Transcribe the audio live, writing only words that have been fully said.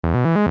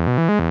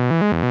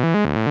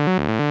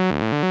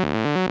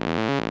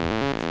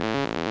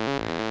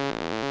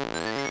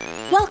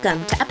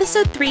Welcome to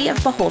episode 3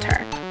 of Behold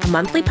Her, a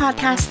monthly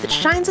podcast that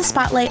shines a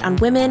spotlight on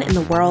women in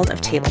the world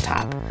of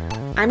tabletop.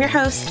 I'm your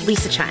host,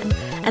 Lisa Chen,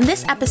 and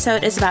this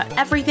episode is about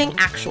everything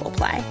actual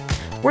play.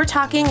 We're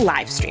talking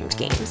live-streamed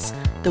games,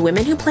 the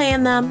women who play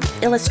in them,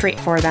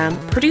 illustrate for them,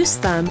 produce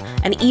them,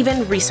 and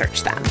even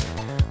research them.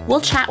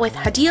 We'll chat with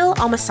Hadeel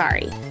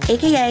Almasari,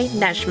 aka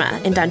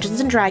Nejma in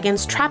Dungeons &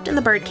 Dragons Trapped in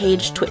the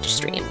Birdcage Twitch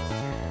stream,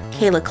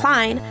 Kayla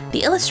Klein,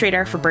 the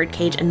illustrator for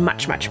Birdcage, and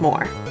much, much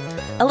more.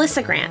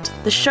 Alyssa Grant,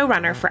 the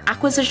showrunner for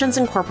Acquisitions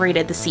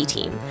Incorporated, the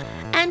C-Team,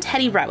 and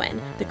Hetty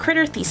Rowan, the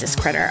critter thesis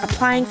critter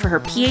applying for her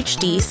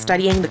PhD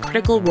studying the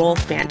Critical Role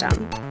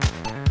fandom.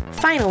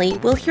 Finally,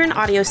 we'll hear an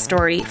audio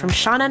story from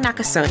Shauna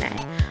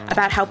Nakasone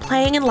about how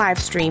playing in live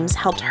streams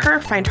helped her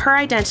find her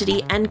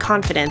identity and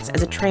confidence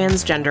as a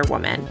transgender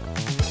woman.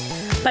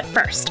 But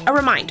first, a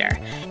reminder,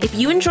 if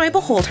you enjoy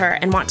Behold Her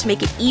and want to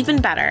make it even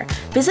better,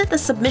 visit the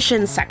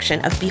submissions section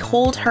of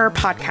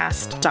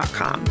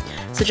beholdherpodcast.com.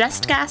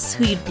 Suggest guests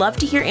who you'd love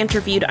to hear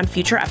interviewed on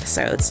future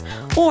episodes,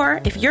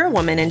 or if you're a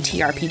woman in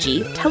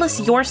TRPG, tell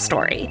us your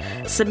story.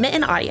 Submit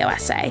an audio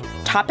essay.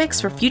 Topics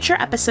for future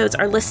episodes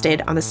are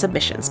listed on the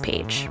submissions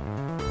page.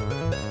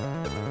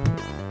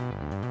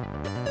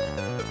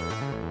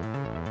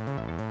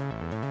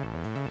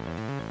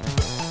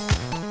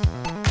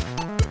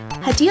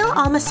 Hadeel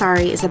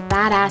Almasari is a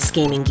badass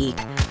gaming geek,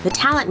 the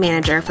talent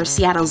manager for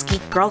Seattle's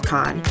Geek Girl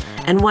Con,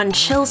 and one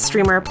chill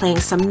streamer playing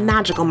some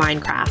magical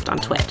Minecraft on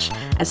Twitch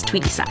as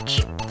Tweety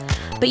Such.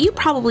 But you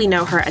probably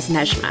know her as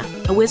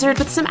Nejma, a wizard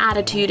with some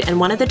attitude and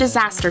one of the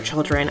disaster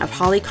children of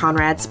Holly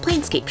Conrad's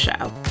Planescape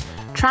show.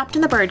 Trapped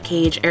in the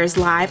Birdcage airs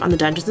live on the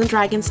Dungeons &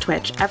 Dragons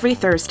Twitch every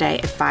Thursday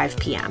at 5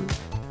 p.m.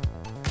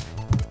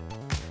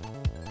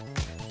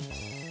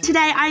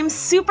 Today, I'm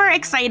super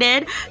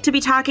excited to be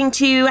talking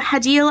to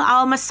Hadeel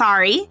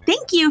Almasari.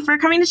 Thank you for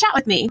coming to chat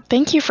with me.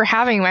 Thank you for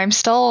having me. I'm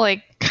still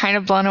kind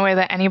of blown away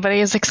that anybody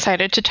is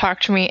excited to talk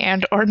to me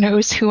and or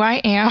knows who I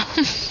am.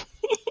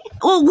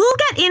 Well, we'll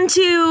get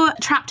into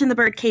Trapped in the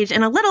Birdcage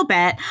in a little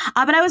bit,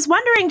 but I was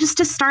wondering, just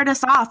to start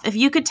us off, if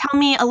you could tell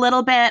me a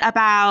little bit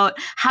about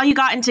how you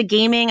got into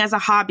gaming as a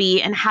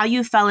hobby and how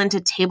you fell into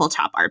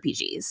tabletop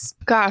RPGs.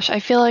 Gosh, I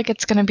feel like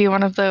it's going to be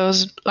one of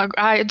those,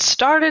 I had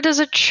started as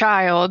a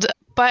child.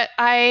 But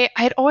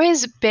I'd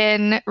always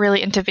been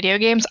really into video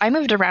games. I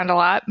moved around a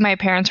lot. My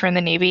parents were in the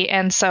Navy,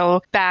 and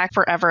so back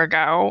forever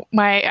ago,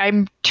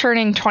 I'm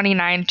turning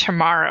 29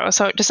 tomorrow.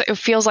 So it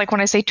feels like when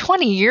I say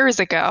 20 years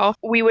ago,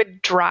 we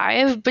would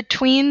drive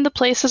between the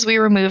places we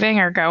were moving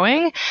or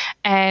going,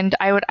 and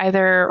I would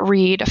either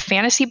read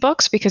fantasy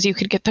books because you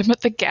could get them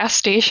at the gas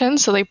station,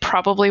 so they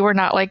probably were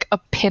not like a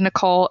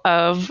pinnacle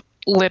of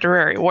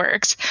literary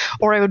works,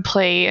 or I would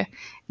play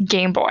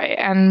Game Boy.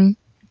 And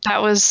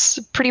that was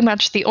pretty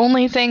much the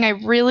only thing I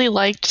really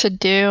liked to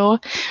do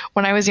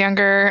when I was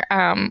younger,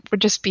 would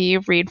just be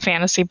read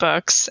fantasy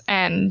books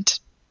and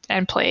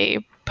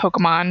play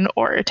Pokemon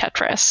or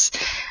Tetris.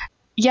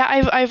 Yeah,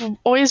 I've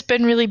always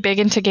been really big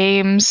into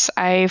games.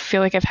 I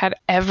feel like I've had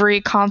every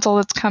console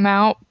that's come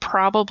out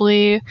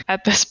probably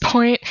at this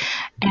point.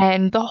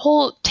 And the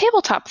whole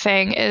tabletop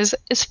thing is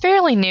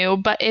fairly new,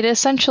 but it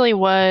essentially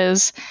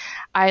was,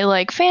 I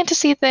like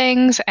fantasy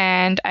things,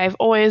 and I've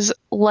always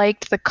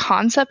liked the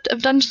concept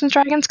of Dungeons &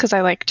 Dragons because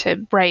I like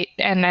to write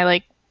and I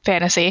like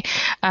fantasy.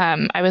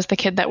 I was the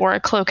kid that wore a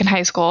cloak in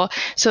high school,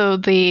 so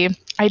the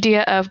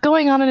idea of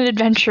going on an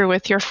adventure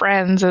with your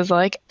friends as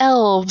like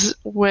elves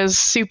was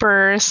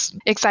super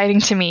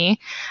exciting to me.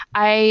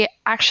 I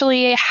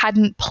actually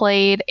hadn't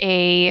played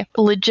a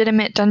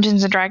legitimate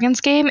Dungeons & Dragons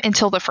game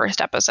until the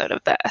first episode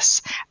of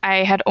this.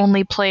 I had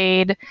only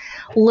played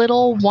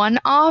little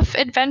one-off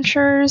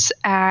adventures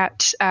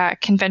at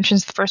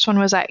conventions. The first one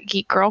was at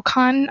Geek Girl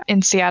Con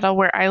in Seattle,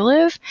 where I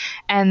live,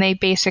 and they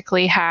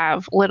basically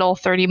have little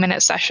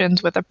 30-minute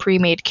sessions with a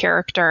pre-made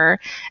character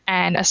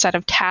and a set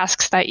of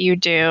tasks that you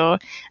do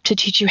to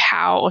teach you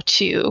how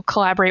to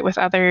collaborate with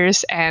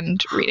others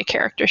and read a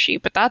character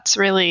sheet. But that's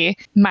really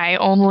my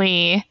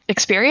only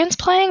experience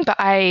playing. But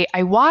I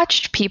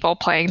watched people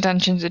playing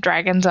Dungeons &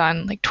 Dragons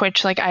on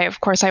Twitch.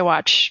 I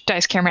watch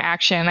Dice Camera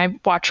Action. I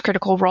watch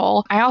Critical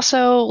Role. I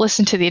also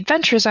listened to the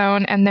Adventure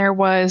Zone, and there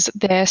was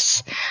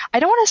this, I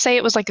don't want to say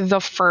it was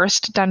the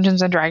first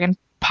Dungeons & Dragons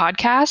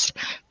podcast,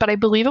 but I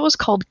believe it was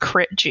called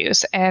Crit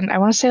Juice. And I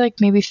want to say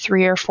maybe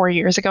 3 or 4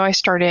 years ago, I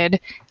started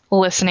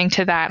listening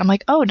to that. I'm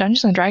like, oh,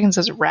 Dungeons & Dragons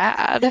is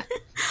rad.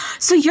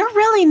 So you're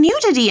really new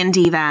to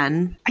D&D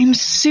then? I'm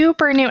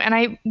super new,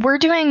 and we're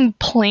doing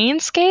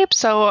Planescape,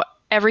 so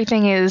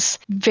everything is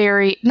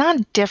very,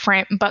 not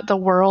different, but the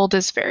world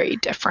is very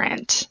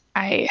different,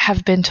 I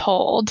have been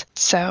told.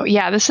 So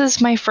yeah, this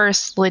is my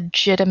first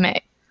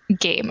legitimate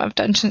game of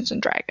Dungeons &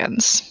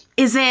 Dragons.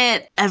 Is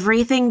it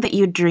everything that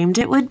you dreamed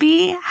it would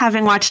be,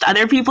 having watched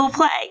other people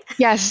play?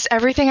 Yes,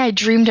 everything I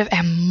dreamed of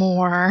and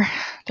more.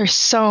 there's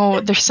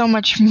so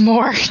much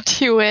more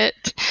to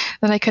it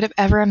than I could have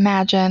ever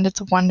imagined.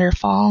 It's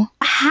wonderful.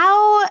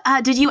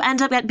 How did you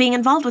end up being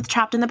involved with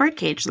Trapped in the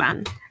Birdcage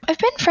then? I've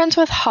been friends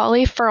with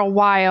Holly for a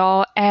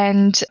while,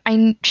 and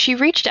she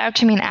reached out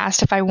to me and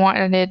asked if I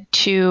wanted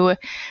to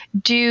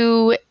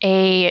do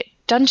a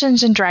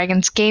Dungeons and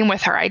Dragons game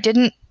with her. I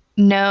didn't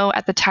know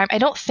at the time. I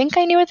don't think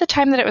I knew at the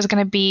time that it was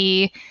going to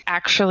be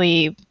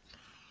actually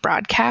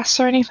broadcasts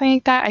or anything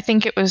like that. I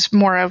think it was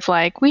more of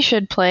like, we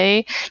should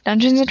play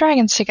Dungeons and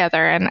Dragons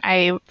together. And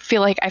I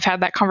feel like I've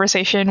had that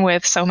conversation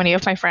with so many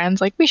of my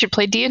friends, like, we should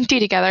play D&D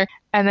together.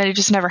 And then it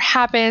just never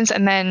happens.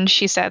 And then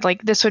she said,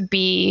 like, this would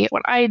be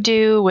what I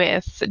do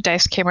with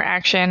Dice Camera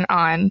Action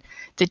on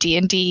the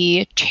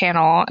D&D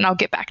channel, and I'll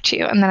get back to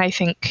you. And then I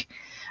think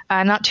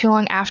not too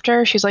long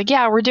after, she's like,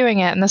 yeah, we're doing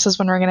it, and this is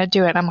when we're going to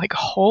do it. I'm like,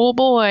 oh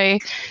boy.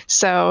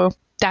 So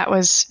that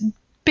was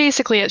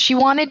basically it. She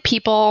wanted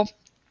people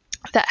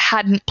that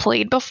hadn't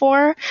played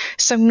before.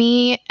 So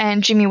me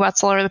and Jimmy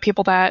Wetzel are the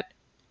people that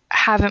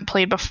haven't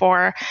played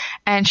before,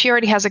 and she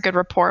already has a good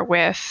rapport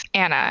with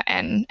Anna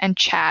and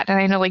Chad, and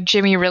I know like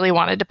Jimmy really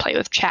wanted to play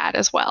with Chad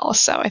as well,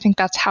 so I think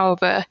that's how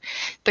the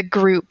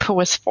group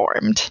was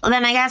formed. Well,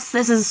 then I guess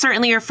this is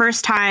certainly your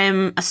first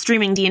time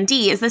streaming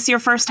D&D. Is this your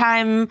first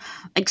time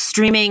like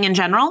streaming in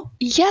general?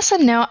 Yes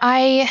and no.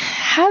 I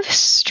have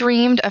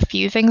streamed a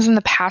few things in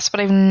the past,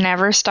 but I've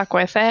never stuck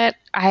with it.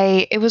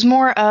 It was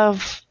more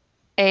of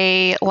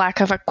a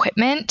lack of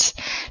equipment.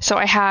 So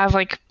I have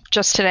like,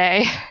 just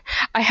today,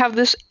 I have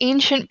this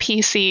ancient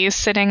PC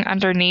sitting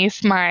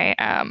underneath my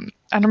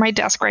under my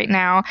desk right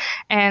now,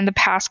 and the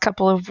past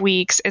couple of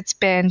weeks it's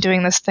been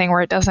doing this thing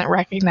where it doesn't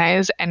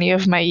recognize any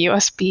of my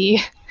USB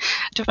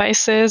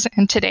devices,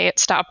 and today it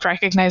stopped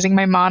recognizing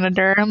my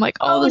monitor. I'm like,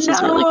 oh, this is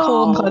really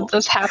cool. I'm glad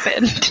this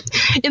happened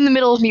in the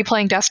middle of me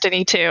playing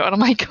Destiny 2, and I'm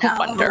like,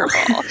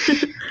 wonderful.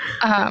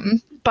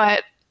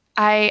 But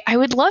I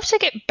would love to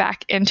get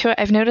back into it.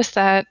 I've noticed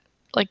that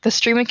like the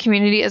streaming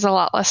community is a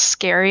lot less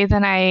scary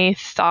than I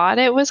thought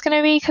it was going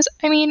to be, because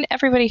I mean,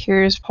 everybody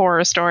hears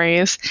horror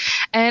stories,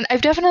 and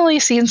I've definitely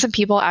seen some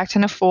people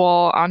acting a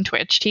fool on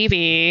Twitch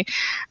TV,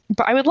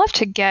 but I would love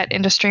to get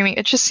into streaming.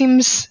 It just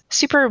seems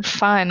super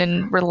fun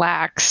and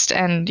relaxed,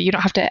 and you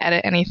don't have to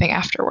edit anything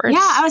afterwards.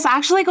 Yeah, I was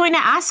actually going to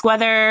ask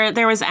whether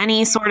there was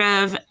any sort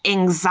of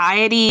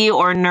anxiety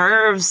or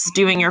nerves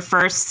doing your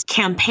first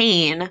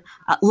campaign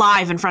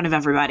live in front of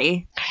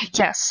everybody.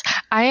 Yes,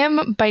 I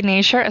am by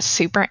nature a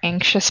super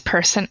anxious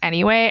person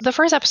anyway. The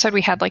first episode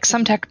we had like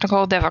some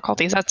technical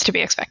difficulties. That's to be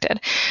expected.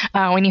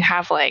 When you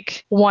have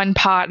like one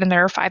pot and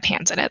there are 5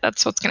 hands in it,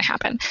 that's what's going to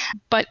happen.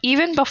 But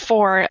even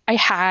before, I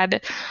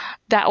had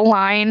that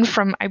line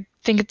from, I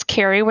think it's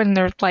Carrie, when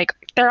they're like,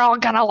 they're all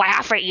gonna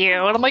laugh at you.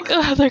 And I'm like,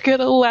 oh, they're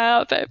gonna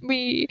laugh at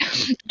me.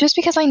 Just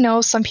because I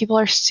know some people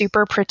are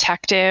super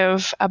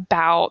protective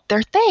about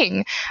their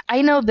thing.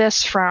 I know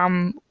this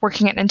from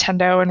working at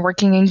Nintendo and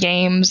working in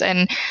games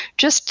and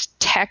just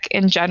tech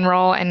in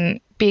general and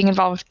being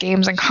involved with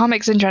games and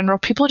comics in general.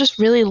 People just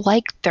really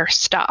like their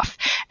stuff.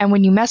 And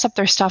when you mess up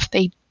their stuff,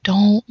 they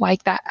don't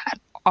like that at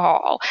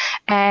all.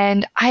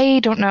 And I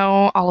don't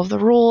know all of the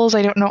rules.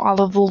 I don't know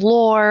all of the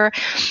lore.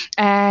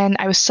 And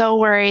I was so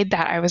worried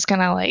that I was going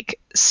to like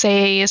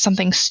say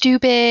something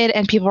stupid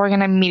and people were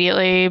going to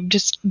immediately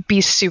just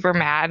be super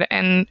mad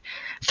and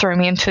throw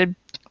me into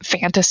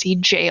fantasy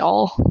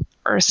jail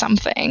or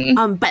something.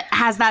 But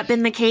has that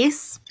been the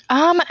case?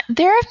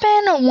 There have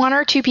been 1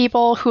 or 2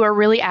 people who are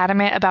really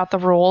adamant about the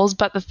rules,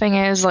 but the thing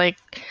is, like,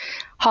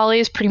 Holly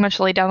has pretty much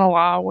laid down the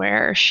law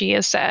where she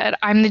has said,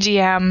 I'm the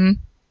DM,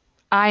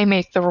 I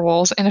make the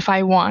rules, and if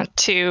I want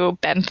to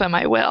bend them,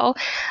 I will.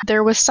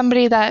 There was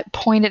somebody that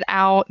pointed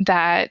out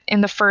that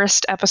in the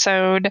first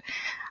episode,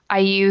 I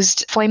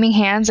used Flaming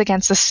Hands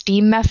against the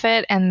Steam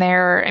Mephit, and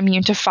they're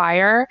immune to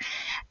fire,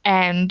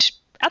 and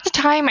at the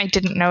time, I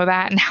didn't know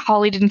that, and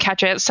Holly didn't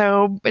catch it,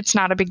 so it's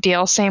not a big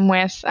deal. Same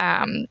with,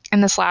 in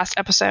this last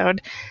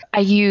episode,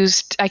 I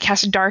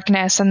cast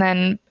Darkness, and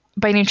then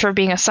by nature of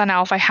being a sun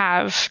elf, I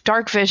have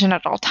dark vision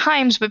at all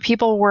times, but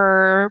people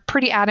were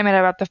pretty adamant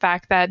about the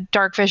fact that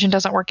dark vision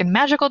doesn't work in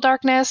magical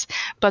darkness,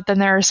 but then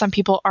there are some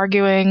people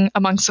arguing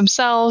amongst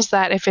themselves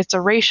that if it's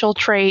a racial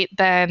trait,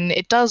 then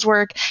it does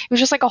work. It was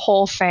just like a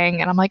whole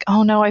thing, and I'm like,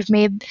 oh no,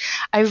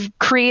 I've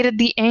created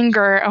the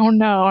anger. Oh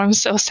no, I'm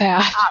so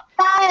sad.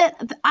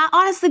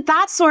 Honestly,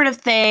 that sort of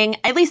thing,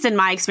 at least in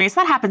my experience,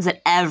 that happens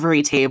at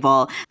every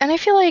table. And I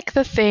feel like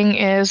the thing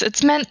is,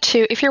 it's meant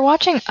to, if you're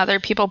watching other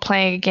people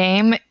playing a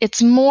game,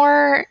 it's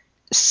more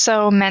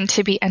so meant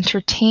to be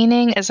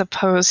entertaining as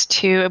opposed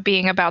to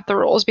being about the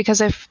rules.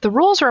 Because if the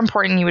rules were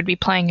important, you would be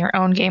playing your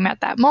own game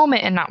at that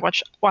moment and not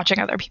watching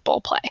other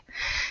people play.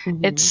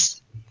 Mm-hmm.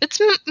 It's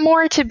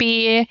more to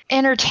be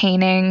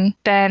entertaining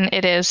than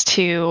it is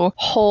to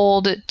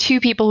hold 2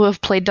 people who have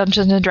played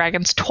Dungeons &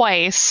 Dragons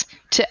twice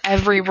to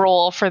every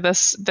role for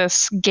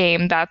this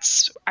game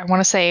that's, I want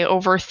to say,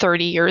 over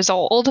 30 years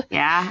old.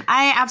 Yeah,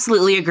 I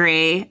absolutely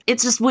agree. It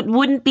just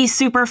wouldn't be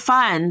super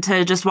fun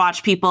to just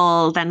watch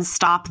people then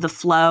stop the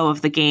flow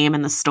of the game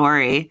and the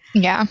story.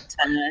 Yeah.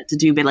 To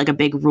do like a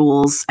big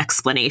rules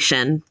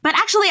explanation. But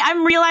actually,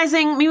 I'm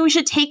realizing maybe we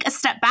should take a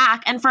step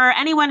back. And for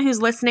anyone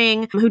who's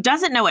listening who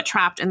doesn't know what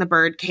Trapped in the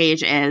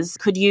Birdcage is,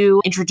 could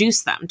you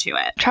introduce them to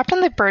it? Trapped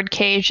in the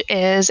Birdcage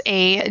is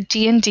a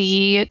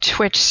D&D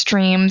Twitch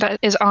stream that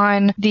is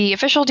on the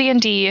official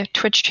D&D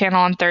Twitch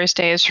channel on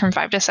Thursdays from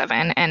 5 to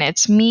 7. And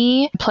it's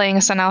me playing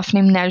a Sun Elf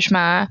named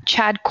Nejma,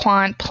 Chad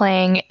Quant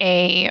playing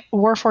a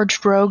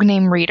Warforged rogue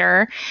named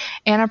Reader,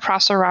 Anna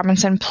Prosser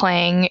Robinson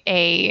playing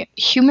a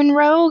human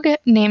rogue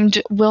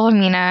named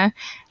Wilhelmina,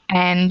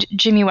 and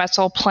Jimmy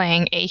Wetzel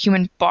playing a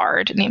human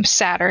bard named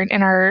Saturn.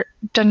 And our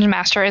dungeon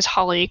master is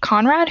Holly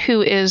Conrad,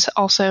 who is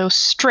also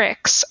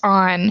Strix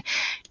on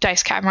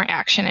Dice Cabinet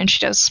Action, and she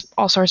does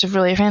all sorts of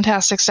really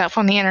fantastic stuff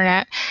on the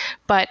internet.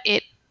 But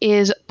it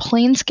is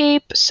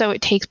Planescape, so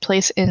it takes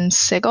place in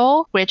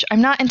Sigil, which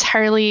I'm not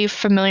entirely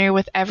familiar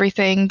with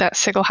everything that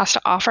Sigil has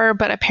to offer,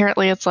 but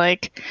apparently it's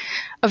like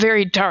a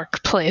very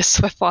dark place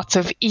with lots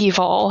of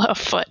evil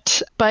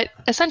afoot. But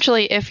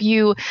essentially, if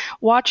you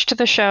watched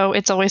the show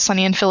It's Always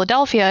Sunny in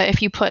Philadelphia,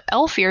 if you put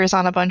elf ears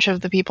on a bunch of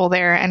the people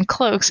there and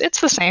cloaks,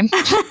 it's the same.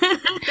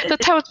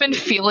 That's how it's been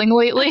feeling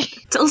lately.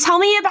 Tell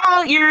me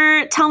about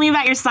your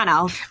Sun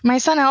Elf. My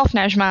Sun Elf,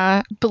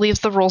 Nejma,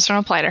 believes the rules don't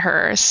apply to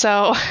her.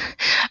 So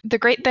the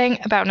great thing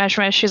about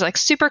Nejma is she's like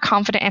super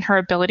confident in her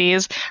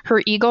abilities.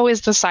 Her ego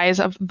is the size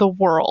of the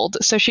world.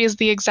 So she is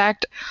the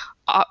exact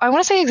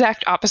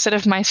opposite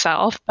of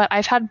myself, but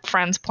I've had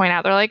friends point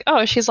out, they're like,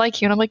 oh, she's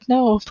like you. And I'm like,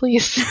 no,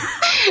 please,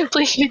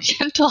 please be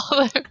gentle.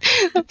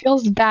 That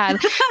feels bad.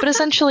 But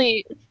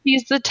essentially,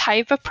 she's the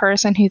type of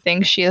person who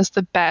thinks she is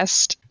the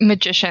best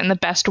magician, the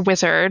best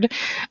wizard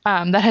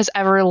that has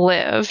ever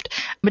lived,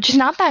 but she's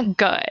not that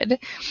good.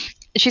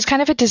 She's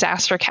kind of a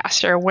disaster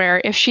caster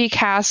where if she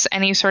casts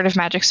any sort of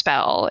magic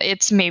spell,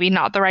 it's maybe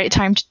not the right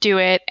time to do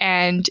it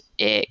and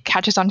it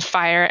catches on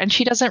fire, and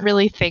she doesn't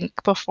really think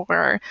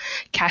before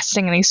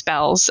casting any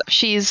spells.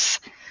 She's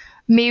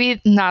maybe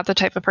not the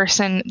type of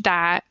person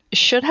that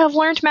should have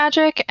learned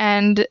magic,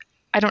 and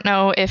I don't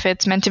know if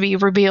it's meant to be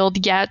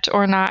revealed yet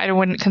or not. I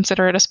wouldn't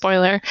consider it a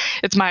spoiler.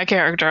 It's my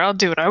character. I'll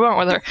do what I want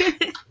with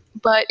her.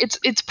 But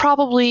it's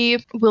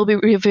probably will be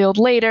revealed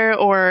later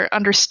or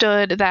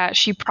understood that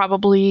she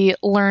probably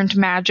learned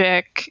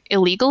magic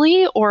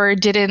illegally or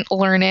didn't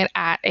learn it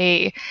at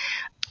a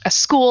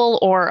school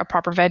or a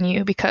proper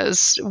venue,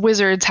 because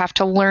wizards have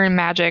to learn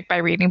magic by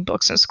reading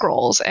books and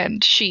scrolls,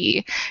 and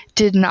she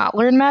did not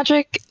learn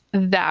magic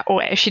that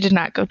way. She did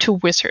not go to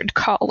wizard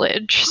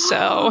college,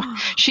 so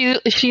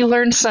she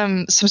learned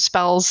some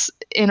spells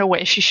in a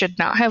way she should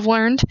not have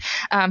learned.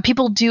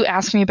 People do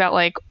ask me about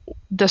like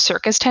the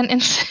circus tent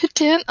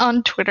incident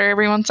on Twitter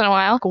every once in a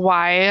while,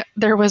 why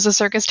there was a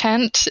circus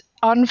tent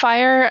on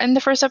fire in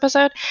the first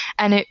episode,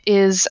 and it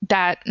is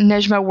that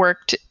Nejma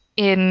worked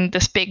in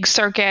this big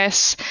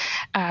circus,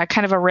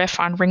 kind of a riff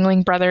on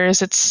Ringling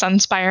Brothers. It's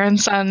Sunspire and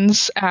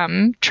Sons,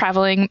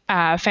 traveling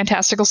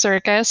fantastical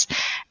circus,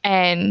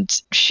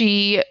 and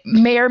she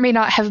may or may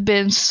not have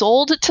been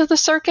sold to the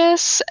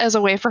circus as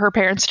a way for her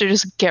parents to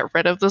just get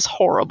rid of this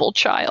horrible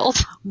child.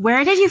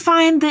 Where did you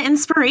find the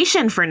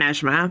inspiration for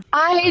Nejma?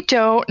 I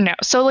don't know.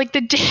 So like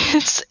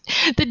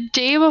the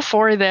day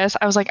before this,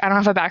 I was like, I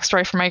don't have a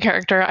backstory for my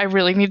character. I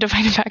really need to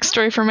find a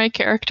backstory for my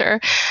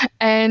character.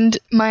 And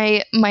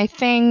my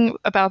thing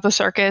about the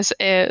circus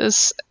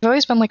is I've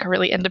always been like a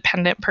really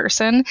independent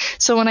person.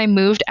 So when I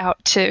moved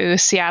out to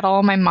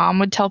Seattle, my mom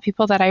would tell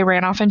people that I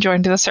ran off and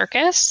joined the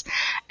circus.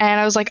 And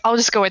I was like, I'll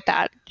just go with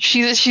that.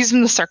 She's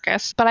in the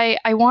circus. But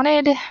I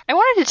wanted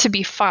it to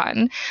be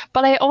fun.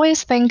 But I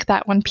always think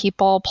that when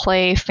people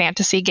play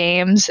fantasy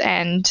games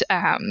and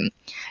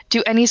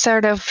do any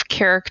sort of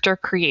character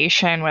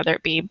creation, whether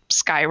it be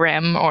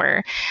Skyrim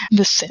or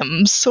The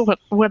Sims,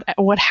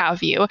 what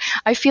have you,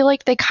 I feel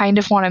like they kind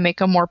of want to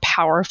make a more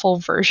powerful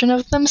version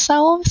of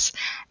themselves.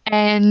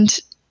 And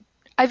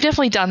I've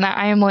definitely done that.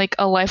 I am like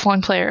a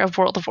lifelong player of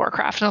World of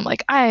Warcraft, and I'm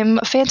like, I'm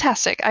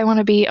fantastic. I want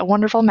to be a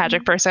wonderful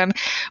magic person.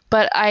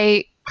 But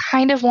I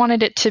kind of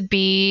wanted it to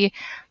be,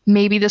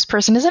 maybe this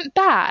person isn't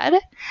bad,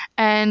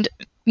 and,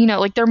 you know,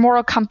 like their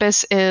moral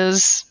compass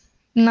is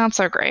not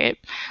so great,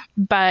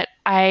 but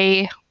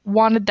I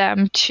wanted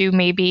them to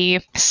maybe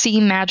see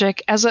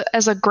magic as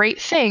a great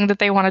thing that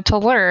they wanted to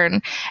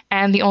learn,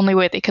 and the only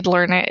way they could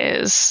learn it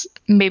is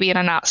maybe in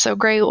a not so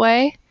great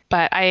way.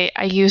 But I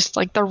used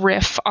like the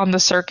riff on the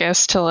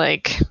circus to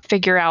like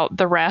figure out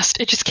the rest.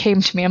 It just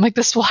came to me. I'm like,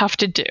 this will have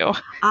to do.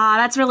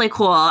 That's really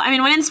cool. I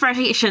mean, when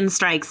inspiration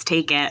strikes,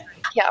 take it.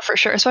 Yeah, for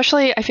sure.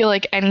 Especially I feel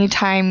like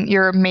anytime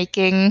you're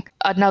making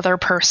another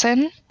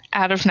person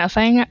out of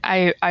nothing,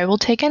 I will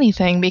take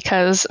anything,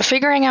 because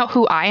figuring out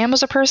who I am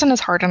as a person is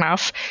hard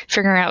enough.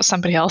 Figuring out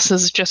somebody else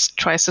is just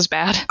twice as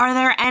bad. Are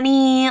there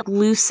any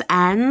loose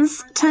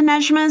ends to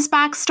Nejma's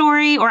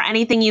backstory or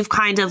anything you've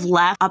kind of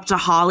left up to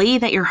Holly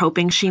that you're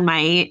hoping she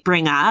might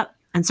bring up?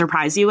 and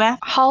surprise you with?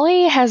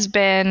 Holly has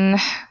been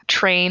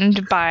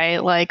trained by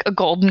like a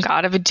golden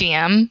god of a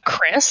DM,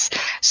 Chris.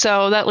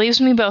 So that leaves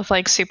me both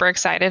like super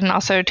excited and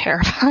also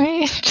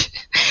terrified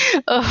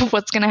of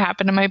what's going to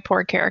happen to my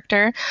poor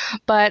character.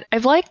 But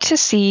I'd like to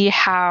see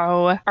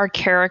how our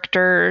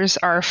characters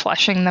are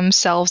fleshing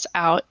themselves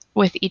out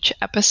with each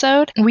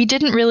episode. We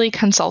didn't really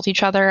consult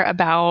each other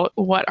about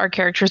what our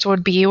characters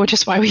would be, which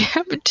is why we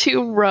have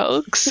 2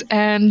 rogues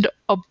and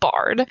a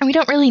bard. And we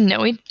don't really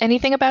know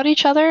anything about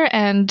each other,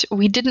 and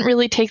we didn't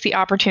really take the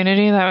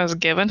opportunity that was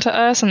given to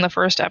us in the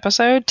first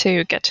episode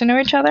to get to know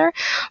each other.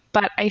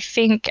 But I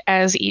think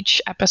as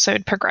each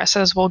episode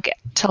progresses, we'll get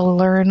to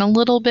learn a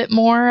little bit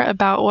more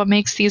about what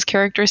makes these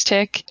characters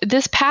tick.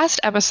 This past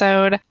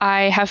episode,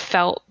 I have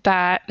felt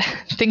that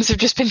things have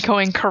just been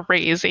going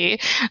crazy.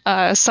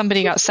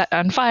 Somebody got set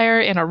on fire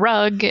in a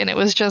rug, and it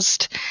was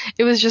just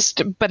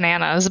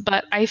bananas.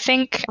 But I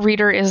think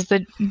Reader is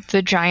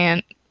the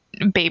giant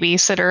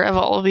babysitter of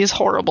all of these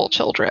horrible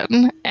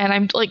children, and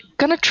I'm like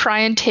gonna try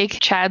and take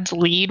Chad's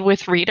lead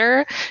with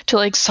Reader to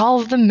like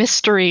solve the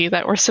mystery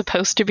that we're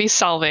supposed to be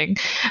solving.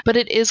 But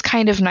it is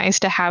kind of nice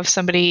to have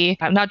somebody,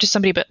 not just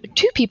somebody, but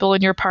 2 people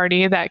in your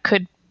party that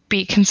could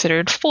be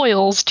considered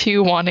foils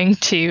to wanting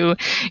to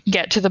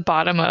get to the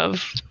bottom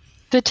of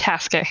the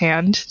task at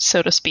hand,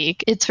 so to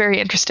speak. It's very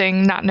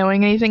interesting not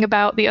knowing anything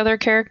about the other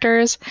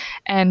characters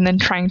and then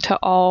trying to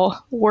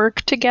all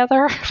work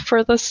together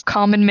for this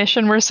common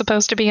mission we're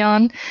supposed to be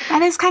on.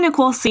 That is kind of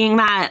cool seeing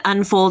that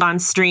unfold on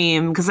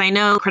stream, because I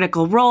know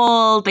Critical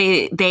Role,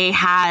 they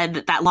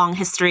had that long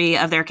history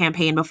of their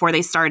campaign before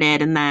they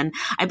started, and then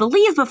I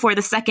believe before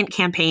the second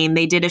campaign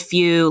they did a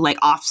few like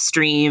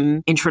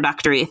off-stream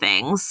introductory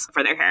things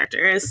for their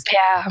characters.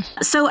 Yeah.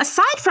 So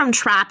aside from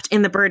Trapped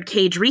in the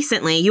Birdcage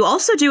recently, you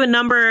also do a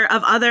number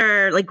of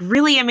other like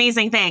really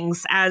amazing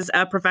things as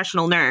a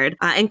professional nerd,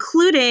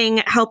 including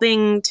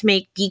helping to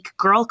make Geek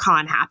Girl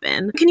Con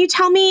happen. Can you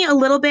tell me a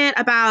little bit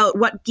about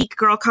what Geek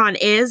Girl Con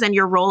is and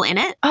your role in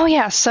it? Oh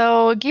yeah,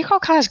 so Geek Girl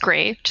Con is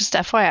great. Just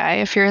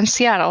FYI, if you're in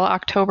Seattle,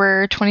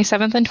 October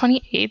 27th and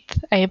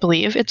 28th, I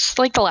believe. It's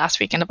like the last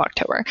weekend of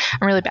October.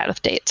 I'm really bad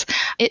with dates.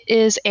 It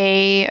is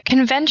a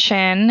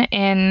convention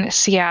in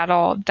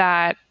Seattle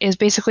that is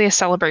basically a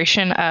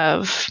celebration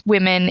of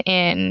women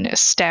in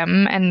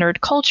STEM and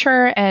nerd culture.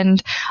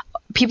 And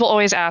people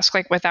always ask,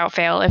 like, without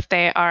fail, if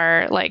they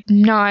are like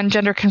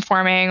non-gender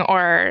conforming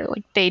or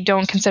like they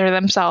don't consider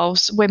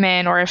themselves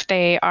women, or if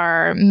they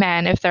are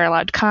men, if they're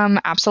allowed to come.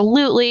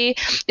 Absolutely.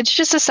 It's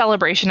just a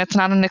celebration. It's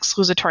not an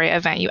exclusatory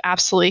event. You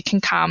absolutely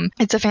can come.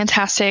 It's a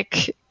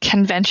fantastic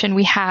convention.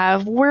 We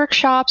have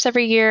workshops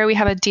every year. We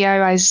have a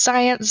DIY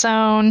science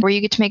zone where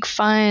you get to make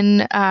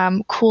fun,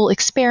 cool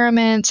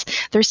experiments.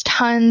 There's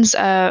tons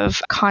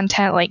of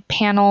content like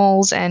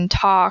panels and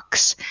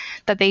talks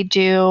that they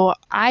do.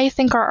 I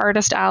think our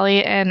Artist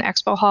Alley in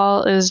Expo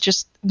Hall is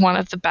just one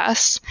of the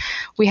best.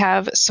 We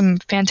have some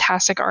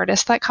fantastic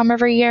artists that come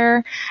every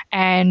year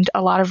and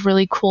a lot of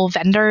really cool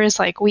vendors.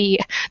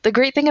 The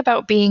great thing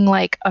about being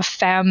like a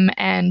femme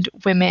and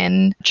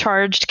women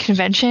charged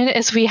convention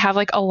is we have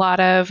like a lot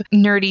of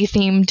nerdy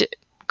themed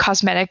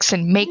cosmetics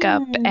and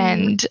makeup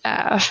and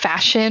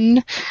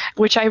fashion,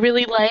 which I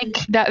really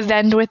like, that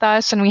vend with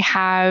us. And we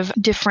have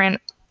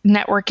different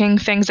networking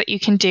things that you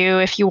can do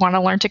if you want to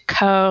learn to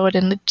code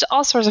and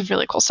all sorts of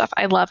really cool stuff.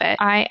 I love it.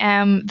 I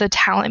am the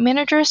talent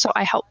manager, so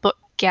I help book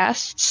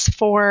guests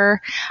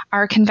for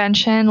our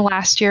convention.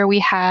 Last year we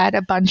had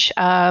a bunch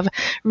of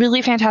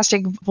really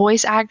fantastic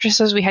voice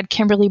actresses. We had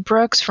Kimberly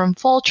Brooks from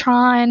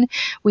Voltron.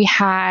 We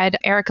had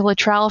Erica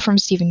Luttrell from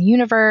Steven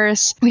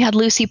Universe. We had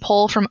Lucy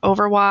Pohl from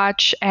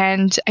Overwatch,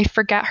 and I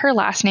forget her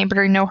last name, but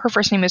I know her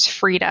first name is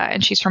Frida,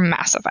 and she's from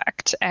Mass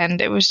Effect. And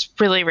it was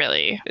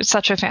really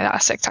such a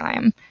fantastic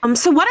time.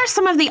 So what are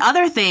some of the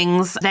other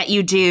things that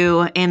you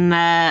do in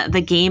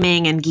the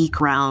gaming and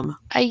geek realm?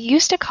 I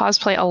used to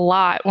cosplay a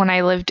lot when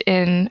I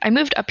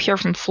moved up here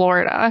from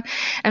Florida,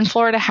 and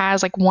Florida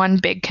has like one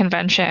big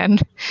convention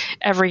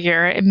every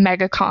year,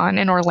 MegaCon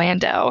in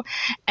Orlando.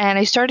 And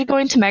I started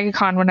going to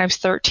MegaCon when I was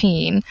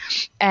 13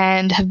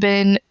 and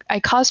I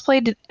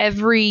cosplayed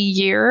every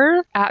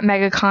year at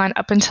MegaCon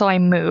up until I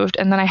moved,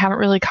 and then I haven't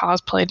really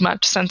cosplayed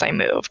much since I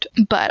moved.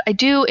 But I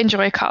do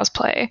enjoy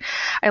cosplay.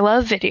 I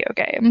love video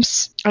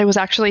games. I was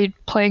actually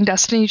playing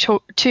Destiny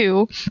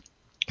 2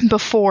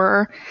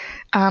 before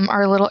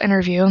our little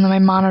interview, and then my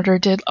monitor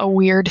did a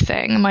weird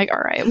thing. I'm like,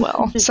 all right,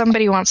 well,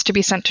 somebody wants to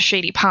be sent to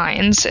Shady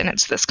Pines, and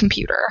it's this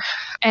computer.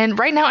 And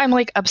right now I'm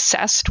like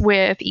obsessed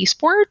with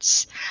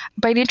esports.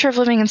 By nature of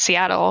living in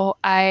Seattle,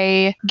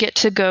 I get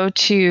to go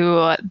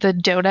to the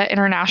Dota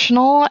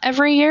International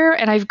every year,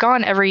 and I've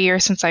gone every year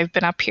since I've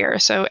been up here.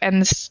 So,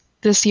 and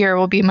this year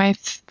will be my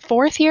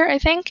fourth year, I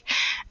think.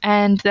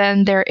 And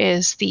then there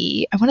is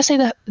I want to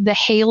say the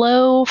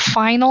Halo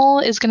final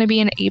is going to be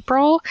in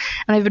April.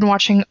 And I've been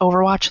watching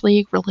Overwatch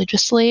League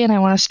religiously, and I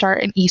want to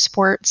start an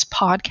esports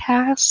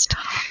podcast.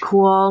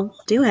 Cool.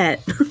 Do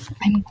it.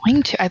 I'm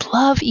going to. I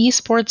love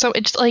esports. So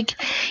it's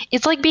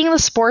like being the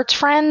sports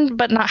friend,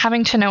 but not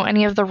having to know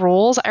any of the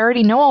rules. I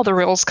already know all the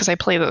rules because I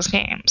play those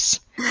games.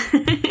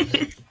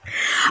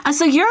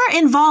 So you're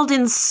involved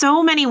in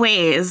so many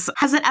ways.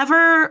 Has it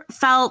ever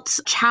felt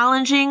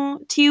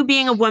challenging to you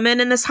being a woman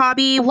in this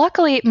hobby?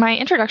 Luckily, my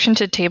introduction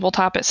to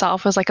tabletop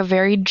itself was like a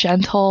very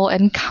gentle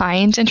and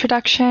kind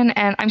introduction.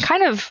 And I'm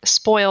kind of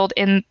spoiled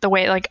in the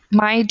way, like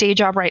my day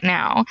job right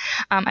now,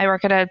 I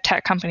work at a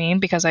tech company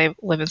because I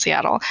live in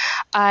Seattle.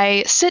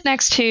 I sit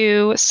next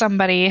to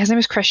somebody, his name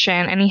is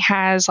Christian, and he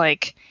has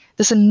like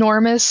this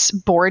enormous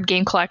board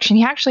game collection.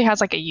 He actually has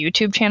like a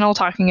YouTube channel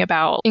talking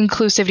about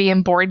inclusivity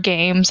in board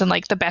games and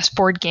like the best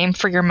board game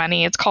for your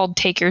money. It's called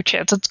Take Your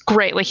Chits. It's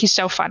great. Like he's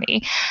so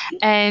funny.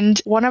 And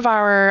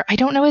I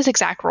don't know his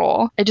exact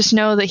role. I just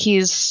know that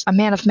he's a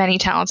man of many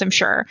talents, I'm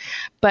sure.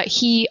 But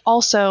he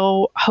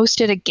also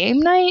hosted a game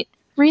night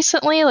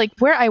recently. Like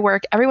where I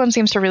work, everyone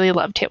seems to really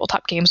love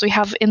tabletop games. We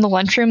have in the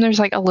lunchroom, there's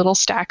like a little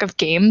stack of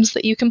games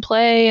that you can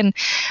play. And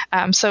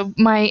so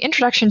my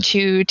introduction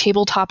to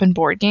tabletop and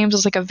board games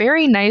was like a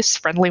very nice,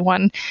 friendly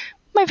one.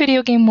 My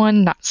video game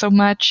one, not so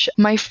much.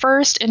 My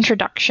first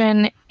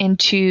introduction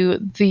into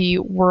the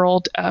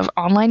world of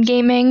online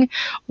gaming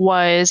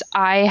was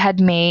I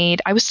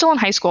was still in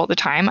high school at the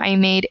time. I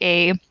made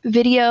a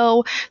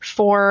video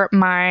for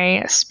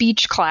my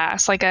speech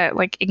class,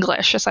 like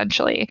English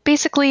essentially.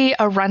 Basically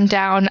a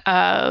rundown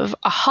of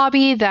a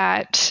hobby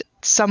that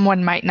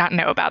someone might not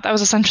know about. That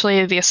was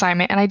essentially the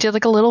assignment. And I did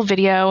like a little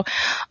video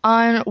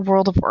on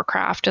World of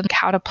Warcraft and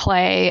how to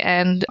play.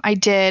 And I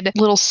did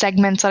little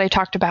segments that I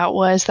talked about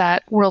was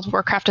that World of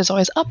Warcraft is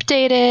always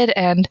updated.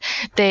 And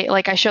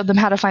I showed them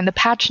how to find the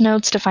patch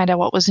notes to find out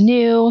what was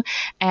new.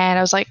 And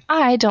I was like,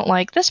 I don't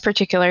like this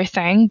particular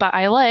thing, but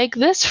I like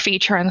this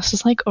feature. And this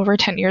is like over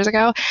 10 years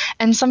ago.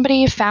 And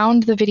somebody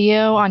found the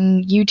video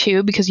on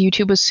YouTube because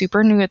YouTube was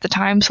super new at the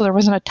time. So there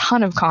wasn't a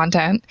ton of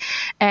content.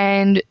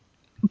 And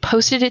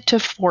posted it to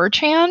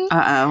 4chan.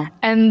 Uh-oh.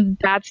 And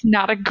that's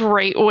not a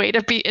great way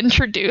to be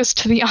introduced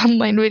to the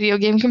online video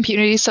game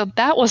community. So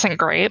that wasn't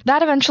great.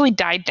 That eventually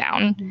died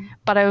down,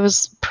 but I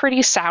was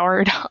pretty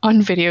soured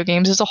on video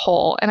games as a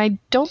whole. And I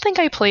don't think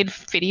I played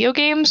video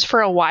games for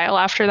a while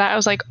after that. I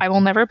was like, I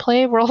will never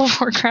play World of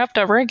Warcraft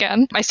ever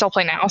again. I still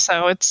play now,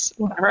 so it's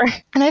whatever.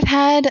 And I've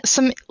had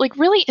some like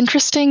really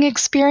interesting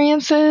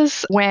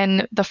experiences.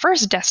 When the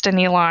first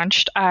Destiny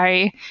launched,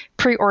 I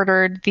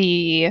pre-ordered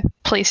the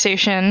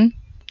PlayStation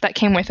that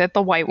came with it,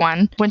 the white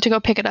one. Went to go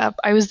pick it up.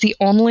 I was the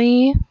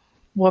only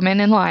woman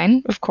in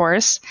line, of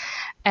course,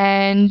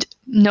 and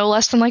no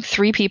less than like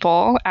 3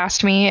 people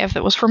asked me if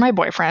it was for my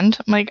boyfriend.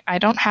 I'm like, I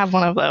don't have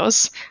one of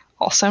those.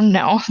 Also,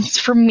 no, it's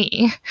for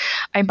me.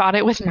 I bought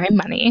it with my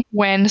money.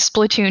 When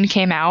Splatoon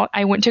came out,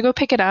 I went to go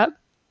pick it up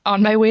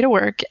on my way to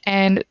work,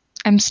 and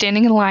I'm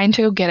standing in line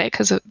to go get it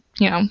because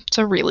it's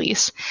a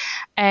release.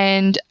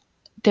 And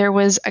there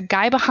was a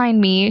guy behind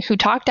me who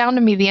talked down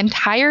to me the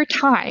entire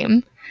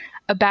time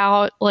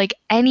about like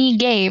any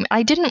game.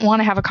 I didn't want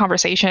to have a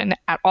conversation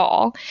at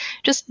all,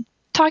 just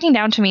talking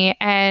down to me.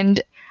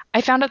 And I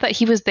found out that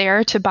he was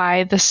there to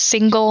buy the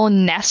single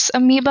Ness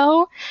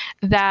amiibo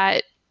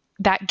that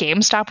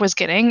GameStop was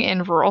getting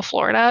in rural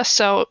Florida.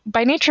 So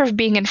by nature of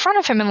being in front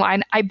of him in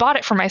line, I bought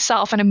it for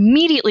myself and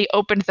immediately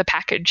opened the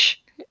package.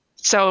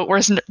 So it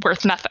was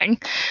worth nothing.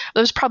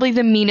 That was probably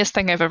the meanest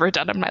thing I've ever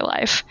done in my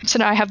life. So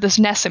now I have this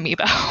Ness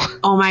amiibo.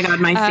 Oh my God,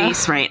 my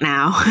face right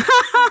now.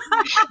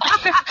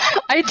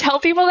 I tell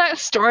people that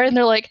story and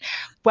they're like,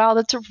 wow,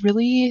 that's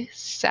really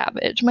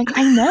savage. I'm like,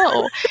 I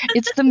know.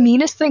 It's the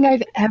meanest thing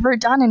I've ever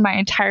done in my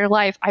entire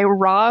life. I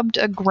robbed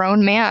a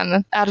grown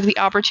man out of the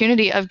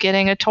opportunity of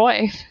getting a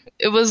toy.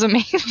 It was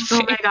amazing.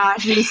 Oh my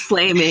gosh, you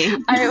slay me.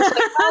 I was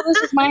like, oh, this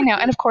is mine now.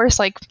 And of course,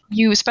 like,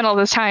 you spent all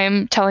this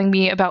time telling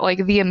me about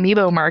like the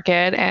amiibo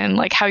market and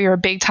like how you're a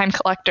big time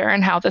collector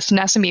and how this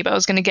Ness amiibo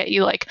is going to get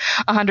you like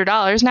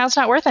 $100. Now it's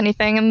not worth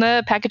anything and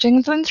the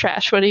packaging's in the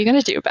trash. What are you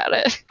going to do about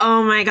it?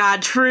 Oh my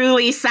God,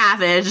 truly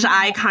savage.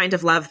 I kind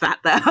of love that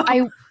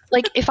though.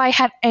 If I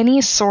had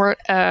any sort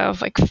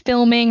of like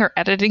filming or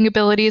editing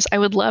abilities, I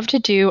would love to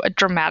do a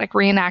dramatic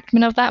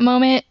reenactment of that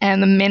moment.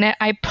 And the minute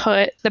I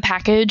put the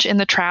package in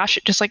the trash,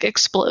 it just like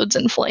explodes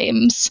in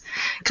flames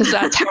because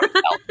that's how it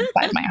felt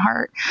inside my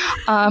heart.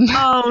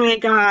 Oh my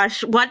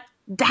gosh.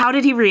 How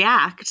did he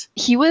react?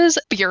 He was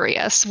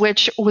furious,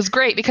 which was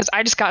great because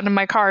I just got into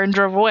my car and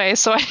drove away.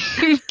 So I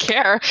didn't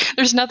care.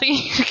 There's nothing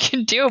you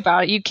can do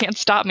about it. You can't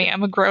stop me.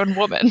 I'm a grown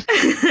woman.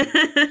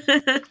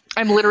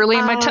 I'm literally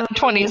in my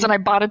 20s and I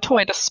bought a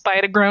toy to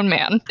spite a grown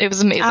man. It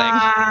was amazing.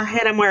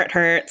 Hit him where it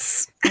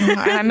hurts. And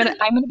I'm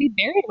gonna be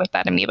buried with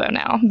that amiibo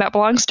now. That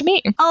belongs to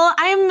me. Oh,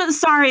 I'm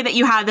sorry that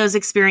you had those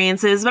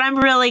experiences, but I'm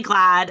really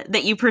glad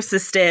that you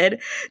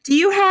persisted. Do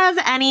you have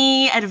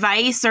any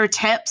advice or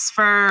tips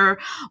for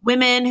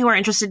women who are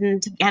interested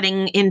in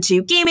getting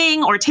into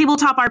gaming or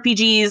tabletop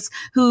RPGs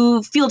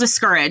who feel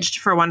discouraged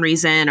for one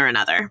reason or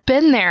another?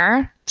 Been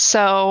there.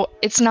 So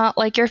it's not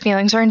like your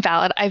feelings are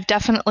invalid. I've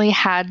definitely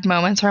had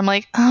moments where I'm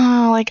like,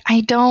 oh, like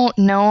I don't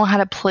know how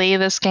to play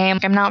this game.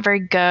 I'm not very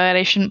good.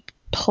 I shouldn't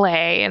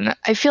play. And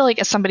I feel like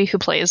as somebody who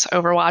plays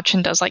Overwatch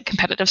and does like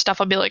competitive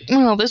stuff, I'll be like,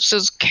 oh, this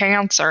is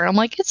cancer. And I'm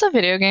like, it's a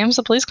video game,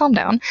 so please calm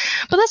down.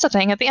 But that's the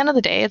thing. At the end of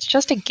the day, it's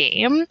just a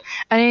game.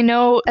 And I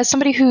know as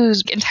somebody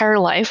whose entire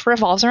life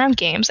revolves around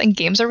games, and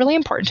games are really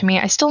important to me,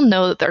 I still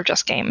know that they're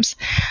just games.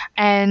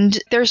 And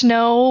there's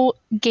no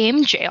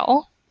game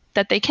jail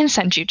that they can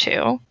send you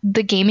to.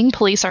 The gaming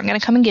police aren't going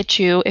to come and get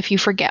you if you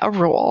forget a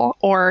rule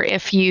or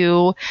if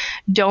you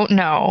don't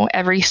know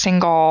every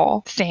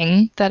single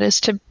thing that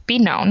is to be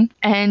known.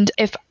 And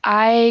if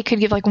I could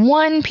give like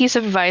one piece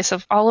of advice,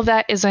 if all of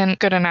that isn't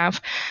good enough,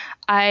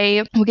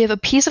 I will give a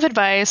piece of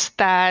advice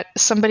that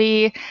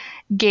somebody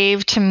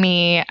gave to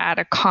me at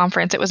a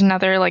conference. It was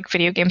another like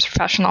video games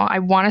professional. I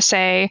want to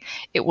say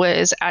it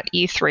was at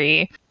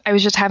E3. I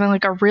was just having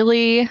like a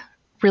really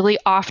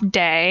off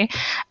day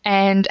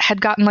and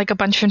had gotten like a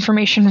bunch of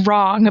information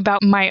wrong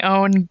about my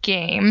own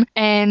game.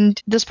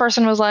 And this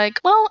person was like,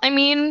 well, I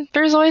mean,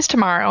 there's always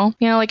tomorrow.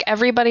 You know, like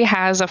everybody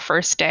has a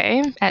first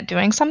day at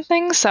doing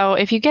something. So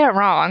if you get it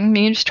wrong,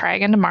 you just try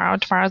again tomorrow.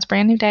 Tomorrow's a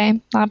brand new day.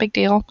 Not a big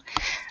deal.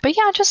 But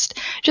yeah,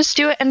 just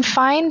do it and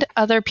find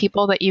other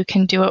people that you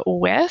can do it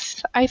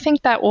with. I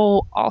think that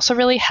will also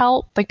really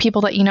help. Like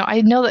people that, you know,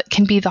 I know that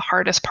can be the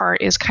hardest part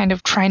is kind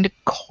of trying to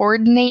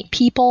coordinate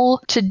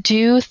people to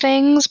do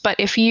things. But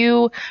if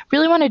you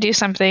really want to do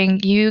something,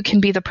 you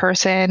can be the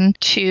person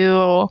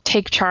to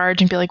take charge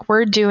and be like,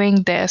 we're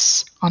doing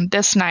this on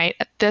this night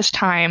at this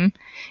time.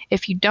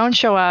 If you don't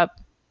show up,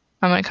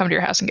 I'm going to come to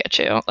your house and get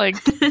you. Like,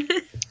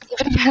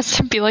 even if it has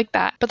to be like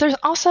that. But there's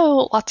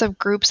also lots of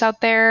groups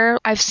out there.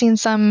 I've seen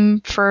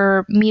some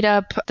for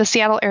Meetup. The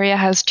Seattle area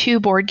has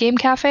 2 board game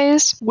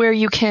cafes where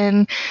you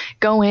can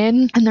go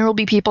in and there will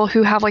be people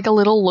who have like a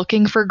little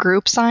looking for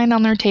group sign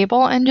on their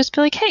table and just be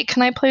like, hey,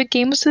 can I play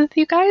games with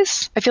you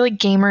guys? I feel like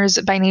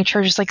gamers by nature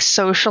are just like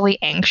socially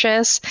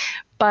anxious.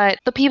 But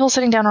the people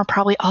sitting down are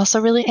probably also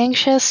really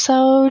anxious,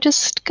 so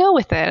just go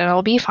with it and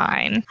it'll be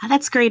fine.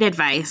 That's great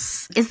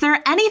advice. Is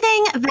there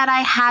anything that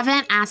I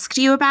haven't asked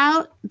you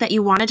about that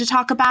you wanted to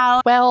talk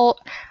about? Well,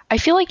 I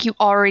feel like you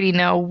already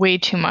know way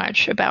too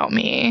much about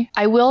me.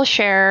 I will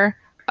share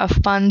a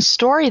fun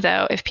story,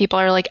 though, if people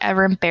are like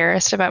ever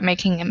embarrassed about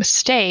making a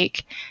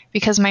mistake,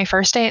 because my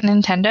first day at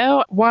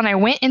Nintendo, one, I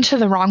went into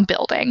the wrong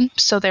building,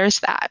 so there's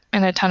that,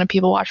 and a ton of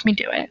people watched me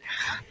do it.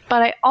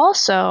 But I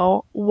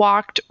also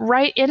walked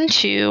right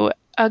into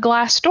a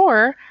glass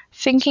door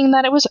thinking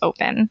that it was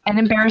open and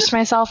embarrassed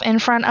myself in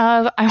front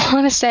of, I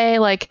want to say,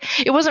 like,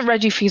 it wasn't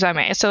Reggie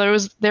Fils-Aimé, so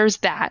there's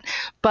that,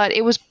 but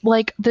it was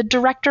like the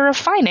director of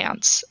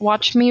finance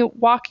watched me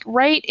walk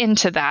right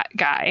into that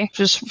guy,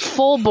 just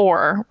full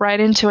bore right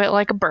into it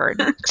like a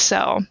bird.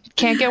 So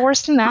can't get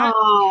worse than that.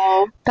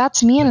 Oh.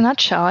 That's me in a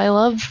nutshell. I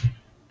love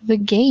the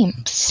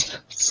games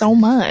so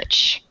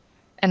much.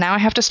 And now I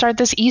have to start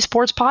this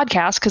esports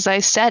podcast because I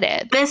said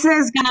it. This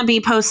is going to be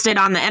posted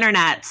on the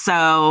internet,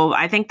 so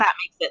I think that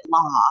makes it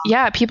law.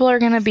 Yeah, people are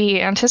going to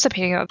be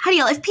anticipating it.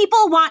 Hadiel, if people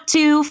want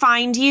to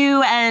find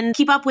you and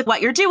keep up with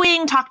what you're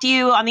doing, talk to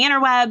you on the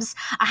interwebs,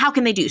 how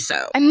can they do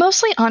so? I'm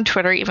mostly on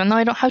Twitter, even though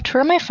I don't have Twitter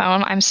on my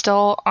phone. I'm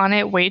still on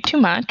it way too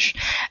much.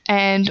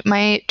 And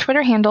my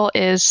Twitter handle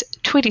is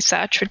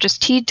TwittySuch, which is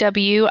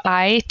TwittySuch.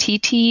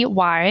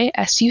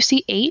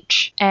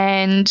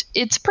 And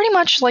it's pretty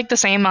much like the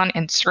same on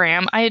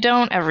Instagram. I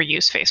don't ever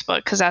use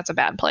Facebook because that's a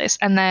bad place.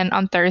 And then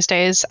on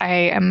Thursdays, I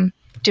am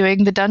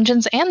doing the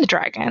Dungeons and the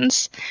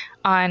Dragons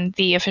on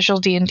the official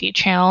D&D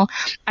channel.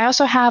 I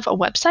also have a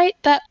website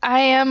that I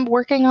am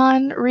working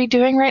on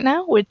redoing right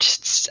now, which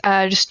is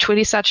just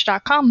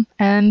twittysuch.com.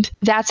 And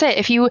that's it.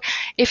 If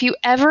you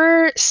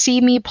ever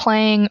see me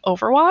playing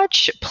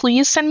Overwatch,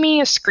 please send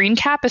me a screen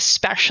cap,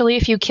 especially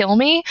if you kill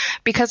me,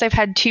 because I've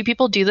had 2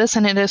 people do this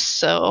and it is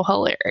so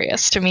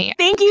hilarious to me.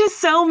 Thank you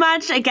so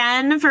much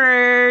again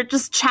for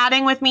just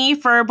chatting with me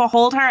for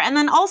Behold Her, and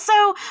then also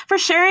for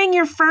sharing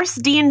your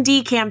first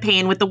D&D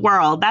campaign with the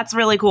world. That's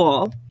really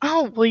cool.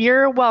 Oh, well,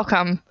 you're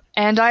welcome.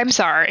 And I'm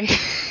sorry.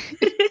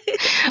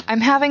 I'm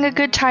having a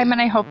good time,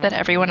 and I hope that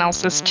everyone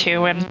else is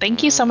too. And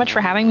thank you so much for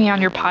having me on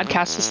your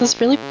podcast. This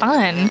is really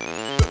fun.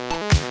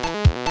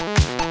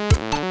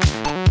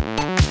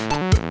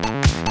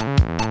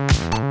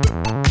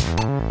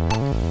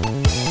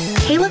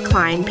 Kayla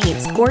Klein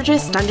paints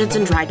gorgeous Dungeons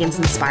 & Dragons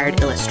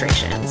inspired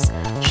illustrations.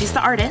 She's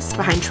the artist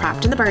behind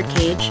Trapped in the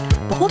Birdcage,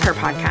 Behold Her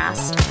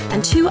podcast,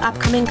 and 2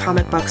 upcoming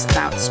comic books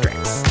about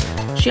Strix.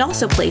 She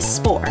also plays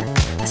Spore,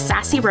 a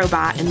sassy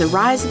robot in The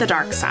Rise of the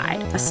Dark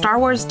Side, a Star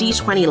Wars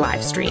D20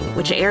 livestream,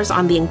 which airs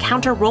on the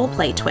Encounter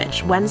Roleplay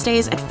Twitch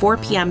Wednesdays at 4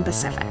 p.m.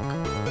 Pacific.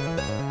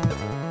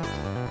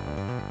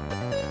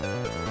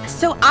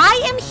 So I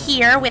am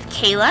here with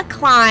Kayla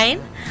Klein,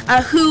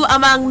 who,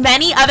 among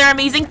many other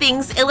amazing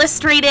things,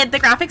 illustrated the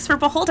graphics for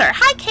Beholder.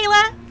 Hi,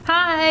 Kayla.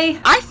 Hi.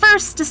 I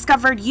first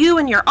discovered you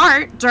and your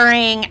art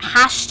during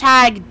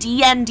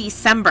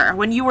 #DNDecember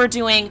when you were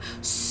doing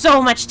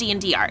so much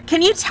D&D art.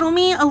 Can you tell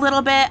me a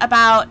little bit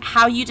about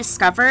how you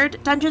discovered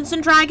Dungeons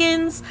 &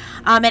 Dragons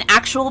and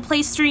actual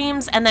play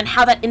streams, and then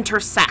how that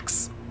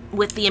intersects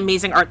with the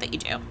amazing art that you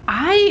do?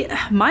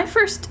 My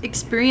first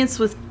experience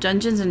with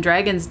Dungeons and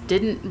Dragons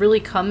didn't really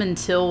come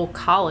until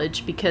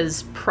college,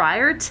 because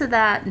prior to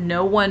that,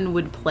 no one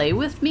would play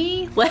with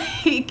me.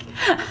 Like,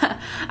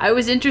 I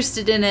was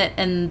interested in it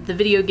and the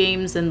video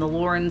games and the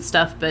lore and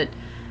stuff, but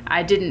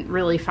I didn't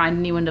really find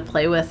anyone to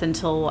play with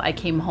until I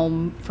came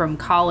home from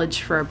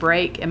college for a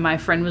break, and my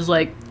friend was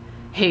like,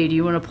 "Hey, do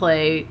you want to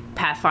play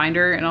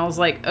Pathfinder?" And I was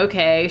like,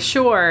 "Okay,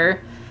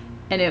 sure."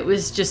 And it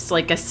was just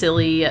like a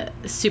silly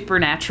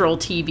supernatural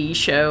TV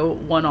show,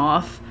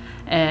 one-off.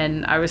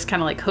 And I was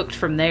kind of like hooked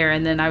from there.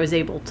 And then I was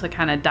able to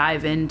kind of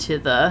dive into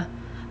the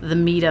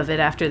meat of it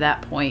after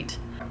that point.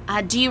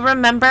 Do you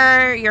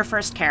remember your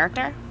first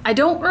character? I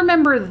don't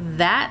remember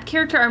that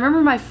character. I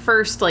remember my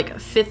first like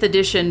 5th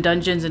edition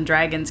Dungeons and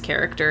Dragons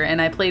character.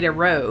 And I played a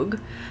rogue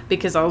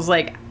because I was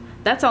like,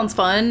 that sounds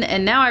fun.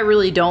 And now I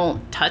really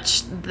don't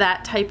touch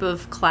that type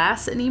of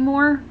class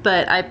anymore.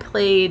 But I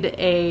played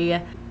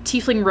a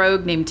tiefling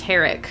rogue named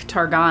Tarek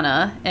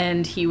Targana,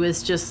 and he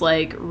was just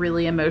like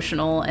really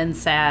emotional and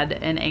sad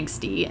and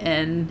angsty,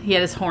 and he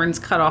had his horns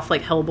cut off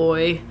like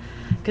Hellboy,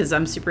 because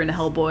I'm super into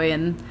Hellboy,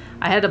 and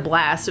I had a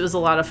blast. It was a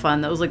lot of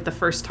fun. That was like the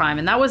first time,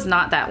 and that was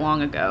not that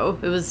long ago.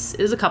 It was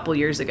a couple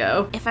years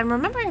ago. If I'm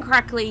remembering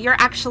correctly, you're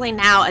actually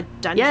now a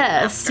dungeon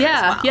master as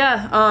well.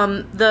 Yeah.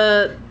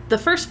 The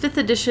first 5th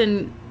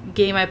edition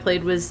game I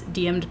played was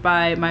DM'd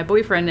by my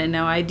boyfriend, and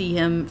now I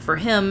DM for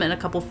him and a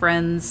couple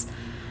friends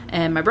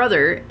and my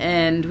brother,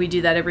 and we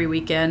do that every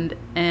weekend,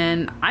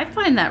 and I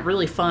find that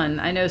really fun.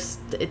 I know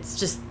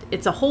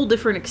it's a whole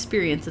different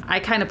experience. I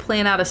kind of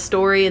plan out a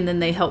story and then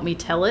they help me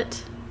tell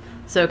it.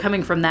 So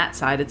coming from that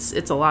side,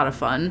 it's a lot of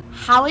fun.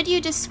 How would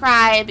you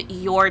describe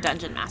your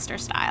dungeon master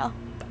style?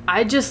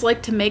 I just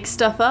like to make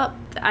stuff up.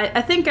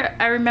 I think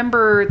I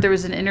remember there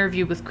was an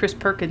interview with Chris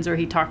Perkins where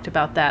he talked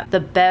about that. The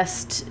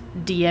best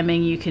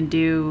DMing you can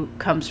do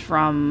comes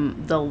from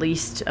the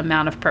least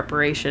amount of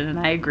preparation, and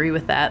I agree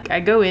with that. I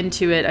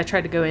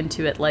try to go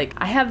into it like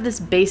I have this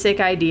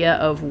basic idea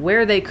of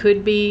where they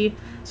could be,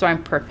 so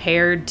I'm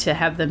prepared to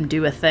have them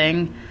do a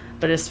thing.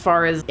 But as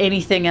far as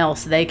anything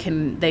else, they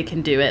can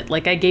do it.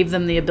 Like, I gave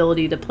them the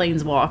ability to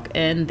planeswalk,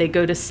 and they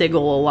go to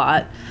Sigil a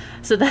lot.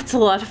 So that's a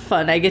lot of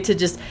fun. I get to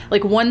just,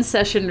 like, one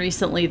session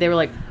recently, they were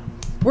like,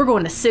 "We're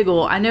going to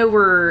Sigil. I know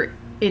we're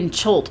in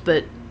Chult,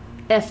 but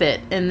F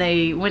it." And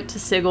they went to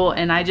Sigil,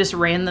 and I just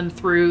ran them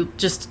through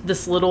just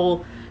this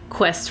little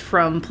quest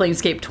from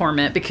Planescape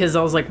Torment, because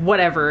I was like,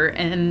 whatever,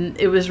 and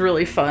it was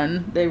really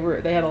fun. They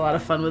had a lot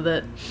of fun with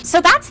it. So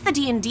that's the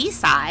D&D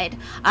side.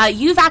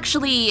 You've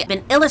actually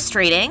been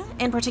illustrating,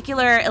 in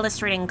particular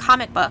illustrating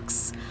comic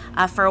books,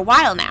 for a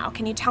while now.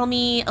 Can you tell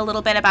me a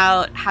little bit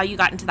about how you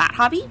got into that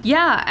hobby?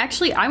 Yeah,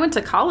 actually, I went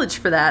to college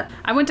for that.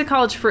 I went to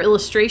college for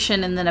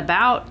illustration, and then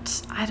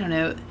about, I don't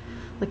know,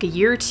 like a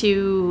year or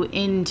two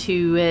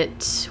into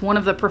it, one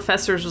of the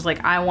professors was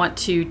like, "I want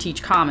to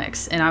teach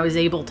comics," and I was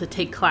able to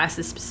take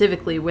classes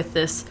specifically with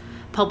this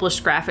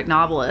published graphic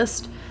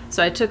novelist.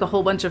 So I took a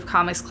whole bunch of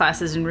comics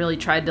classes and really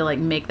tried to like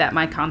make that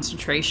my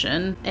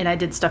concentration. And I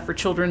did stuff for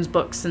children's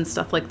books and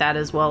stuff like that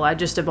as well. I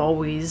just have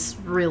always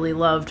really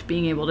loved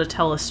being able to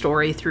tell a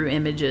story through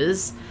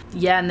images.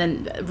 Yeah, and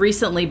then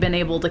recently been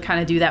able to kind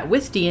of do that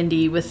with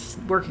D&D, with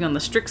working on the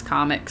Strix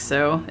comics.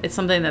 So it's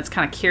something that's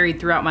kind of carried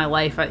throughout my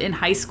life. In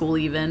high school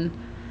even,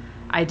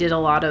 I did a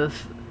lot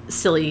of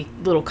silly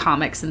little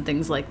comics and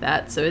things like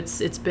that. So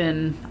it's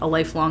been a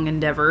lifelong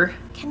endeavor.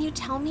 Can you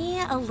tell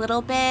me a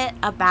little bit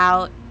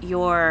about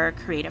your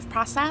creative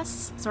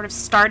process? Sort of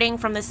starting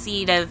from the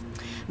seed of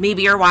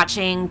maybe you're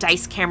watching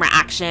dice camera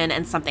action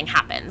and something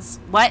happens.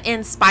 What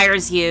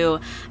inspires you,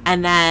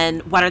 and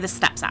then what are the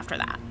steps after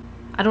that?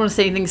 I don't want to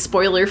say anything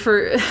spoiler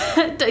for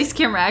dice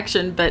camera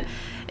action, but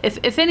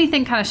if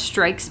anything kind of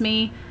strikes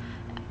me,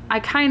 I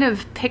kind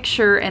of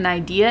picture an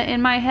idea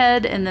in my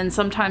head, and then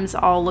sometimes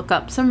I'll look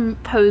up some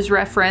pose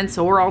reference,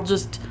 or I'll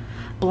just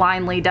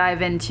blindly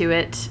dive into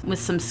it with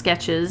some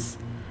sketches.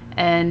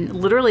 And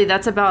literally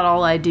that's about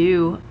all I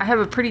do.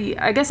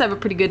 I guess I have a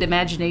pretty good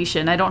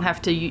imagination. I don't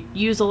have to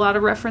use a lot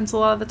of reference a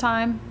lot of the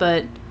time,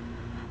 but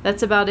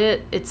that's about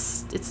it.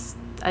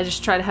 I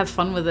just try to have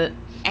fun with it.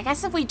 I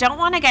guess if we don't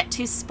want to get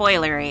too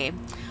spoilery,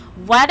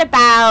 what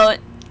about,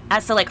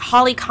 so like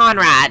Holly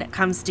Conrad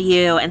comes to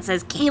you and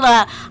says,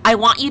 "Kayla, I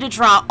want you to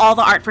draw all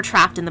the art for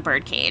Trapped in the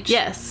Birdcage."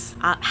 Yes.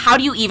 How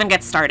do you even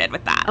get started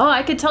with that? Oh,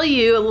 I could tell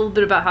you a little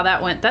bit about how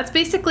that went. That's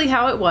basically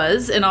how it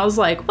was. And I was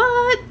like,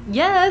 what?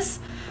 Yes.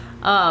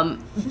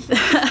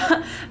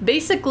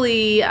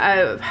 Basically,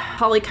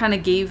 Holly kind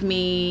of gave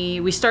me,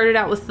 we started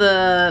out with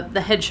the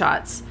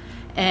headshots,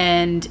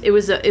 and it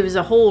was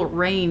a whole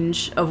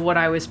range of what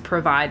I was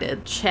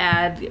provided.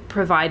 Chad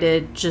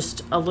provided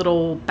just a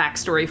little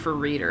backstory for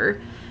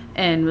reader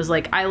and was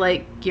like, I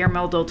like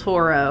Guillermo del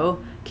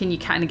Toro. Can you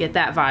kind of get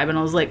that vibe? And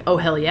I was like, oh,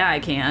 hell yeah, I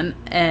can.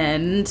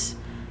 And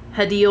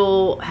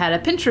Hadil had a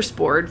Pinterest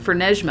board for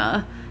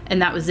Nejma,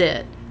 and that was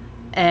it.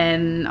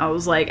 And I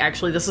was like,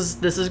 actually, this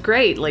is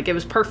great. Like, it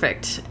was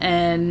perfect.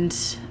 And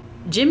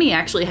Jimmy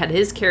actually had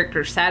his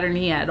character, Saturn,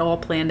 he had all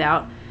planned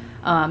out.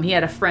 He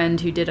had a friend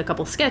who did a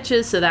couple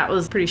sketches, so that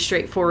was pretty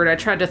straightforward. I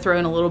tried to throw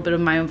in a little bit of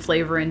my own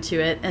flavor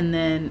into it. And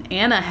then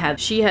Anna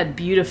had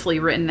beautifully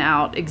written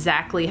out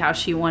exactly how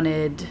she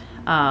wanted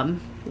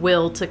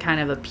Will to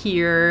kind of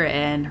appear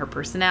and her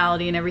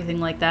personality and everything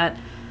like that.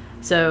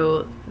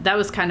 So that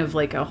was kind of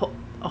like a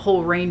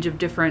whole range of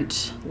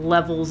different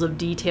levels of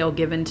detail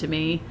given to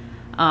me.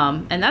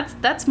 And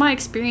that's my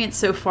experience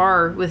so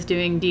far with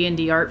doing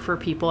D&D art for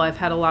people. I've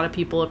had a lot of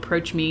people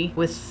approach me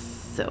with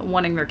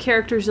wanting their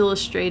characters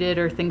illustrated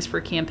or things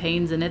for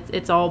campaigns, and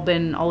it's all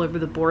been all over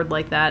the board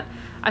like that.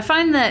 I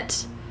find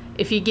that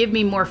if you give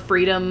me more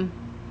freedom,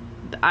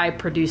 I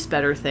produce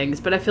better things,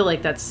 but I feel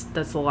like that's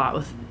a lot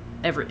with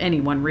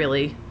anyone,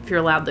 really. If you're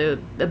allowed the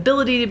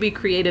ability to be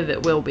creative,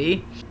 it will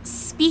be.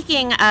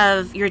 Speaking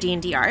of your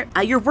D&D art,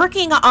 you're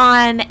working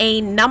on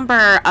a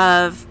number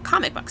of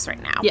comic books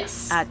right now.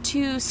 Yes.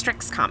 2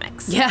 Strix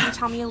comics. Yeah. Can you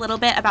tell me a little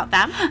bit about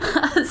them?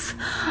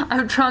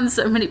 I've drawn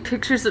so many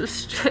pictures of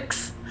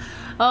Strix.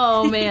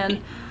 Oh,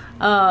 man.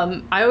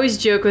 I always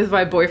joke with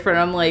my boyfriend.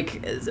 I'm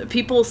like,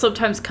 people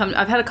sometimes come,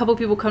 I've had a couple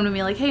people come to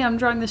me like, hey, I'm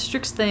drawing this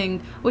Strix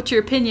thing. What's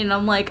your opinion?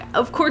 I'm like,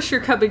 of course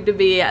you're coming to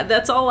me.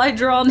 That's all I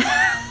draw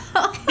now.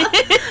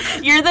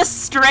 You're the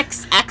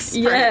Strix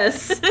expert.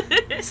 Yes.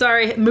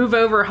 Sorry, move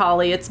over,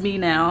 Holly. It's me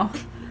now.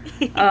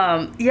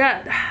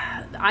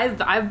 Yeah,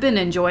 I've been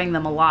enjoying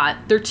them a lot.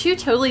 They're 2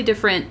 totally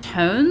different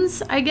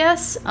tones, I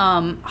guess.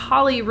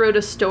 Holly wrote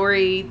a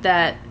story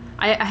that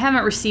I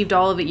haven't received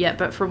all of it yet,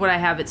 but from what I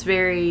have, it's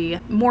very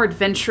more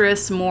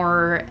adventurous,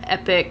 more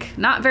epic,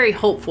 not very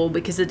hopeful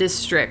because it is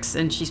Strix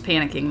and she's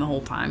panicking the whole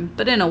time,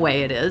 but in a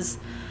way it is,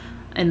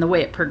 in the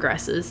way it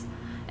progresses.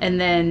 And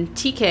then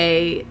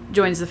TK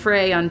joins the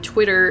fray on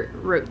Twitter,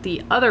 wrote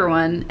the other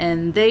one,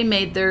 and they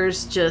made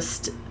theirs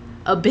just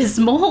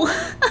abysmal.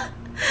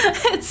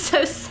 It's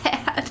so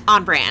sad.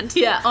 On brand.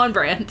 Yeah, on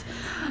brand.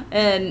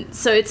 And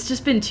so it's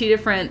just been 2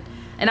 different,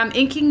 and I'm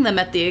inking them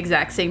at the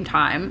exact same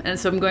time. And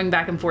so I'm going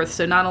back and forth.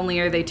 So not only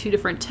are they 2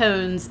 different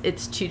tones,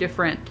 it's 2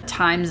 different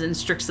times in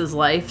Strix's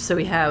life. So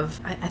we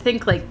have, I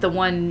think like the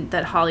one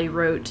that Holly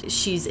wrote,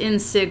 she's in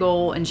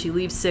Sigil and she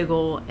leaves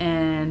Sigil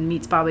and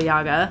meets Baba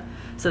Yaga.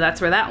 So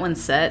that's where that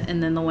one's set.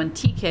 And then the one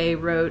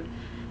TK wrote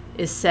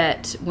is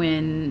set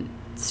when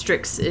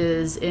Strix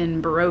is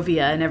in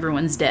Barovia and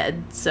everyone's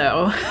dead.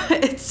 So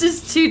it's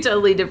just 2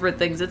 totally different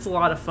things. It's a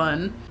lot of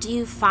fun. Do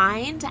you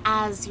find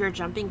as you're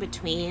jumping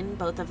between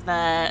both of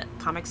the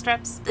comic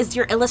strips, is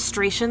your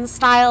illustration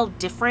style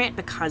different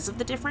because of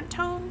the different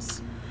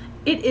tones?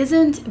 It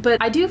isn't,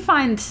 but I do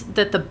find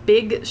that the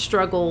big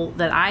struggle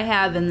that I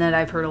have and that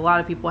I've heard a lot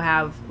of people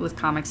have with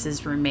comics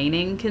is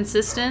remaining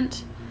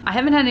consistent. I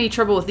haven't had any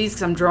trouble with these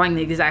because I'm drawing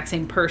the exact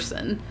same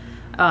person,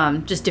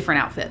 just different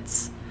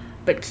outfits.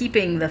 But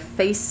keeping the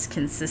face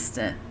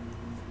consistent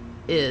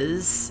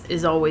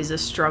is always a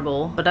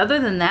struggle. But other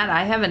than that,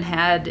 I haven't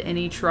had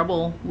any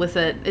trouble with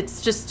it.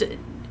 It's just,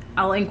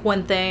 I'll ink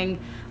one thing,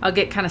 I'll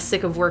get kind of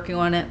sick of working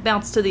on it,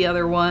 bounce to the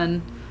other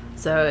one.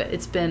 So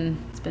it's been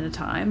a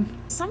time.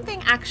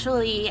 Something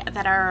actually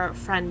that our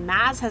friend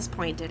Maz has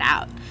pointed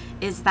out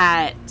is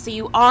that, so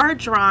you are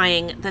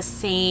drawing the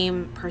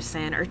same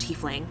person or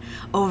tiefling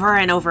over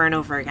and over and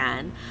over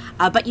again,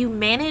 but you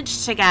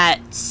manage to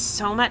get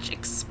so much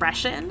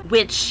expression,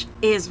 which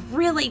is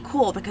really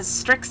cool because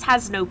Strix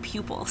has no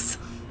pupils.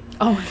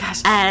 Oh my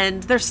gosh.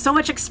 And there's so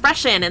much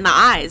expression in the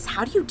eyes.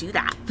 How do you do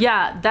that?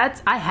 Yeah,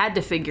 I had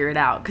to figure it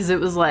out because it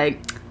was like,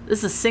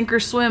 this is sink or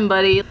swim,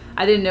 buddy.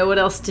 I didn't know what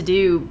else to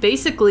do.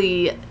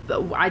 Basically,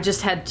 I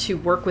just had to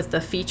work with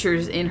the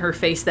features in her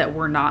face that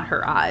were not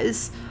her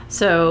eyes.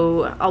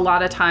 So a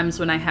lot of times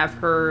when I have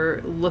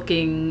her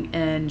looking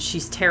and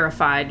she's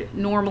terrified,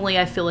 normally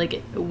I feel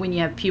like when you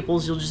have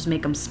pupils, you'll just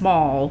make them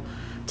small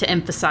to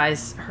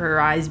emphasize her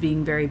eyes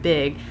being very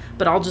big.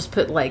 But I'll just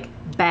put like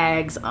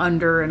bags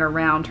under and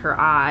around her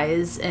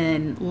eyes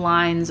and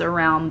lines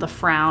around the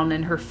frown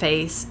in her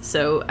face.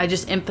 So I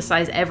just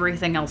emphasize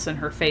everything else in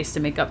her face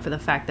to make up for the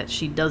fact that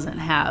she doesn't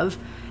have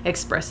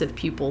expressive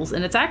pupils.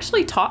 And it's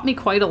actually taught me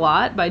quite a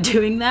lot by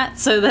doing that.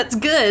 So that's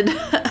good.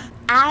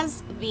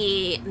 As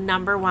the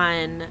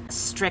 #1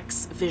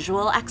 Strix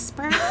visual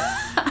expert,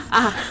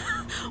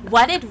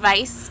 what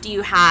advice do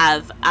you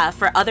have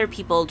for other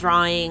people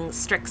drawing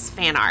Strix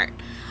fan art?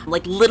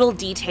 Like little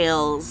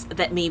details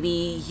that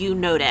maybe you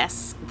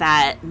notice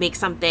that make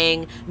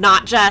something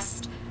not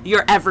just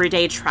your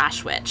everyday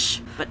trash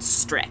witch, but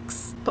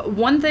Strix. But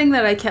one thing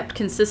that I kept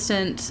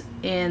consistent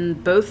in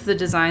both the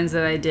designs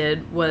that I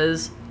did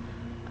was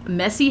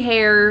messy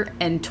hair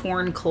and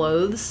torn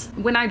clothes.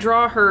 When I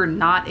draw her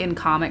not in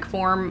comic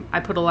form, I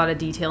put a lot of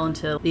detail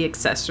into the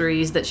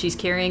accessories that she's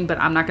carrying, but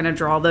I'm not going to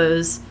draw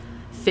those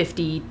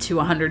 50 to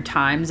 100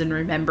 times and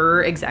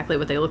remember exactly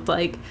what they looked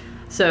like.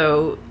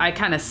 So I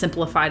kind of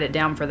simplified it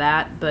down for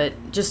that, but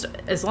just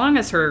as long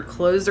as her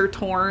clothes are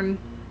torn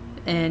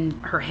and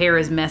her hair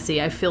is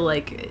messy, I feel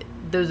like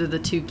those are the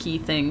two key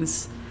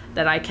things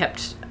that I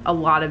kept a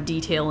lot of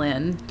detail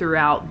in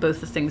throughout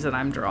both the things that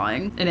I'm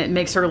drawing. And it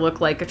makes her look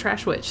like a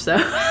trash witch, so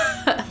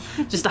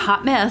just a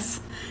hot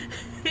mess.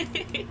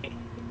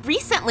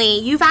 Recently,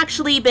 you've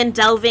actually been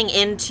delving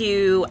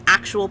into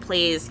actual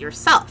plays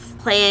yourself,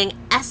 playing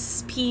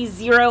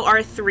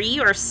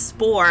SP0R3 or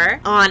Spore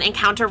on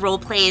Encounter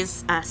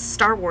Roleplay's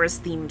Star Wars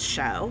themed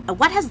show.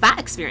 What has that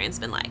experience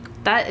been like?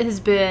 That has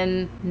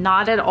been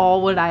not at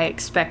all what I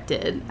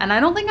expected. And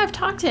I don't think I've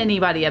talked to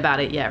anybody about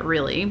it yet,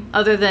 really,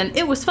 other than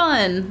it was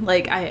fun.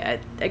 Like, I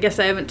guess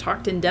I haven't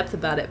talked in depth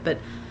about it, but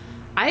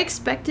I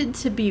expected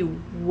to be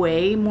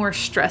way more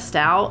stressed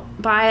out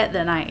by it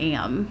than I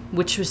am,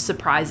 which was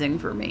surprising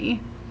for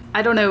me.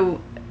 I don't know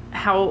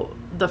how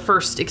the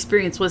first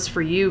experience was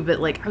for you, but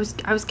like I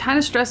was kind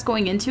of stressed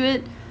going into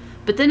it,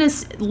 but then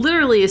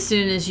literally as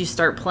soon as you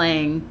start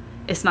playing,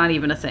 it's not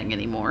even a thing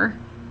anymore.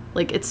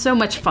 Like, it's so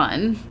much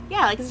fun.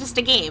 Yeah, like it's just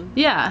a game.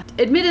 Yeah.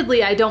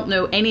 Admittedly, I don't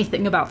know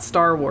anything about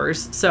Star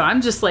Wars, so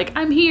I'm just like,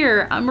 I'm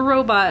here, I'm a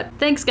robot,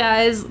 thanks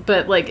guys.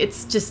 But like,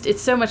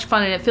 it's so much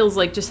fun, and it feels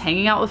like just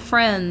hanging out with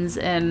friends.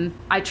 And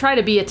I try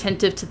to be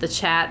attentive to the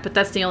chat, but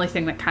that's the only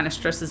thing that kind of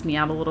stresses me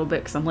out a little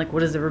bit, because I'm like,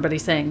 what is everybody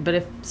saying?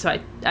 But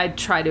I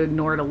try to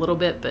ignore it a little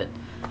bit, but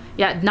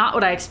yeah, not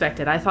what I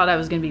expected. I thought I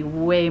was going to be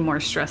way more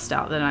stressed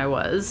out than I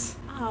was.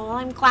 Oh, well,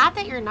 I'm glad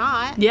that you're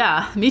not.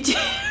 Yeah, me too.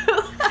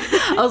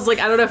 I was like,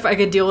 I don't know if I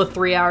could deal with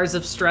 3 hours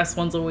of stress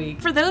once a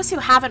week. For those who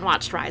haven't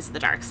watched Rise of the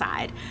Dark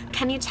Side,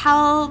 can you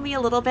tell me a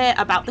little bit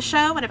about the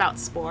show and about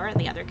Spore and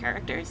the other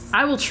characters?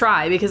 I will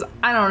try, because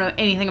I don't know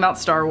anything about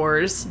Star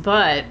Wars,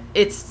 but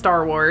it's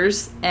Star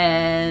Wars,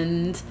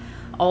 and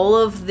all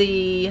of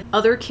the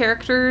other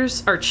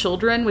characters are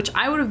children, which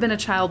I would have been a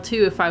child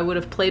too if I would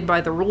have played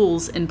by the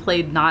rules and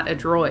played not a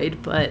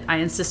droid, but I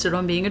insisted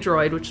on being a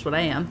droid, which is what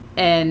I am.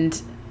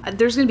 And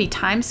there's going to be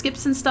time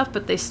skips and stuff,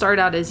 but they start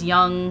out as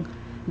young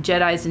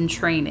Jedis in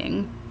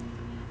training.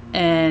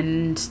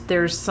 And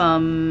there's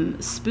some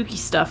spooky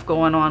stuff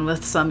going on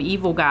with some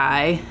evil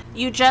guy.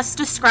 You just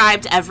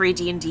described every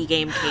D&D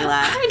game,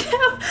 Kayla. I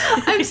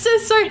know. I'm so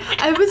sorry.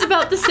 I was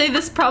about to say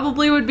this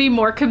probably would be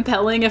more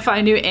compelling if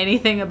I knew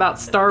anything about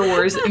Star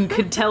Wars and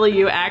could tell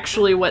you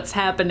actually what's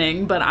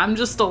happening, but I'm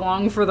just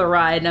along for the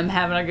ride and I'm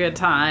having a good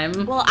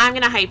time. Well, I'm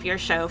going to hype your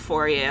show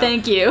for you.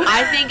 Thank you.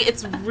 I think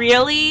it's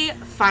really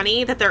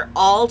funny that they're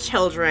all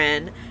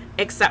children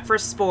except for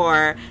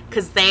Spore,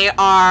 because they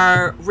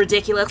are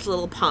ridiculous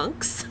little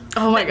punks.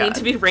 Oh my that God. Need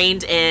to be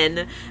reined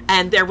in,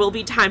 and there will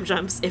be time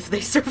jumps if they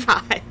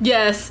survive.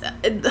 Yes.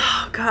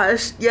 Oh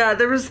gosh. Yeah,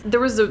 there was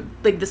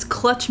this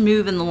clutch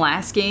move in the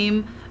last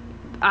game.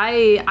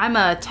 I'm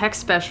a tech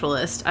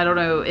specialist. I don't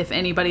know if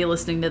anybody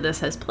listening to this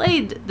has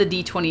played the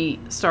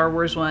D20 Star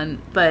Wars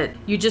one, but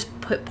you just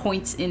put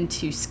points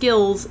into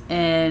skills,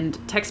 and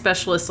tech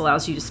specialist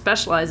allows you to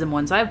specialize in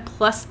one. So I have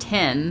plus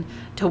 10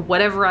 to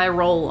whatever I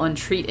roll on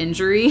treat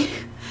injury,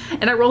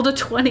 and I rolled a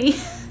 20.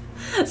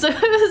 So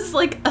it was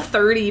like a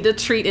 30 to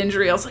treat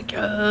injury. I was like,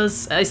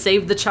 yes, I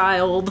saved the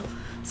child.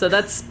 So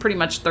that's pretty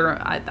much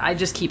I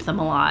just keep them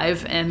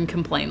alive and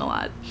complain a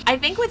lot. I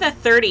think with a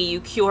 30, you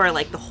cure,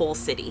 like, the whole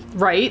city.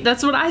 Right?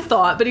 That's what I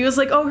thought. But he was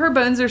like, oh, her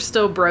bones are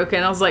still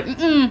broken. I was like,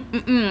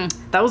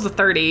 that was a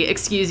 30.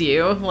 Excuse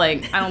you.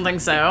 Like, I don't think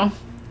so.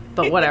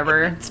 But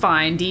whatever. It's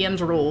fine.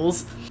 DM's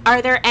rules.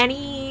 Are there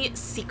any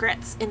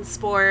secrets in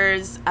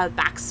Spore's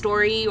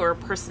backstory or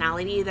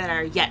personality that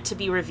are yet to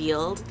be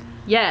revealed?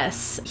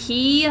 Yes.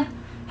 He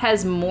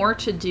has more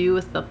to do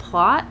with the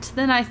plot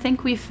than I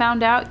think we've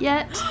found out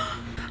yet.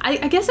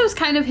 I guess it was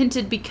kind of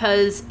hinted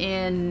because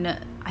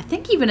I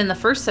think even in the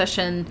first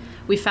session,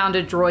 we found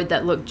a droid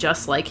that looked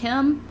just like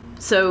him.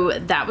 So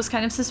that was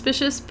kind of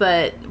suspicious,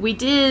 but we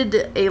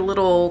did a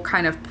little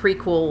kind of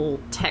prequel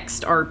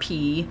text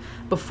RP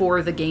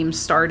before the game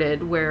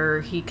started where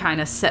he kind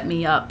of set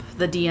me up,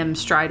 the DM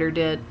Strider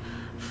did,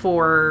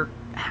 for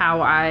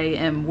how I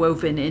am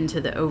woven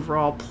into the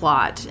overall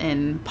plot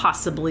and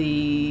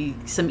possibly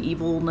some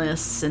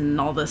evilness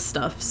and all this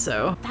stuff,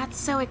 so. That's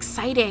so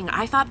exciting.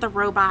 I thought the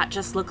robot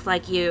just looked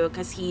like you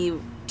because he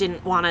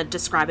didn't want to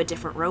describe a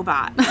different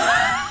robot.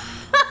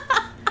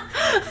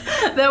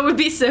 That would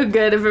be so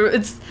good if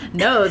it's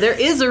no, there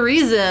is a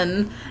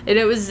reason, and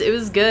it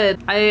was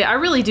good. I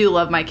really do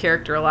love my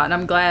character a lot, and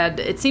I'm glad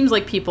it seems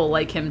like people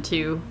like him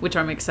too, which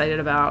I'm excited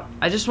about.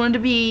 I just wanted to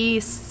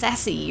be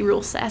sassy,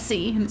 real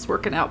sassy, and it's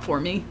working out for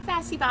me.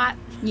 Sassy bot.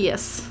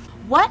 Yes.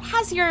 What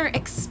has your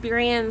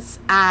experience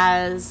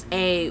as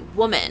a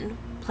woman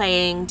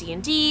playing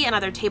D&D and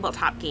other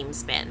tabletop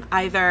games been,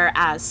 either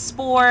as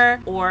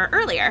Spore or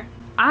earlier?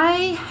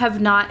 I have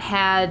not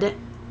had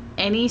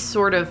any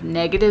sort of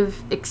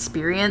negative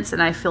experience,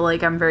 and I feel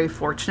like I'm very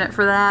fortunate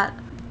for that.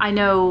 I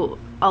know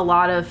a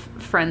lot of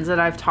friends that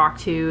I've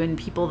talked to and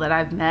people that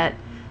I've met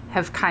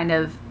have kind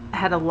of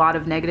had a lot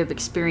of negative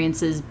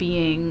experiences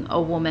being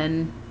a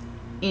woman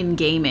in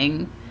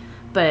gaming.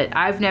 But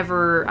I've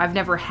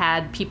never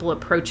had people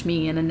approach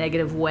me in a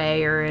negative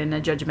way or in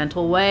a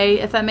judgmental way,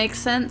 if that makes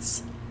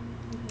sense.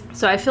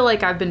 So I feel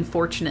like I've been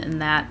fortunate in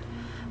that.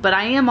 But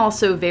I am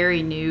also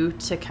very new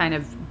to kind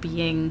of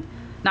being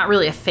not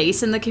really a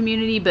face in the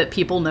community, but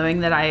people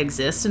knowing that I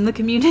exist in the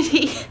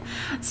community.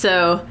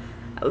 So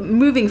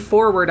moving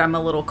forward, I'm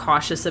a little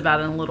cautious about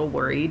it and a little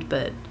worried,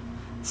 but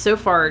so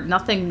far,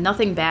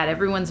 nothing bad.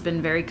 Everyone's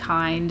been very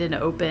kind and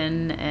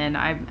open, and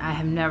I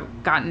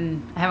haven't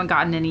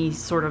gotten any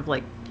sort of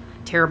like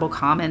terrible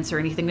comments or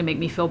anything to make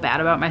me feel bad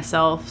about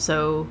myself.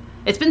 So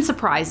it's been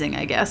surprising,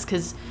 I guess,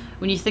 because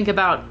when you think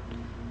about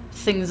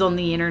things on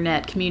the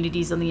internet,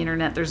 communities on the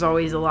internet, there's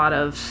always a lot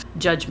of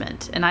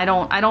judgment, and I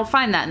don't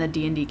find that in the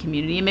D&D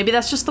community. And maybe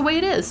that's just the way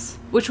it is,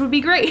 which would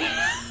be great.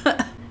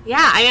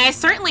 Yeah, I mean, I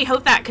certainly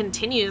hope that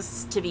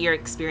continues to be your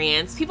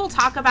experience. People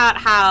talk about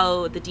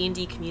how the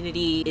D&D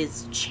community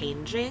is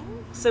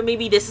changing. So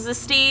maybe this is a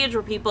stage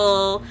where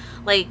people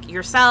like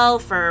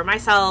yourself or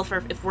myself,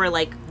 or if we're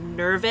like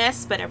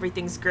nervous but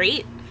everything's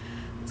great,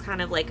 it's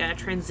kind of like a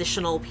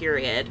transitional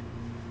period.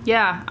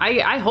 Yeah,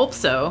 I hope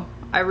so.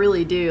 I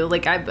really do.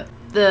 Like,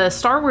 the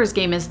Star Wars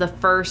game is the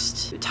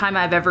first time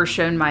I've ever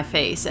shown my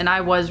face, and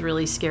I was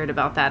really scared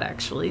about that,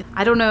 actually.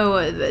 I don't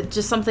know,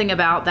 just something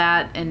about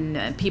that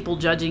and people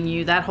judging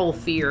you, that whole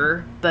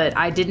fear, but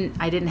I didn't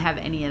have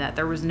any of that.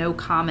 There was no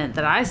comment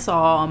that I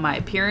saw on my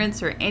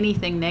appearance or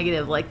anything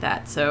negative like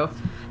that. So,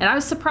 and I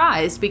was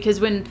surprised because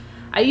when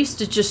I used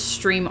to just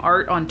stream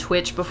art on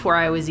Twitch before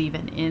I was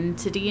even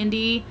into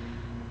D&D,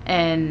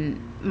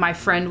 and my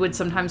friend would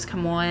sometimes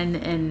come on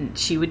and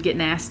she would get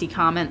nasty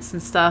comments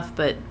and stuff,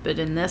 but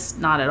in this,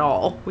 not at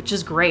all, which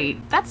is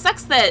great. That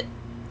sucks that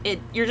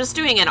you're just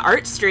doing an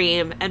art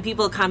stream and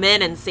people come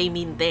in and say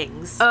mean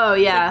things. Oh,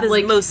 yeah. It's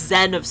like the most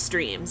zen of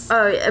streams.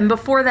 Oh, and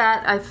before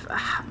that, I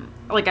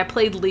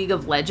played League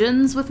of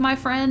Legends with my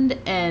friend,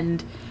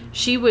 and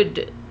she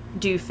would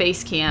do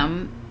face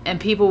cam, and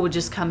people would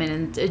just come in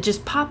and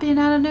just pop in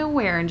out of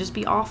nowhere and just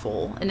be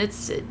awful. And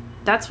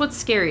that's what's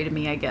scary to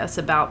me, I guess,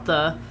 about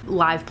the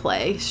live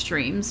play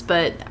streams.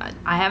 But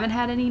I haven't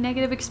had any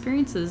negative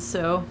experiences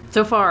so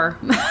far.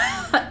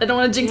 I don't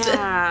want to jinx it.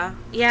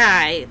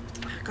 Yeah.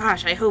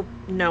 Gosh, I hope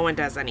no one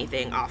does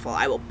anything awful.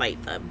 I will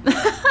bite them.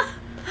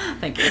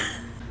 Thank you.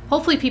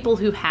 Hopefully people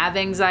who have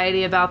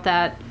anxiety about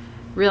that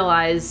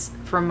realize,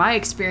 from my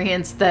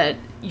experience, that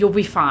you'll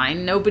be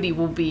fine. Nobody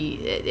will be.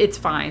 It's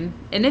fine.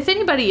 And if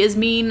anybody is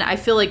mean, I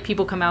feel like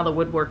people come out of the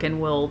woodwork and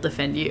will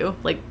defend you.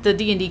 Like, the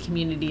D&D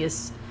community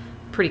is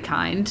pretty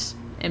kind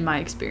in my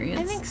experience.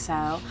 I think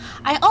so.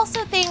 I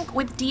also think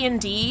with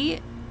D&D,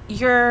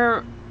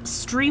 you're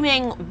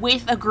streaming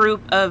with a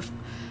group of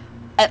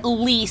at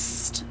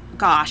least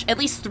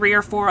 3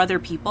 or 4 other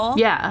people.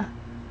 Yeah.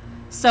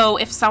 So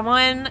if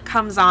someone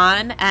comes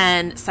on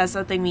and says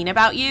something mean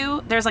about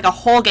you, there's like a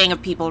whole gang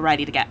of people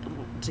ready to get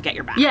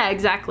your back. Yeah,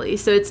 exactly.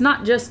 So it's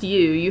not just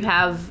you.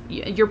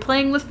 You're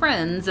playing with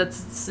friends. That's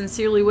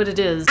sincerely what it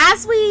is.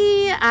 As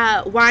we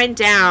wind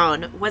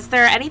down, was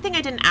there anything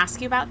I didn't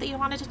ask you about that you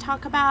wanted to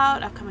talk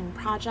about? Upcoming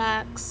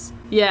projects?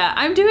 Yeah,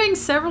 I'm doing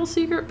several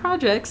secret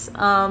projects.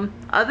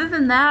 Other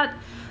than that,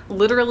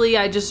 literally,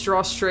 I just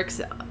draw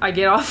Strix. I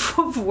get off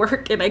of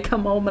work and I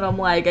come home and I'm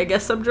like, I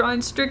guess I'm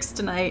drawing Strix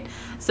tonight.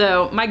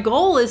 So my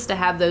goal is to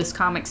have those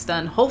comics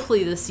done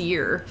hopefully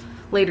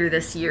later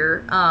this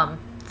year.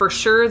 For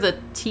sure, the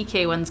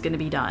TK one's going to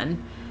be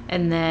done.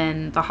 And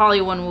then the Holly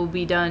one will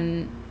be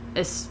done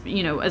as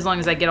long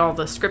as I get all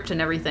the script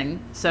and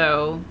everything.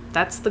 So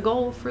that's the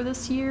goal for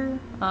this year.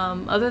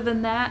 Other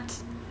than that,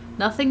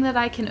 nothing that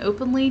I can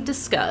openly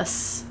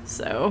discuss.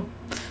 So,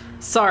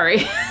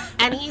 sorry.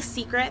 Any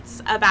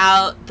secrets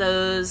about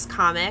those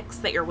comics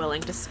that you're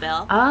willing to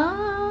spill?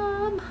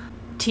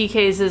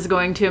 TK's is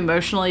going to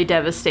emotionally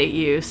devastate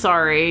you.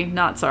 Sorry,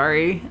 not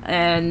sorry.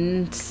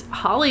 And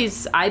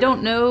Holly's, I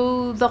don't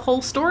know the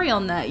whole story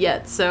on that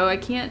yet, so I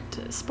can't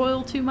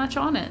spoil too much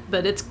on it.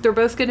 But they're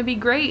both going to be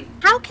great.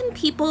 How can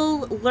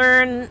people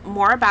learn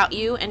more about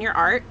you and your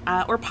art,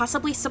 or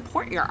possibly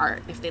support your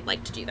art if they'd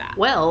like to do that?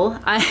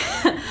 Well, I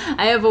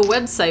have a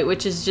website,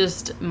 which is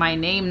just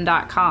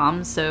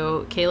myname.com.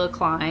 So Kayla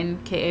Klein,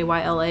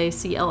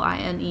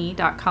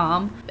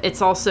 KAYLACLINE.com.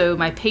 It's also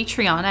my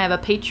Patreon. I have a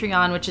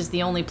Patreon, which is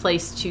the only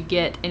place to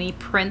get any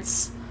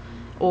prints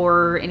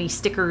or any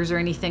stickers or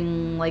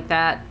anything like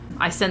that.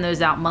 I send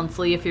those out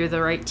monthly if you're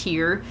the right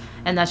tier,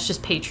 and that's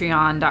just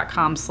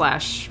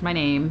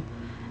patreon.com/myname.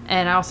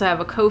 And I also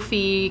have a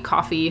Ko-fi,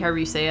 coffee, however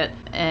you say it,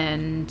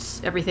 and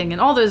everything.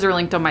 And all those are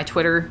linked on my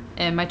Twitter,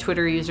 and my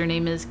Twitter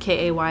username is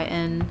KAYNCLI.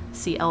 And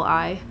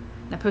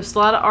I post a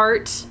lot of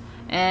art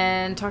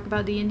and talk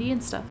about D&D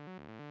and stuff.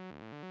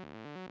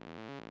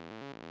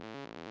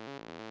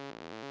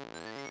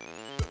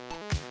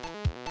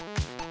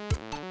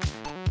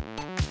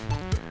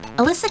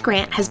 Alyssa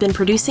Grant has been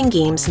producing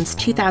games since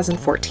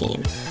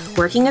 2014,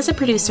 working as a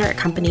producer at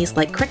companies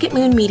like Cricket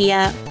Moon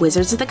Media,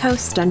 Wizards of the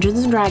Coast,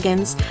 Dungeons &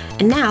 Dragons,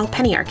 and now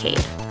Penny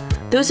Arcade.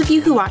 Those of you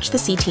who watch the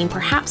C-Team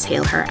perhaps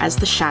hail her as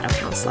the Shadow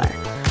Counselor.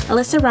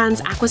 Alyssa runs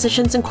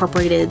Acquisitions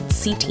Incorporated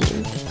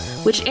C-Team,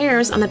 which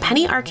airs on the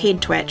Penny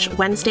Arcade Twitch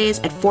Wednesdays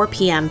at 4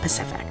 p.m.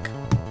 Pacific.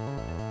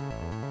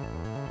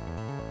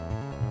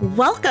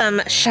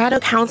 Welcome, Shadow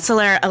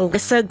Counselor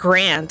Alyssa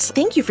Grant.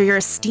 Thank you for your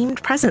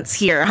esteemed presence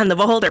here on the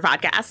Beholder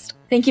podcast.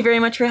 Thank you very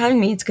much for having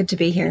me. It's good to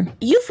be here.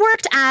 You've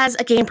worked as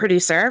a game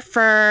producer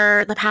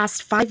for the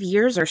past 5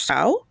 years or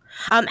so.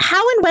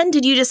 How and when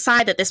did you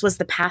decide that this was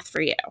the path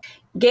for you?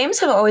 Games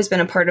have always been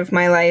a part of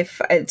my life.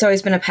 It's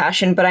always been a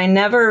passion, but I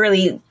never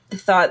really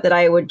thought that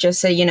I would just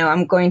say,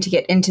 I'm going to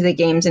get into the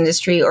games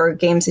industry or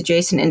games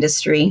adjacent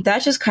industry.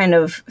 That just kind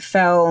of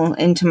fell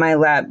into my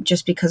lap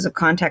just because of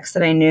contacts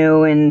that I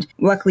knew, and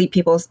luckily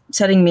people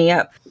setting me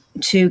up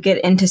to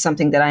get into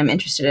something that I'm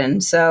interested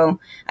in. So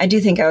I do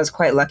think I was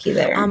quite lucky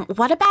there.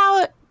 What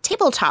about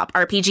tabletop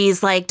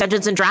RPGs like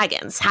Dungeons &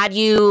 Dragons? Had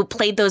you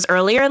played those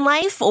earlier in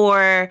life,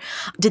 or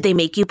did they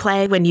make you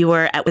play when you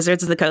were at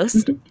Wizards of the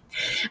Coast?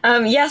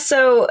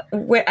 So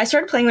I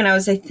started playing when I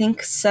was,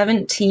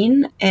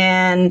 17,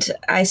 and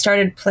I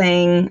started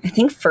playing,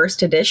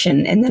 first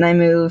edition, and then I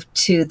moved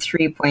to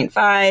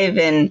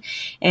 3.5,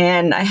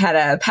 and I had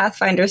a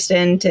Pathfinder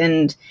stint,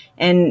 and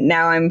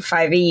now I'm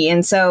 5e,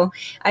 and so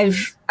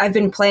I've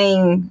been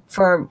playing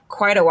for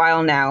quite a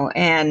while now,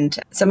 and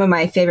some of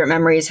my favorite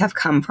memories have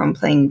come from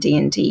playing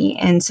D&D.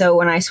 And so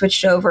when I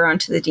switched over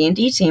onto the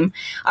D&D team,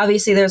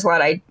 obviously there's a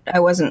lot I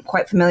wasn't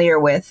quite familiar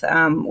with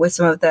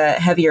some of the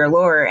heavier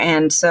lore,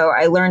 and so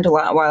I learned a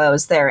lot while I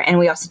was there. And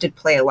we also did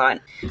play a lot.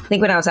 I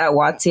think when I was at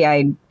WotC,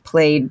 I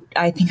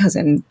was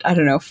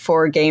in,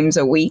 4 games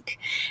a week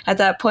at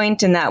that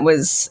point, and that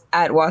was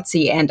at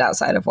WotC and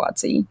outside of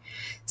WotC.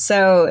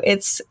 So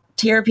it's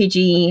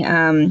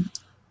TRPG,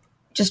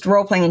 just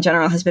role-playing in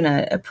general has been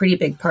a pretty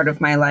big part of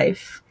my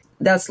life.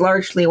 That's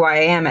largely why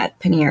I am at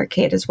Penny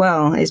Arcade as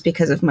well, is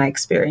because of my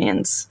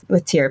experience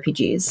with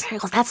TRPGs.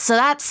 Well,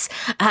 that's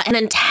an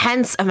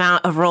intense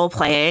amount of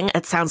role-playing.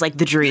 It sounds like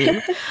the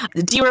dream.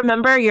 Do you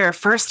remember your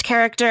first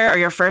character or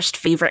your first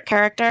favorite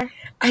character?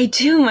 I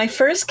do. My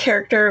first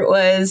character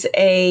was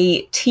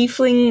a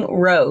tiefling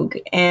rogue,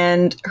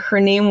 and her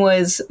name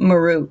was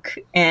Maruk.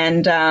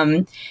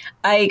 And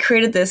I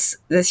created this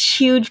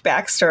huge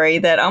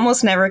backstory that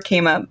almost never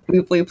came up.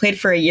 We played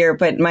for a year,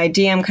 but my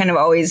DM kind of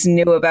always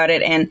knew about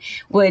it and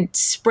would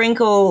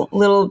sprinkle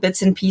little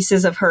bits and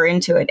pieces of her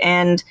into it.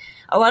 And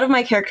a lot of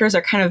my characters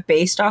are kind of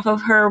based off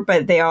of her,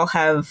 but they all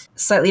have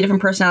slightly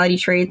different personality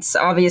traits.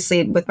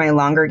 Obviously, with my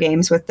longer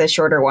games, with the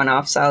shorter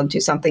one-offs, I'll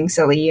do something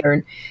silly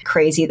or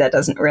crazy that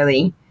doesn't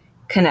really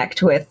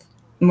connect with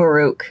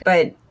Maruk.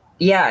 But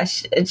yeah,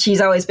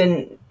 she's always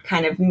been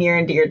kind of near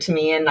and dear to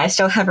me, and I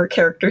still have her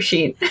character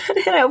sheet.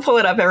 And I'll pull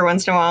it up every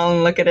once in a while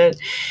and look at it.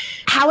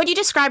 How would you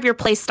describe your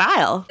play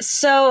style?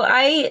 So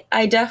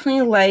I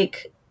definitely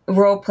like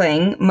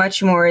role-playing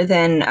much more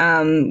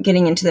than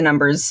getting into the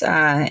numbers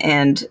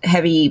and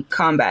heavy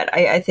combat.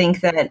 I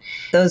think that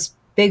those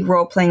big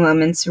role-playing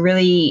moments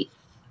really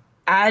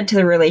add to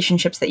the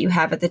relationships that you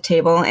have at the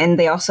table, and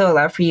they also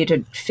allow for you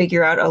to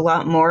figure out a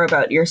lot more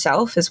about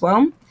yourself as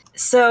well.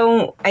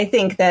 So I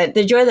think that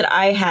the joy that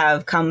I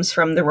have comes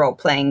from the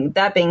role-playing.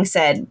 That being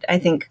said, I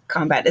think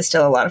combat is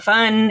still a lot of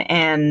fun,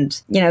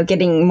 and,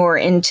 getting more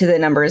into the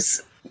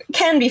numbers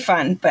can be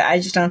fun, but I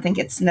just don't think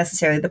it's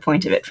necessarily the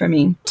point of it for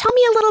me. Tell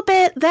me a little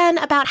bit then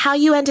about how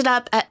you ended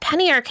up at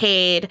Penny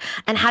Arcade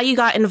and how you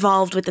got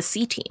involved with the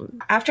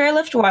C-Team. After I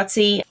left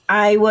WotC,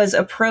 I was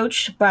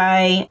approached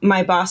by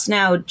my boss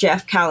now,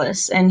 Jeff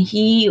Callis, and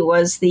he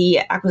was the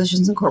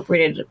Acquisitions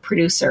Incorporated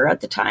producer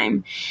at the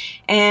time.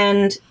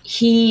 And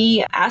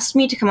he asked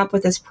me to come up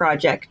with this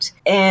project,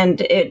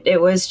 and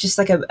it was just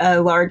like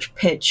a large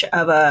pitch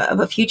of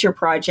a future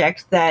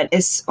project that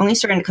is only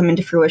starting to come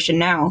into fruition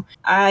now.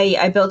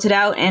 I built it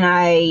out and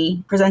I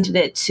presented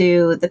it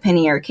to the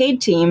Penny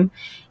Arcade team,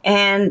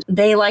 and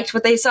they liked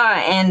what they saw,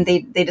 and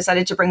they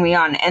decided to bring me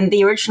on. And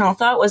the original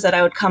thought was that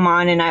I would come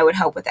on and I would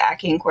help with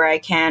ACK where I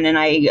can, and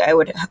I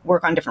would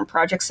work on different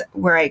projects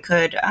where I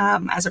could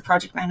as a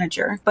project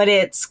manager. But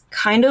it's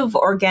kind of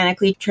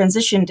organically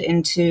transitioned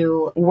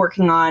into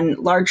working on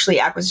largely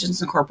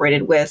Acquisitions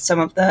Incorporated with some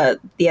of the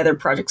other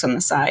projects on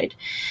the side.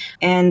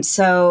 And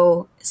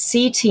so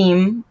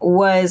C-Team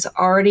was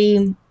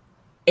already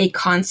a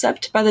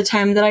concept by the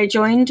time that I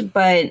joined,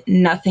 but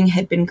nothing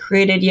had been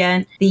created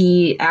yet.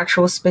 The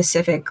actual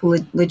specific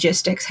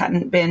logistics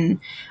hadn't been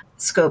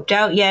scoped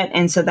out yet,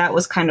 and so that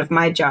was kind of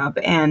my job.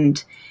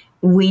 And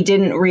we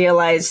didn't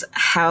realize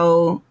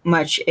how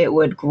much it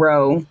would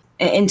grow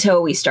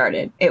until we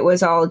started. It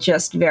was all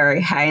just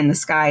very high in the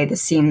sky.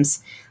 This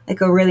seems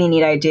like a really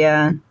neat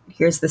idea.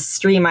 here's the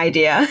stream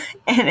idea,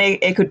 and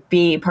it could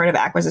be part of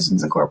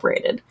Acquisitions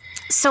Incorporated.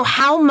 So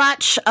how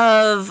much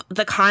of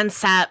the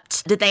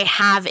concept did they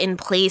have in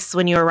place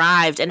when you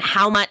arrived, and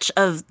how much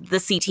of the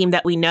C team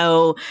that we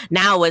know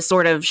now was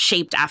sort of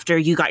shaped after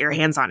you got your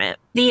hands on it?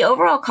 The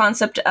overall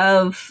concept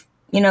of,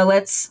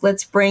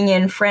 let's bring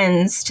in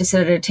friends to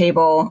sit at a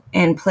table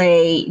and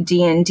play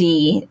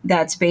D&D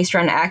that's based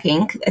around ACK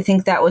Inc. I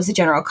think that was the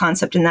general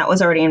concept, and that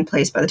was already in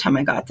place by the time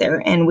I got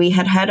there. And we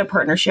had a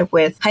partnership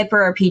with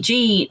Hyper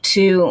RPG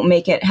to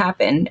make it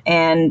happen.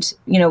 And,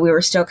 we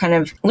were still kind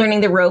of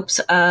learning the ropes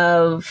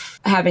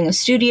of having a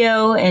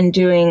studio and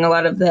doing a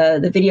lot of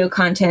the video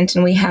content.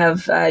 And we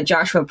have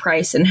Joshua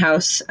Price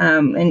in-house,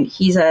 and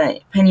he's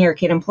a Penny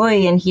Arcade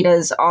employee, and he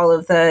does all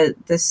of the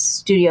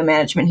studio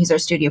management. He's our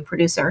studio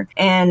producer.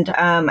 And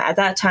at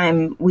that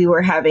time, we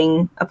were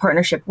having a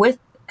partnership with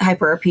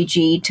Hyper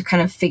RPG to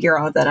kind of figure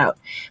all of that out.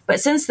 But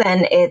since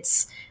then,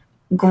 it's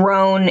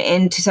grown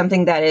into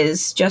something that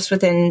is just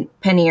within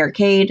Penny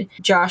Arcade.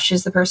 Josh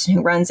is the person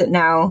who runs it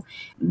now.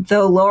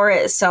 The lore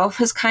itself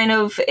has kind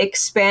of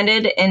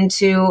expanded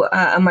into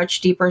a much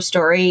deeper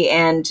story,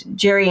 and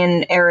Jerry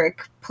and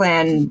Eric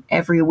plan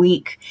every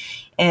week.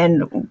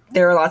 And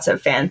there are lots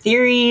of fan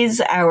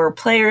theories. Our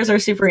players are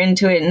super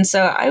into it. And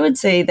so I would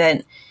say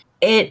that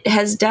it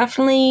has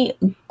definitely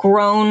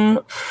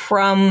grown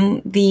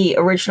from the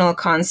original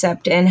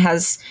concept and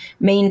has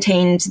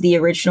maintained the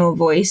original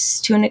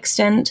voice to an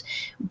extent,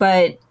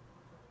 but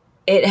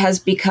it has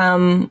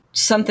become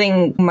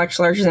something much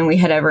larger than we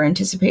had ever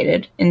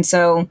anticipated. And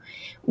so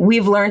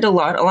we've learned a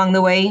lot along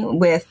the way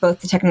with both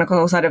the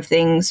technical side of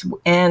things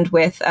and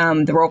with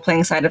the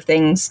role-playing side of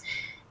things.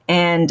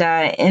 And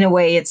in a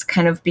way, it's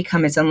kind of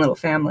become its own little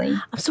family.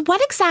 So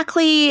what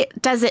exactly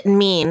does it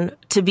mean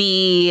to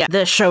be the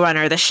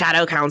showrunner, the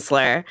shadow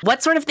counselor?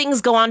 What sort of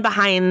things go on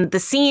behind the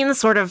scenes,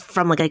 sort of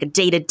from like a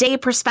day-to-day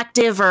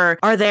perspective? Or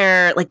are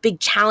there like big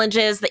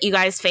challenges that you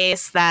guys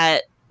face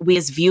that we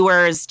as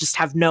viewers just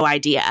have no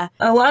idea?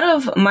 A lot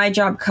of my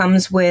job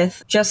comes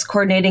with just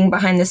coordinating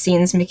behind the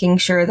scenes, making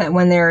sure that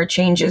when there are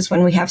changes,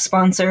 when we have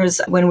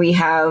sponsors, when we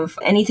have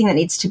anything that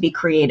needs to be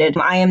created,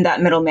 I am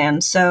that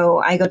middleman. So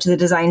I go to the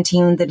design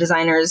team, the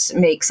designers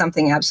make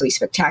something absolutely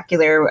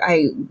spectacular.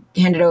 I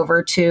hand it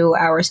over to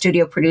our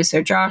studio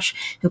producer,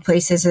 Josh, who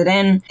places it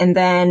in, and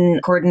then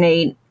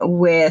coordinate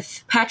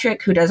with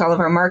Patrick, who does all of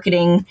our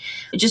marketing.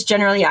 Just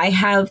generally, I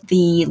have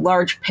the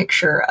large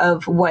picture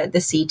of what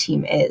the C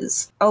team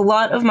is. A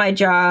lot of my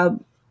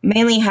job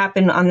mainly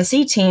happened on the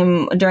C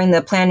team during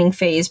the planning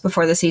phase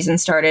before the season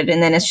started,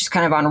 and then it's just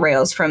kind of on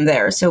rails from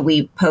there. So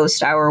we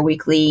post our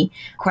weekly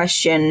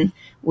question.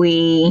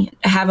 We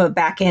have a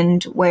back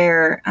end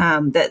where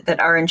that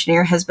our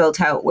engineer has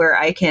built out, where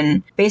I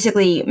can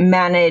basically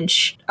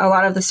manage a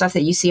lot of the stuff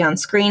that you see on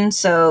screen.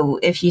 So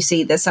if you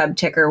see the sub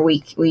ticker, we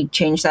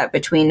change that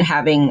between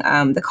having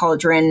the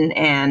cauldron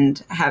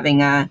and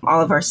having all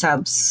of our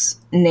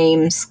subs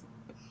names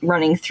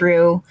running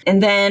through.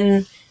 And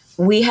then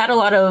we had a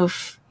lot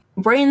of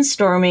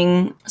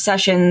brainstorming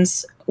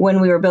sessions when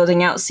we were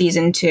building out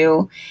season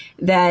 2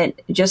 that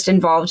just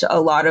involved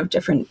a lot of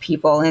different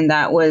people. And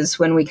that was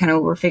when we kind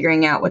of were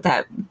figuring out what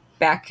that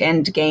back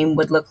end game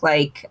would look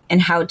like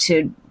and how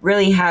to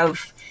really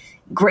have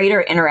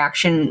greater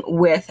interaction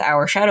with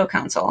our Shadow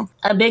Council.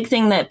 A big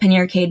thing that Penny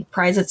Arcade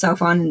prides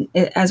itself on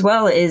as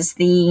well is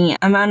the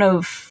amount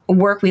of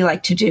work we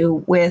like to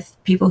do with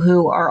people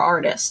who are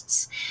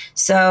artists.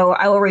 So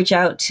I will reach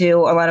out to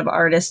a lot of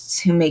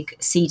artists who make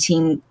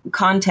C-Team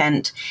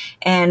content,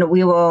 and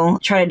we will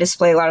try to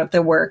display a lot of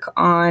their work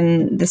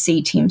on the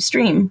C-Team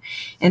stream.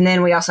 And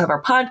then we also have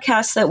our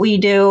podcasts that we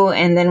do,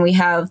 and then we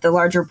have the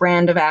larger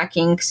brand of ACK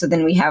Inc. So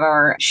then we have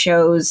our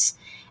shows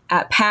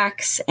at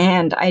PAX,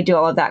 and I do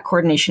all of that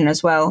coordination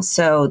as well.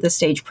 So the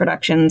stage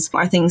productions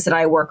are things that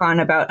I work on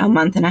about a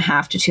month and a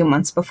half to 2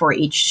 months before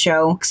each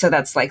show. So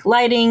that's like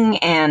lighting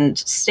and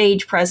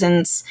stage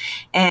presence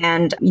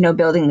and,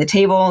 building the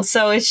table.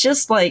 So it's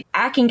just like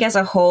ACK Inc. as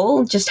a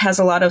whole just has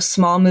a lot of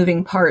small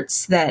moving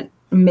parts that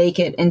make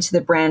it into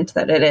the brand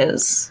that it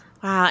is.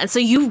 Wow. And so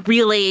you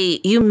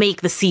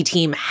make the C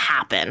team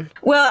happen.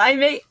 Well,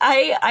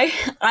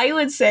 I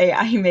would say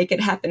I make it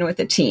happen with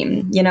a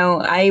team.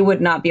 I would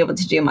not be able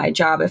to do my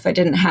job if I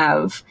didn't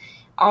have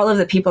all of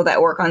the people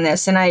that work on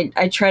this. And I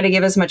try to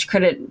give as much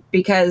credit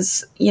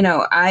because,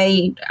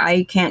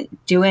 I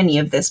can't do any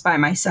of this by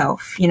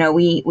myself.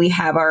 We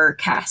have our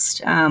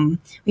cast.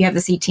 We have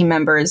the C team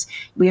members.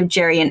 We have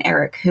Jerry and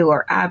Eric, who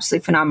are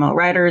absolutely phenomenal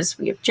writers.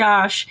 We have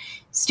Josh,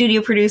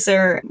 studio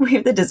producer. We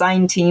have the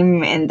design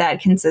team, and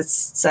that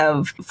consists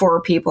of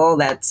 4 people.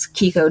 That's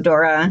Kiko,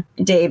 Dora,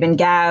 Dave, and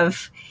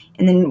Gav.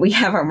 And then we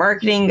have our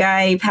marketing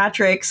guy,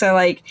 Patrick. So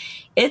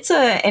it's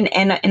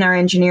and our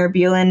engineer,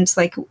 Buland.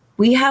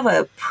 We have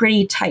a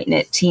pretty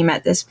tight-knit team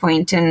at this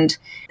point, and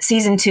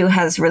season 2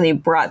 has really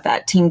brought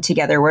that team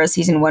together, whereas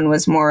season 1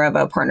 was more of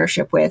a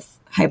partnership with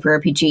Hyper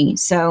RPG.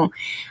 So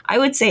I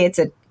would say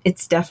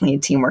it's definitely a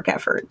teamwork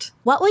effort.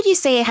 What would you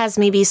say has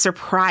maybe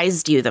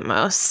surprised you the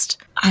most?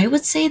 I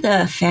would say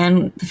the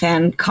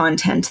fan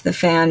content, the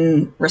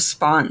fan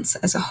response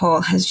as a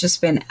whole has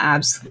just been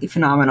absolutely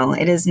phenomenal.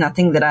 It is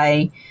nothing that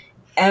I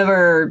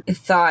ever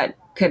thought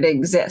could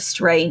exist,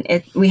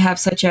 right? We have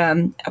such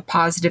a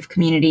positive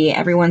community.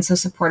 Everyone's so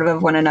supportive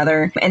of one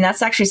another. And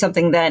that's actually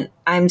something that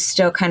I'm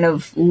still kind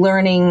of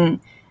learning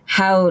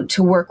how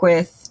to work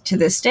with to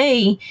this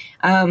day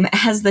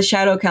as the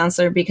shadow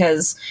counselor,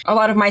 because a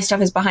lot of my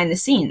stuff is behind the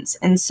scenes.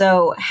 And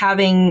so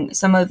having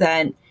some of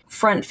that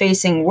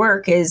front-facing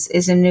work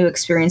is a new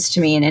experience to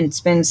me. And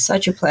it's been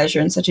such a pleasure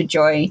and such a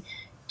joy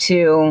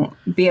to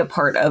be a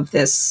part of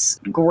this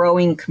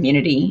growing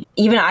community.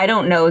 Even I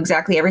don't know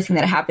exactly everything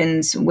that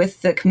happens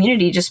with the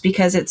community just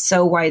because it's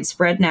so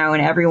widespread now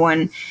and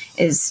everyone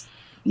is,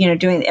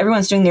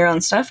 everyone's doing their own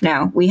stuff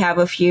now. We have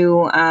a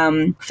few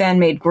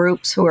fan-made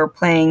groups who are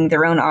playing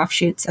their own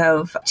offshoots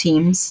of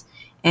teams,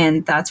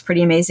 and that's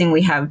pretty amazing.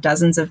 We have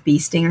dozens of bee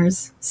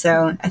stingers.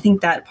 So I think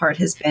that part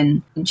has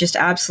been just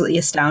absolutely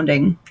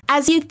astounding.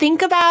 As you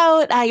think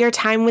about your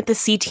time with the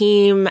C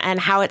Team and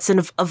how it's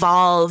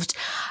evolved,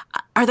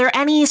 are there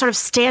any sort of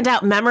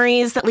standout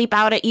memories that leap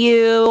out at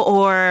you,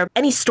 or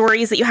any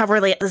stories that you have where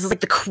this is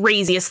like the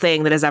craziest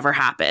thing that has ever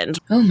happened?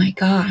 Oh my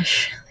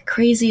gosh, the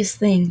craziest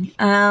thing.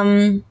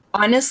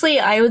 Honestly,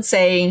 I would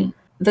say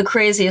the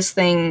craziest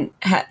thing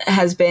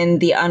has been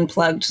the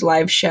Unplugged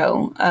live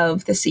show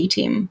of the C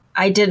Team.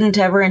 I didn't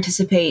ever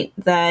anticipate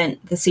that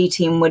the C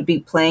Team would be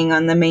playing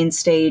on the main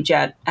stage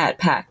at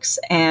PAX,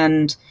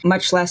 and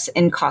much less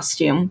in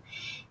costume.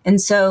 And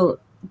so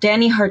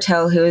Danny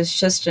Hartel, who is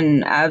just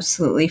an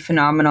absolutely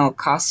phenomenal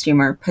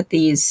costumer, put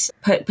the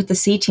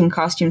C Team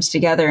costumes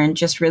together and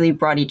just really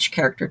brought each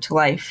character to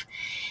life.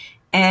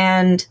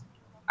 And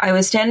I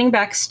was standing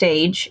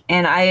backstage,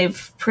 and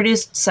I've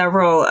produced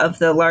several of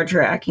the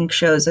larger acting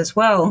shows as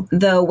well,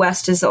 though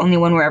West is the only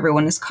one where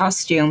everyone is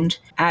costumed.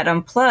 At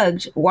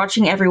Unplugged,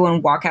 watching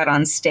everyone walk out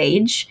on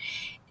stage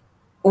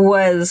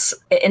was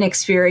an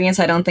experience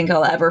I don't think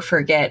I'll ever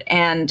forget.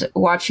 And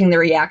watching the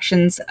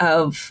reactions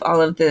of all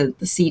of the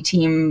C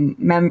Team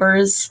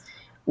members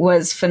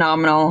was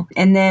phenomenal.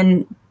 And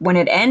then when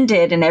it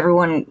ended and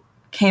everyone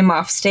came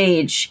off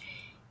stage,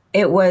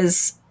 it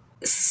was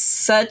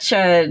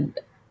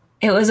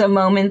it was a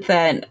moment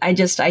that I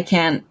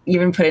can't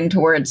even put into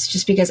words,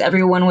 just because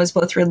everyone was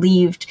both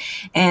relieved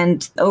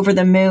and over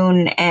the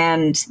moon,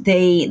 and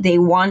they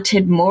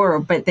wanted more,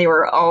 but they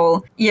were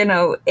all,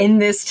 in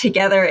this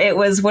together. It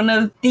was one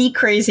of the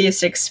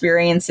craziest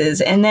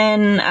experiences. And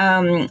then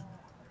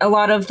a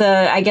lot of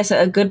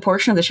a good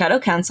portion of the Shadow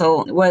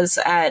Council was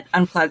at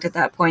Unplugged at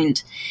that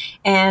point,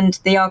 and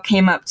they all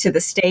came up to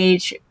the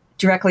stage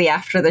directly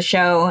after the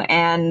show,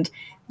 and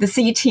the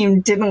C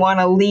Team didn't want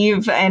to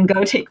leave and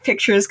go take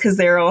pictures because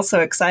they were all so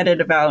excited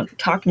about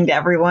talking to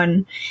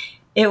everyone.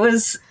 It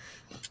was,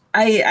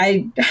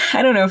 I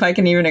don't know if I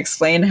can even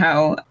explain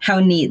how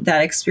neat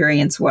that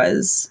experience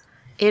was.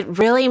 It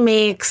really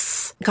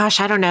makes,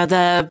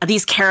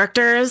 these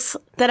characters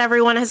that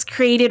everyone has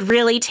created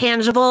really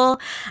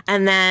tangible.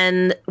 And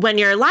then when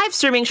you're live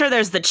streaming, sure,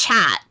 there's the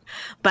chat,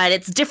 but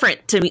it's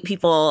different to meet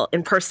people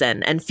in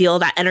person and feel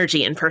that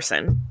energy in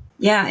person.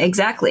 Yeah,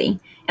 exactly.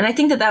 And I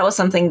think that was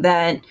something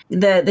that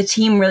the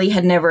team really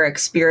had never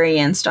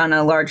experienced on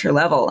a larger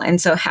level.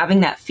 And so having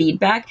that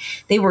feedback,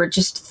 they were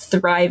just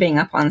thriving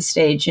up on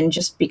stage and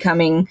just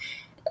becoming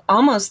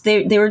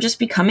they were just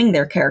becoming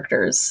their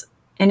characters.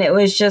 And it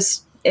was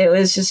just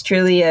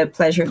truly a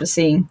pleasure to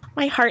see.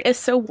 My heart is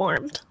so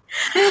warmed.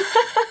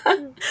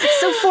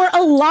 So for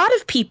a lot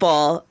of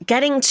people,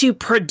 getting to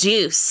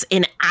produce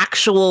an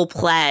actual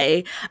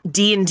play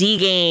D&D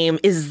game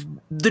is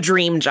the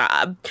dream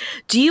job.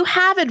 Do you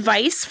have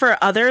advice for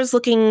others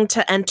looking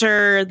to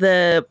enter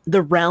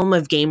the realm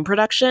of game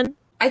production?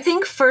 I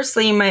think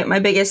firstly, my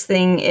biggest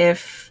thing,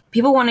 if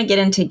people want to get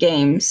into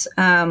games,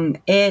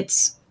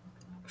 it's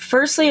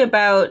firstly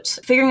about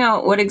figuring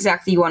out what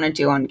exactly you want to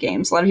do on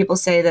games. A lot of people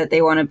say that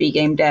they want to be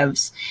game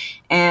devs,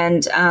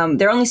 and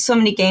there are only so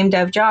many game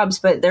dev jobs,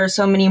 but there are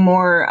so many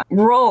more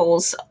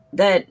roles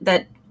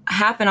that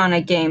happen on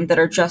a game that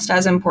are just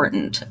as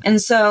important. And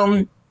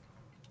so,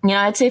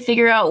 I'd say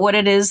figure out what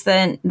it is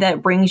that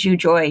brings you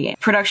joy.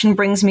 Production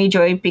brings me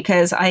joy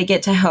because I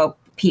get to help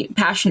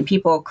passionate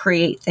people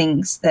create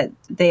things that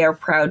they are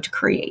proud to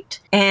create.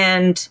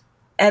 And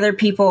other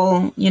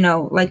people,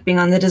 like being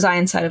on the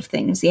design side of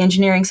things, the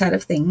engineering side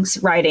of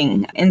things,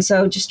 writing. And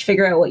so just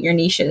figure out what your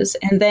niche is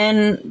and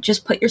then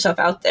just put yourself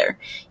out there.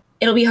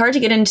 It'll be hard to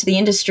get into the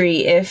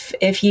industry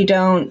if you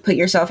don't put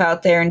yourself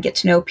out there and get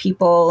to know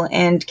people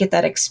and get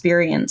that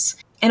experience.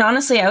 And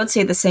honestly, I would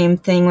say the same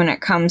thing when it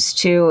comes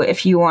to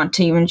if you want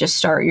to even just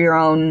start your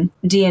own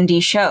D&D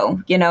show.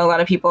 A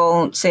lot of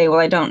people say, well,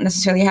 I don't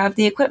necessarily have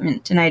the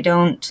equipment and I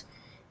don't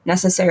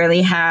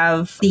necessarily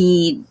have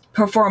the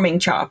performing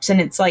chops. And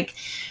it's like,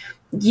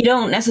 you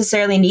don't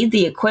necessarily need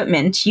the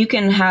equipment. You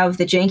can have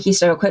the janky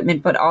stuff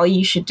equipment, but all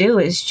you should do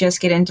is just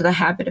get into the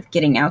habit of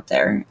getting out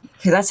there,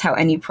 because that's how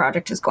any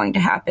project is going to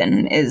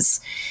happen.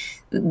 Is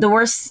the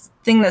worst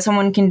thing that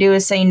someone can do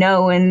is say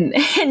no, and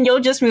you'll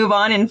just move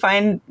on and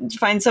find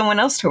someone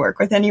else to work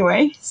with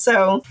anyway.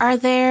 So are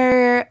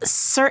there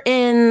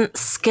certain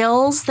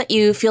skills that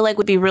you feel like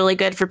would be really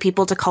good for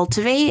people to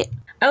cultivate?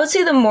 I would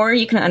say the more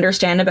you can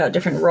understand about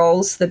different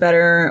roles, the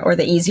better or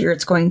the easier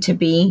it's going to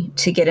be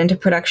to get into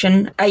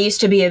production. I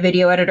used to be a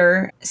video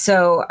editor,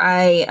 so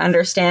I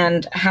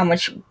understand how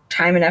much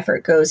time and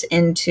effort goes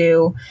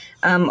into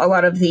a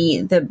lot of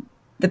the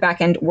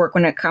back end work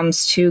when it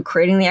comes to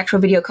creating the actual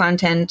video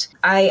content.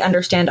 I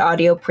understand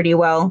audio pretty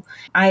well.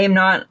 I am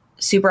not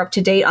super up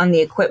to date on the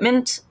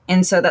equipment,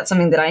 and so that's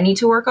something that I need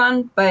to work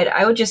on. But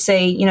I would just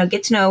say,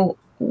 get to know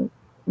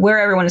where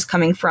everyone is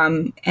coming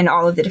from and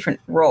all of the different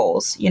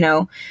roles.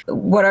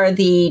 What are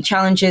the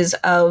challenges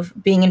of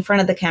being in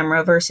front of the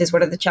camera versus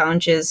what are the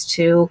challenges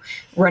to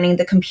running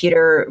the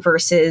computer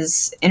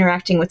versus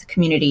interacting with the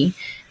community.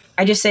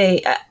 I just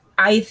say,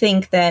 I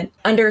think that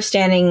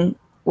understanding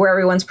where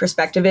everyone's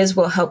perspective is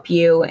will help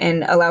you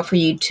and allow for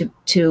you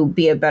to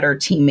be a better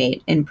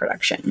teammate in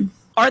production.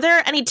 Are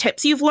there any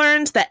tips you've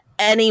learned that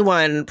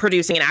anyone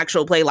producing an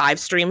actual play live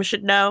stream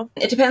should know?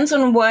 It depends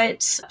on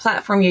what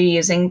platform you're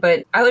using,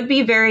 but I would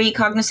be very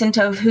cognizant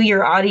of who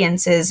your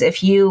audience is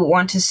if you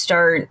want to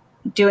start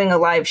doing a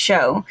live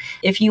show.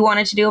 If you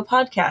wanted to do a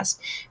podcast,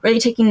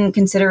 really taking into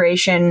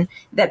consideration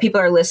that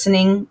people are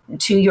listening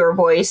to your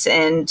voice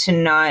and to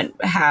not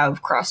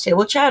have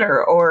cross-table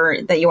chatter, or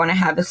that you want to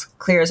have as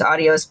clear as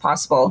audio as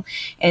possible,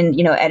 and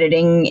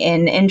editing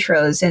in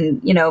intros,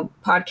 and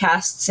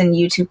podcasts and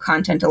YouTube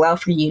content allow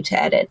for you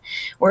to edit,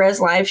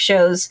 whereas live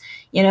shows,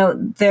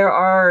 there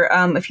are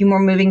a few more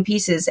moving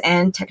pieces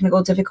and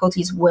technical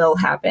difficulties will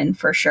happen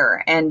for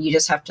sure. And you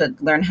just have to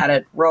learn how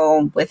to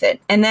roll with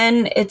it. And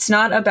then it's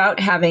not about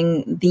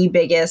having the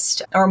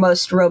biggest or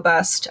most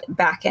robust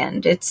back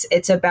end.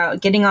 It's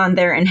about getting on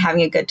there and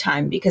having a good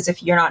time, because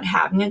if you're not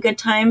having a good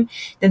time,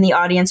 then the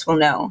audience will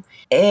know.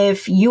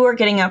 If you are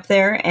getting up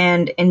there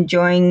and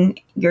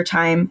enjoying your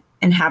time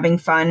and having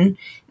fun,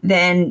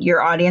 then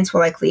your audience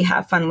will likely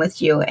have fun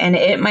with you. And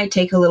it might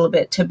take a little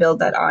bit to build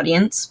that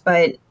audience,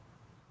 but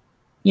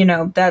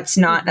that's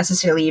not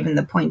necessarily even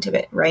the point of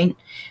it, right?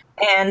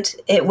 And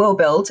it will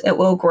build, it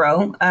will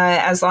grow,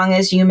 as long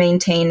as you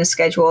maintain a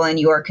schedule and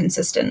you are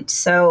consistent.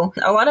 So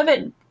a lot of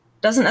it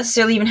doesn't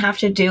necessarily even have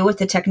to do with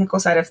the technical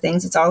side of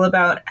things. It's all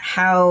about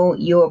how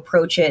you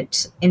approach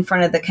it in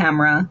front of the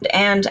camera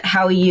and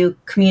how you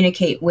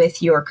communicate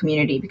with your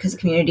community, because the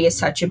community is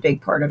such a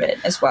big part of it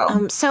as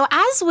well. So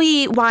as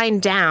we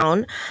wind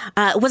down,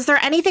 was there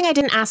anything I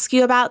didn't ask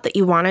you about that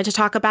you wanted to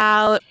talk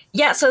about?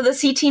 Yeah, so the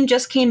C team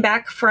just came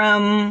back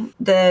from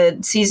the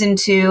season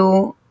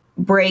 2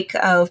 break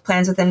of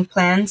Plans Within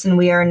Plans, and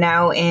we are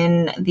now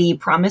in the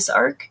Promise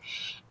arc.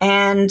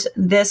 And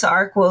this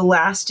arc will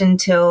last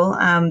until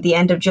the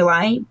end of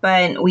July,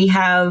 but we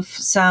have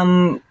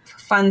some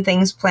fun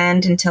things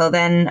planned until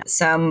then,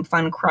 some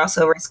fun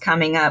crossovers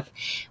coming up.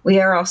 We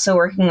are also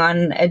working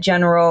on a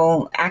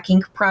general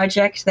ACK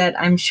project that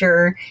I'm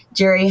sure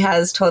Jerry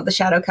has told the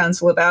Shadow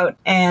Council about.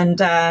 And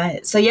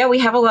so we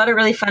have a lot of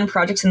really fun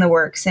projects in the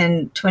works,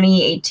 and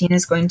 2018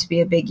 is going to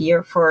be a big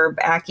year for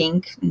ACK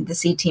and the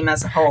C team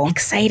as a whole.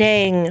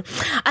 Exciting.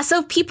 So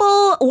if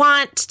people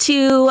want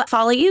to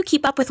follow you,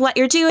 keep up with what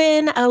you're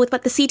doing, with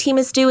what the C team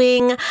is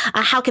doing,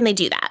 how can they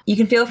do that? You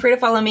can feel free to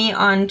follow me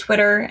on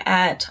Twitter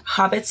at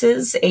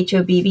Hobbitzes,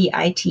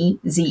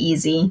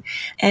 HOBBITZEZ.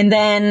 And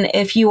then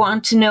if you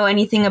want to know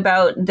anything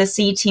about the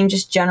C team,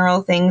 just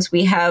general things,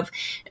 we have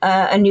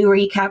a new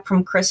recap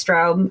from Chris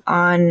Straub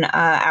on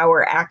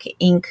our ACK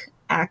Inc.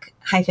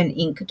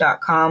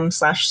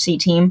 ACK-Inc.com/C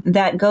team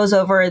that goes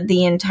over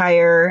the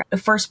entire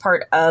first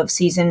part of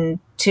season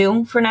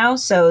 2 for now,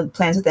 so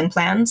Plans Within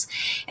Plans.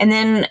 And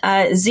then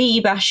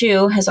Z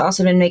Bashu has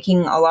also been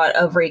making a lot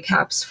of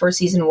recaps for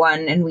season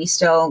 1, and we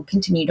still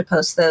continue to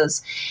post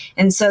those.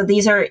 And so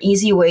these are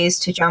easy ways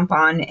to jump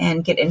on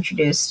and get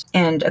introduced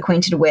and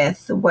acquainted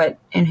with what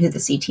and who the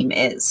C team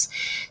is.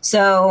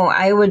 So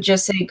I would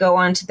just say go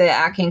onto the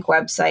ACK Inc.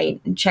 website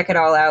and check it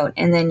all out,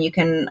 and then you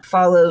can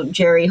follow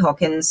Jerry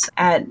Hawkins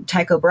at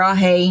Tycho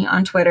Brahe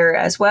on Twitter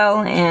as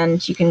well,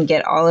 and you can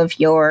get all of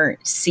your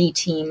C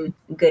team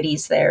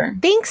goodies there.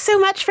 Thanks so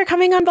much for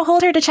coming on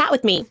Beholder to chat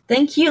with me.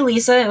 Thank you,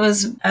 Lisa. It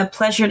was a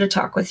pleasure to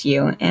talk with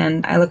you,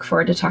 and I look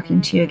forward to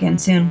talking to you again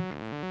soon.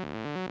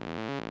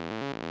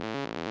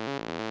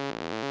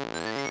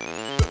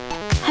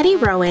 Hetty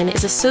Rowan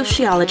is a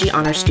sociology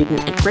honor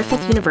student at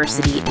Griffith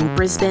University in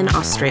Brisbane,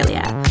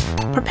 Australia.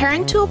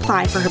 Preparing to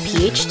apply for her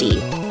PhD,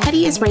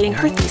 Hetty is writing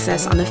her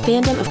thesis on the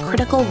fandom of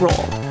Critical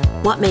Role,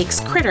 what makes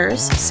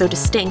critters so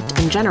distinct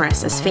and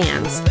generous as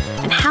fans,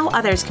 and how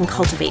others can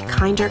cultivate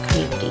kinder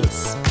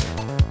communities.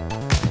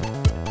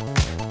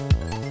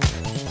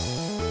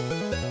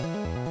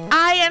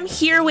 I am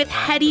here with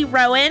Hetty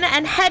Rowan,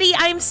 and Hetty,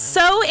 I'm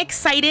so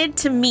excited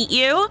to meet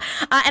you,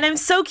 and I'm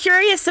so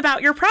curious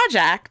about your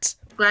project.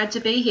 Glad to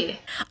be here.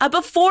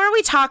 Before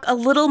we talk a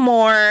little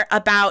more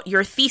about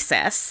your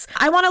thesis,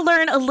 I want to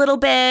learn a little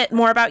bit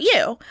more about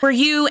you. Were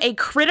you a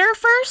critter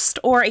first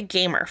or a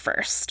gamer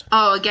first?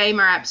 Oh, a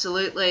gamer,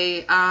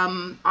 absolutely.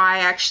 I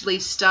actually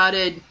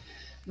started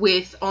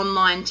with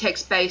online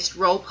text-based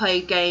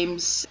role-play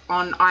games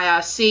on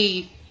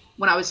IRC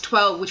when I was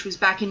 12, which was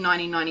back in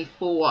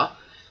 1994.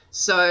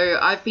 So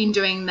I've been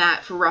doing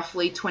that for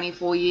roughly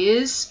 24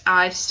 years.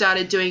 I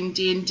started doing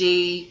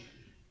D&D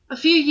a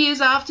few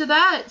years after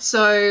that,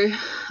 so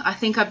I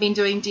think I've been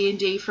doing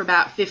D&D for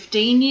about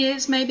 15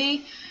 years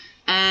maybe,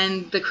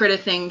 and the critter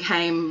thing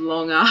came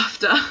long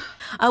after.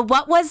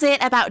 What was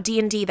it about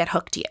D&D that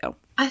hooked you?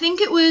 I think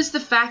it was the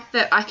fact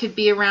that I could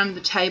be around the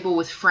table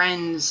with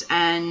friends,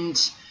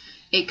 and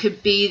it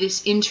could be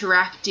this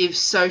interactive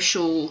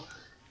social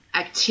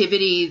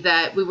activity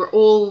that we were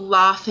all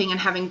laughing and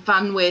having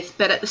fun with,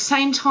 but at the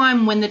same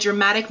time, when the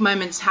dramatic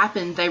moments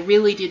happened, they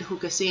really did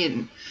hook us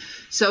in.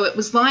 So it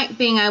was like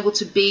being able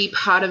to be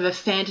part of a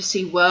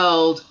fantasy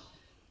world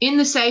in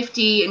the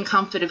safety and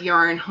comfort of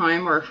your own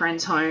home or a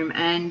friend's home,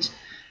 and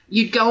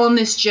you'd go on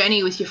this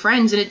journey with your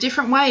friends in a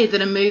different way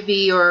that a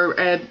movie or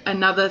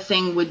another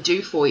thing would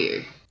do for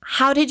you.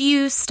 How did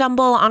you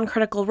stumble on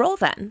Critical Role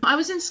then? I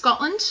was in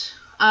Scotland.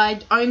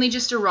 I'd only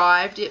just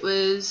arrived. It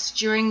was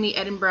during the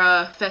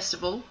Edinburgh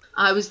Festival.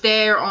 I was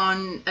there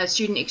on a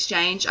student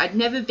exchange. I'd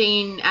never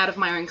been out of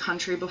my own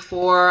country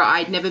before.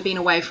 I'd never been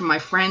away from my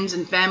friends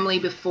and family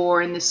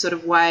before in this sort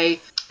of way.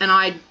 And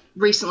I'd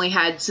recently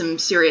had some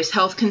serious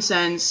health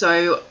concerns,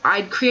 so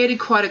I'd created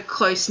quite a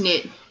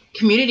close-knit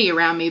community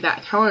around me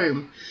back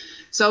home.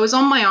 So I was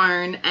on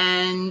my own,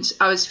 and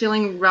I was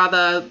feeling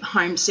rather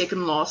homesick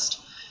and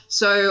lost.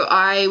 So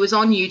I was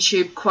on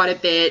YouTube quite a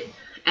bit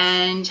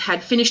and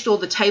had finished all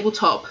the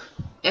tabletop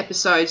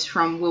episodes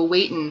from Wil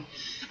Wheaton,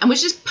 and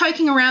was just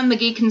poking around the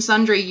Geek and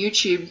Sundry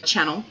YouTube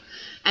channel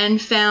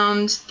and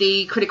found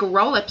the Critical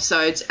Role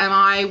episodes, and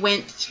I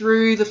went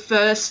through the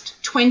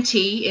first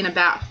 20 in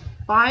about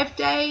 5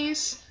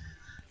 days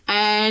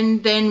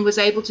and then was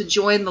able to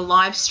join the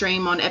live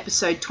stream on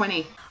episode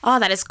 20. Oh,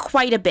 that is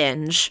quite a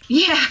binge.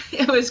 Yeah,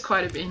 it was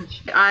quite a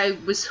binge. I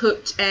was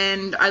hooked,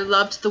 and I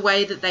loved the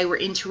way that they were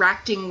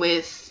interacting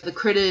with the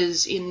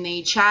critters in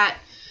the chat,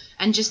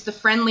 and just the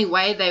friendly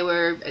way they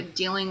were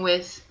dealing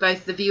with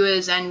both the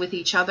viewers and with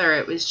each other.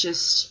 It was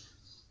just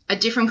a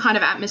different kind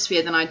of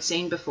atmosphere than I'd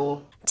seen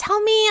before.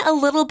 Tell me a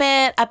little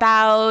bit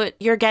about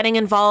your getting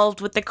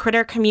involved with the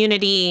critter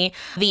community,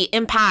 the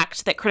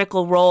impact that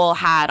Critical Role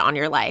had on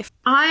your life.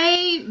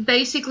 I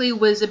basically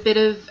was a bit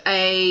of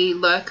a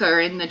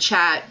lurker in the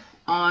chat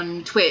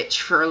on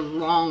Twitch for a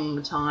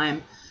long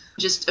time,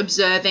 just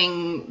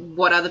observing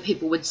what other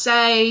people would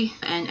say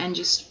and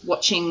just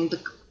watching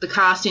the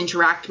cast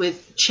interact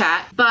with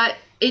chat. But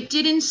it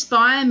did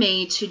inspire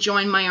me to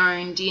join my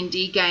own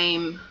D&D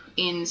game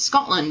in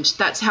Scotland.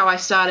 That's how I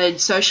started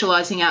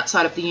socialising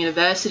outside of the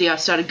university. I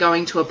started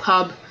going to a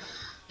pub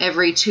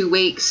every 2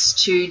 weeks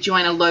to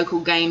join a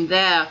local game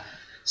there.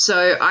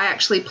 So I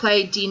actually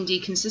played D&D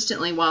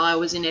consistently while I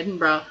was in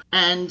Edinburgh,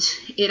 and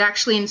it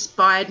actually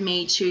inspired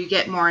me to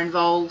get more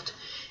involved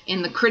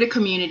in the critter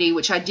community,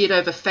 which I did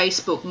over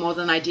Facebook more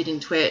than I did in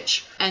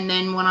Twitch. And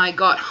then when I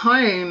got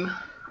home,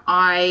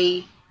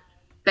 I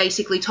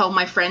basically told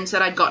my friends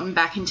that I'd gotten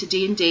back into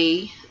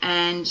D&D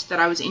and that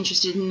I was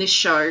interested in this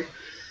show.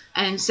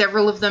 And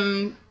several of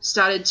them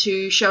started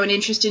to show an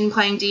interest in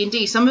playing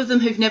D&D, some of them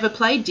who've never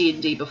played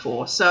D&D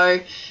before. So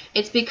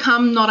it's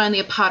become not only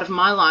a part of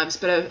my lives,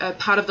 but a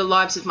part of the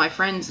lives of my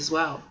friends as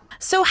well.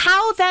 So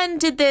how then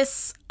did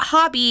this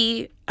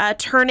hobby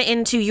turn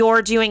into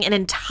your doing an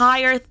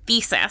entire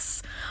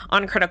thesis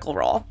on Critical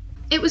Role?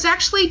 It was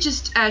actually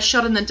just a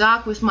shot in the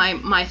dark with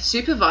my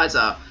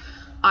supervisor.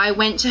 I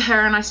went to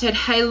her and I said,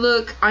 hey,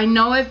 look, I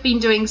know I've been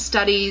doing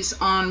studies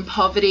on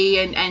poverty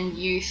and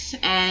youth,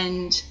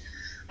 and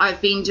I've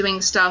been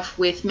doing stuff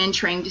with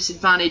mentoring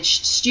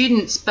disadvantaged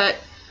students, but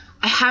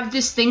I have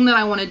this thing that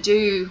I want to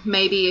do,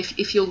 maybe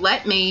if you'll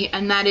let me,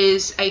 and that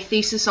is a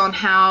thesis on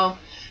how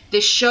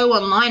this show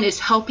online is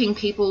helping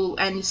people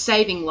and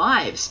saving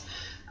lives.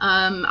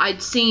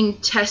 I'd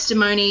seen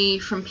testimony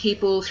from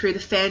people through the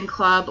fan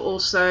club.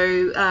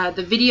 Also,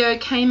 the video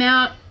came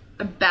out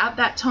about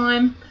that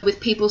time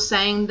with people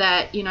saying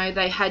that, you know,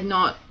 they had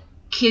not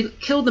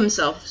killed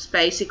themselves,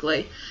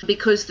 basically,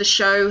 because the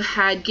show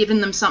had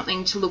given them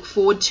something to look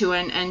forward to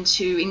and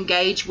to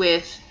engage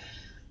with.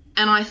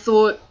 And I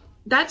thought,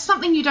 that's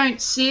something you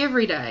don't see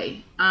every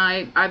day.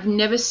 I've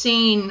never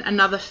seen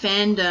another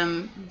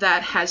fandom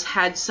that has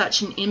had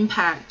such an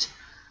impact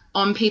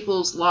on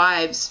people's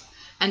lives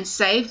and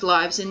saved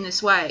lives in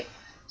this way.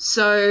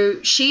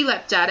 So she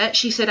leapt at it.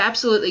 She said,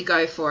 absolutely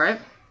go for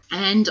it.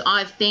 And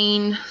I've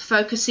been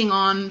focusing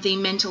on the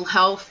mental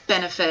health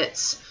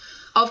benefits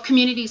of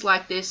communities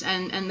like this,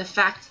 and the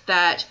fact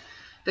that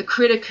the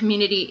critter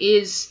community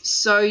is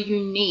so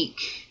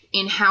unique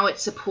in how it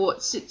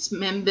supports its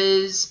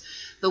members,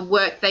 the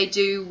work they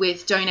do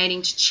with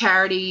donating to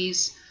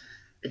charities.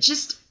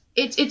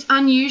 It's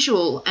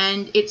unusual,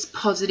 and it's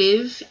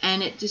positive,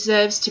 and it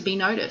deserves to be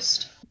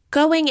noticed.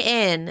 Going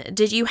in,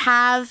 did you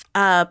have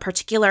a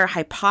particular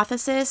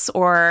hypothesis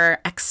or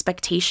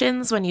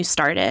expectations when you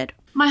started?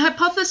 My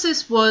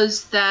hypothesis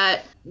was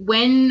that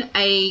when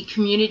a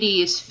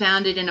community is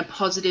founded in a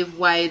positive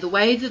way, the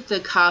way that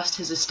the cast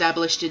has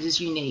established it is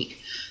unique.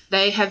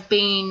 They have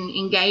been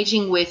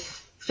engaging with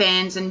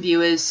fans and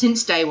viewers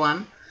since day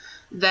one.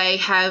 They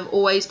have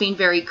always been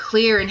very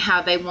clear in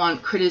how they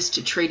want critters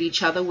to treat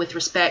each other with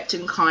respect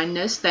and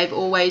kindness. They've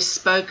always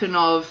spoken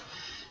of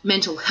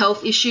mental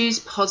health issues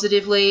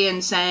positively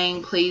and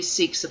saying, please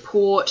seek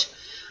support.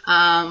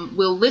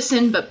 We'll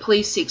listen, but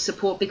please seek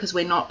support because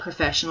we're not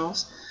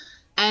professionals.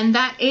 And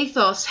that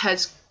ethos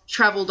has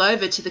traveled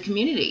over to the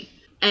community.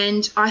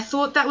 And I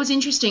thought that was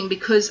interesting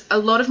because a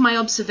lot of my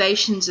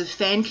observations of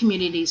fan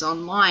communities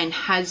online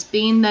has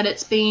been that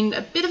it's been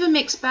a bit of a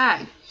mixed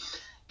bag.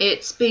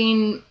 It's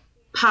been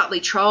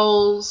partly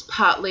trolls,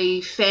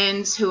 partly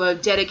fans who are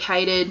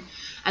dedicated,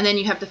 and then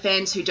you have the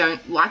fans who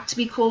don't like to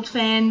be called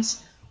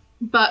fans.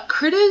 But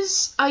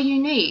critters are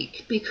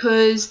unique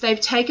because they've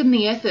taken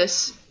the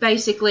ethos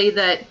basically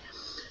that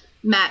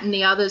Matt and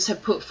the others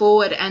have put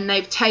forward, and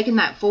they've taken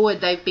that forward.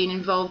 They've been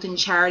involved in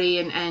charity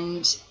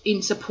and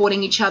in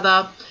supporting each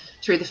other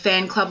through the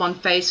fan club on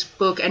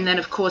Facebook, and then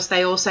of course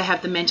they also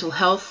have the mental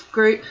health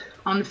group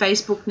on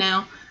Facebook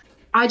now.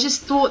 I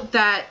just thought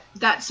that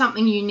that's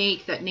something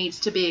unique that needs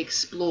to be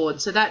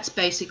explored. So that's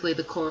basically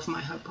the core of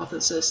my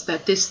hypothesis,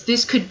 that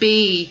this could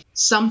be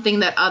something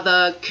that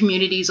other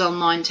communities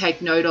online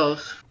take note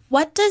of.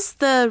 What does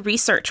the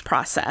research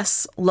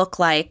process look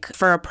like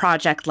for a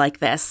project like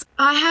this?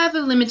 I have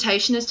a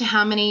limitation as to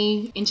how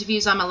many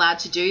interviews I'm allowed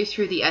to do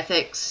through the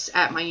ethics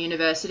at my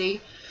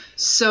university.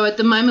 So at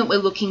the moment, we're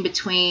looking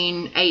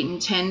between 8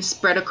 and 10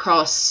 spread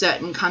across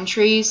certain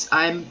countries.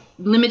 I'm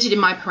limited in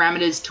my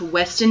parameters to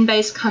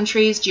Western-based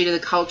countries due to the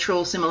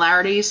cultural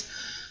similarities.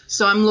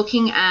 So I'm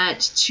looking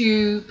at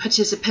 2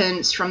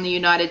 participants from the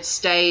United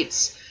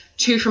States,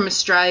 2 from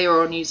Australia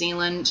or New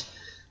Zealand,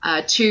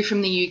 2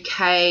 from the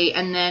UK,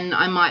 and then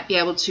I might be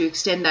able to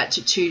extend that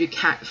to 2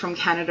 from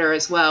Canada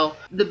as well.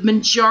 The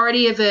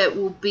majority of it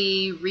will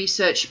be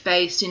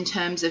research-based in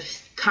terms of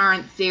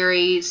current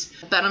theories,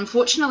 but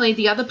unfortunately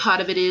the other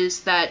part of it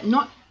is that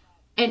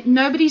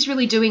nobody's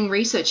really doing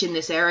research in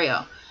this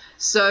area.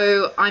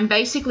 So I'm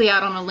basically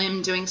out on a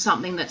limb doing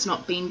something that's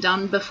not been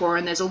done before,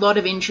 and there's a lot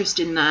of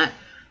interest in that,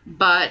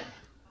 but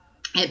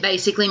it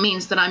basically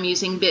means that I'm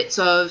using bits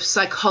of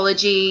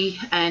psychology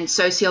and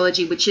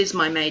sociology, which is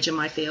my major,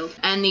 my field,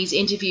 and these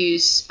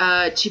interviews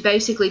to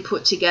basically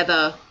put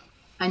together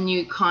a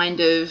new kind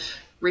of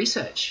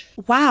research.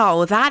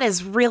 Wow, that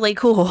is really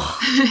cool.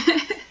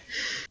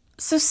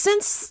 So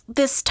since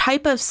this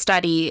type of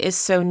study is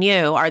so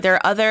new, are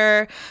there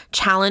other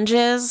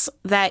challenges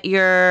that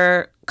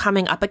you're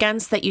coming up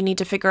against that you need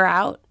to figure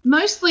out?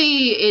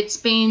 Mostly it's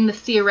been the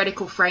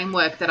theoretical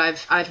framework that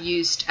I've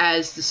used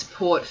as the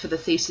support for the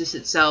thesis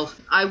itself.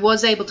 I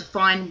was able to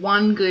find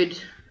one good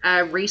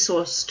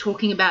resource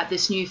talking about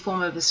this new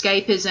form of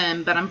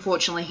escapism, but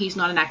unfortunately he's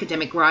not an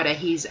academic writer.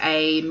 He's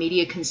a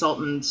media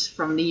consultant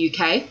from the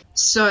UK.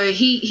 So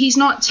he's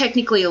not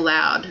technically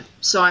allowed.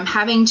 So I'm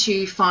having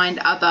to find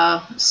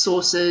other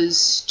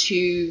sources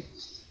to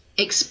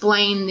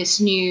explain this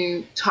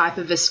new type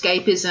of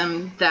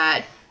escapism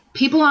that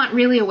people aren't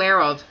really aware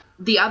of.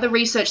 The other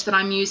research that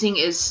I'm using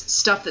is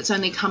stuff that's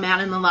only come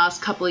out in the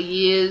last couple of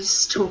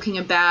years, talking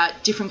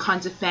about different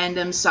kinds of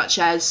fandoms, such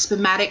as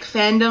spamatic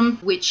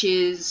fandom, which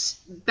is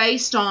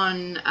based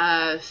on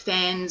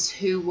fans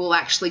who will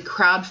actually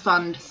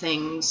crowdfund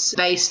things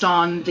based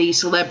on the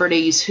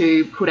celebrities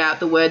who put out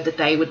the word that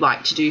they would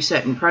like to do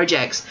certain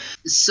projects.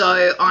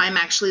 So I'm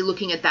actually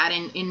looking at that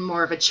in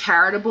more of a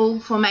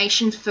charitable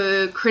formation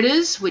for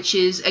critters, which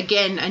is,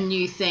 again, a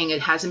new thing. It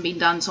hasn't been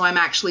done, so I'm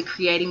actually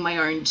creating my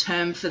own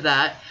term for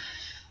that.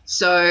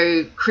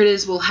 So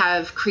critters will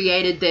have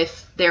created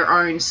their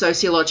own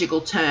sociological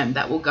term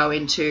that will go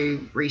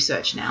into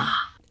research now.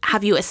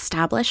 Have you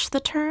established the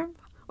term,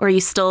 or are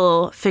you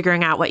still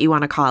figuring out what you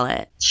want to call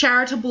it?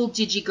 Charitable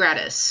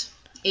digigratis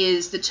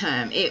is the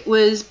term. It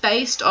was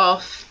based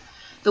off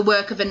the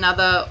work of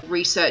another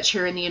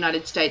researcher in the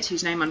United States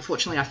whose name,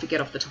 unfortunately, I forget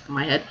off the top of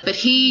my head. But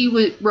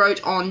he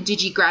wrote on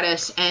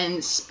digigratis and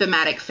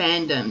spamatic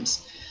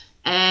fandoms.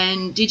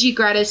 And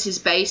digigratis is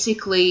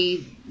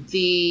basically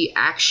the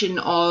action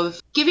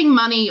of giving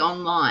money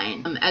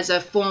online as a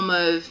form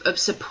of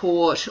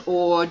support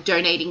or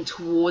donating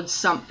towards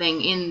something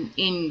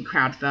in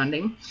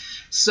crowdfunding.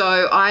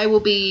 So I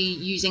will be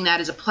using that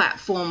as a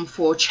platform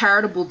for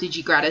charitable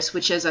digigratis,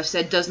 which, as I've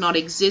said, does not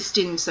exist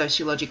in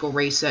sociological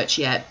research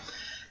yet.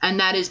 And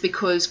that is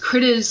because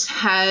critters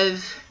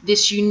have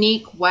this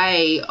unique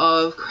way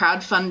of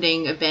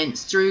crowdfunding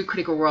events through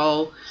Critical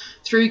Role,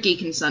 through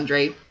Geek and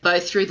Sundry,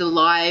 both through the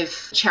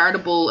live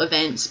charitable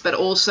events, but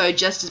also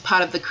just as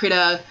part of the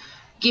critter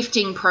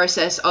gifting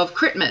process of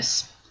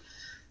Critmas,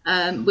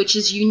 which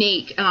is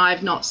unique, and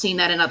I've not seen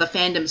that in other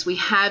fandoms. We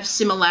have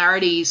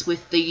similarities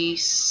with the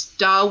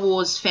Star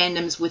Wars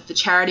fandoms with the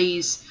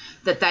charities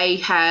that they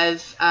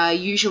have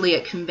usually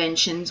at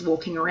conventions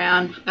walking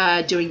around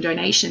doing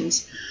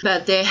donations.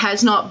 But there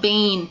has not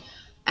been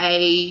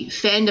a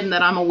fandom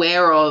that I'm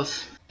aware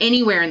of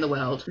anywhere in the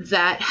world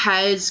that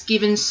has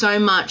given so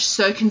much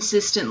so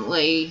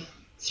consistently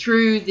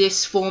through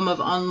this form of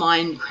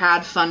online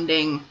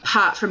crowdfunding,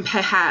 apart from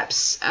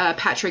perhaps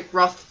Patrick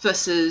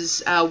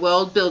Rothfuss's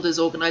World Builders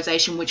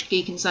organization, which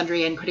Geek and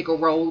Sundry and Critical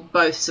Role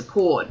both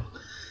support.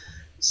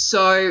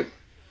 So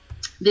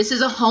this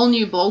is a whole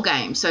new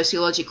ballgame,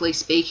 sociologically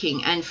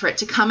speaking, and for it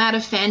to come out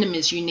of fandom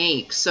is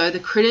unique. So the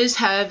critters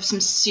have some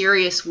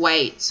serious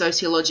weight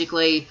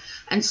sociologically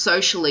and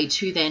socially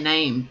to their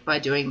name by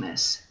doing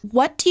this.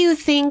 What do you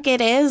think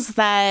it is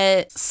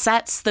that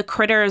sets the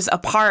critters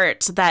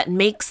apart, that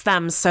makes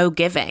them so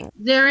giving?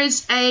 There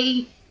is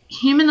a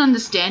human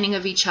understanding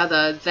of each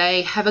other.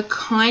 They have a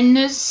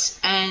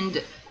kindness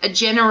and a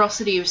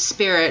generosity of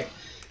spirit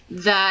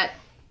that,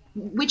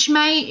 which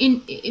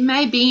it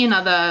may be in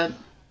other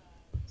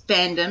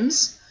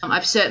fandoms.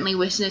 I've certainly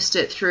witnessed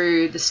it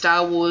through the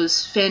Star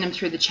Wars fandom,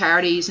 through the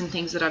charities and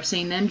things that I've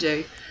seen them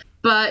do.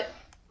 But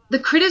the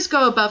critters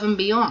go above and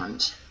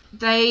beyond.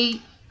 They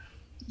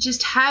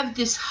just have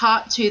this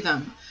heart to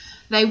them.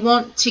 They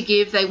want to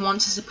give, they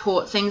want to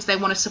support things, they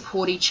want to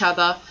support each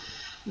other.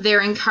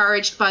 They're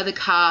encouraged by the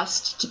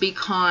cast to be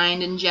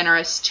kind and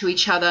generous to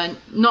each other,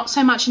 not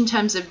so much in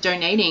terms of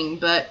donating,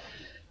 but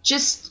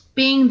just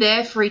being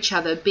there for each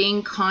other,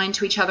 being kind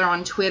to each other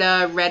on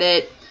Twitter,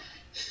 Reddit,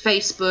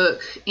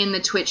 Facebook, in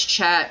the Twitch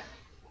chat.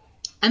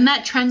 And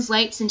that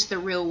translates into the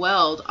real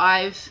world.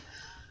 I've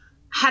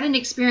had an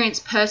experience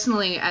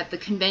personally at the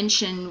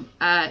convention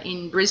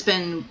in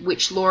Brisbane,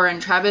 which Laura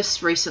and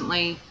Travis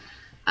recently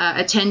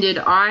attended.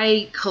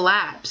 I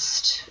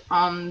collapsed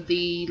on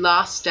the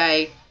last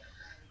day.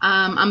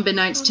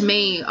 Unbeknownst to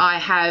me, I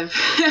have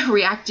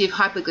reactive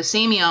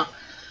hypoglycemia,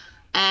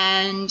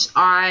 and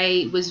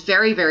I was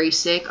very, very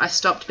sick. I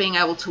stopped being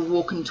able to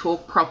walk and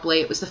talk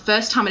properly. It was the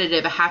first time it had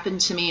ever happened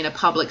to me in a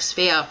public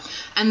sphere,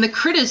 and the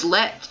critters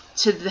leapt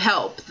to the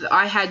help.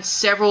 I had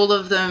several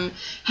of them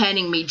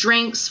handing me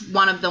drinks.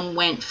 One of them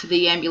went for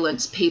the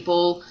ambulance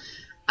people.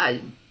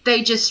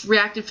 They just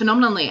reacted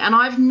phenomenally, and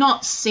I've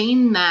not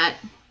seen that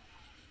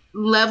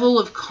level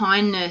of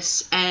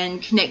kindness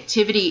and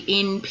connectivity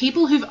in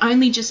people who've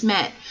only just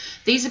met.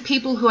 These are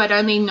people who I'd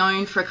only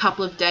known for a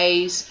couple of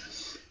days,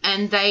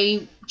 and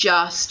they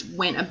just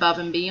went above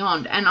and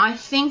beyond. And I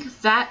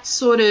think that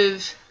sort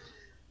of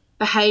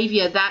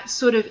behavior, that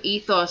sort of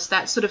ethos,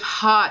 that sort of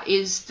heart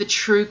is the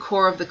true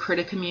core of the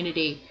critter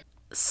community.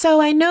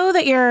 So I know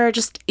that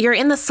you're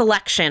in the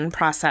selection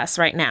process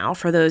right now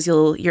for those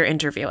you're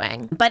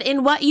interviewing. But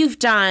in what you've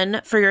done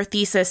for your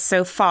thesis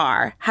so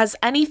far, has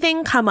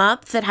anything come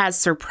up that has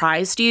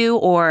surprised you,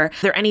 or are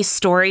there any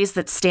stories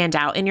that stand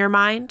out in your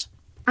mind?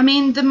 I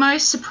mean, the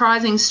most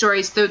surprising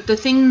stories, the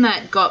thing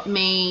that got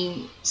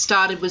me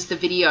started was the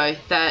video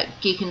that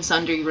Geek and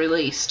Sundry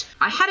released.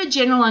 I had a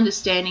general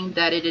understanding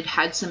that it had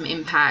had some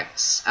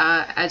impacts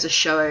as a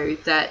show,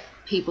 that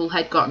people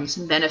had gotten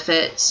some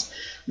benefits,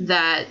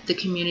 that the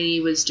community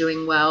was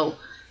doing well,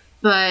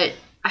 but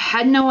I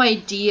had no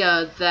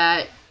idea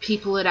that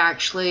people had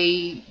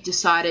actually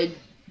decided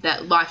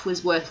that life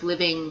was worth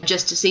living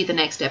just to see the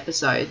next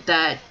episode.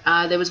 That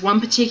there was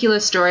one particular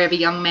story of a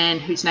young man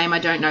whose name I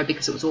don't know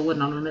because it was all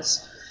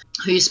anonymous,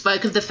 who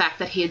spoke of the fact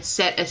that he had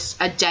set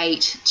a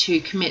date to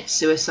commit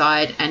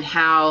suicide and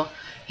how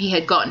he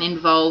had gotten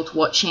involved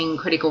watching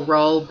Critical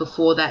Role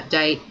before that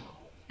date,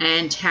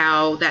 and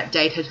how that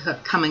date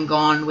had come and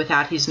gone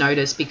without his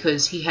notice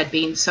because he had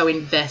been so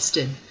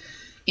invested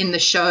in the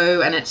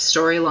show and its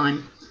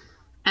storyline.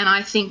 And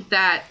I think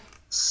that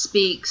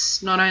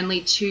speaks not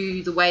only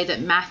to the way that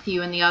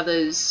Matthew and the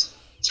others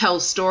tell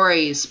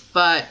stories,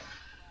 but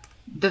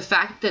the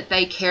fact that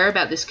they care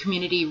about this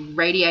community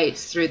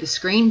radiates through the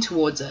screen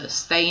towards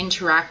us. They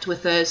interact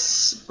with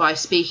us by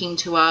speaking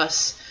to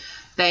us.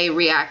 They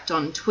react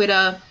on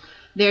Twitter.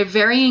 They're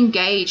very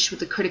engaged with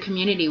the critter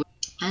community.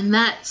 And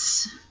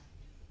that's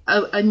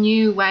a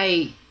new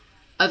way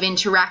of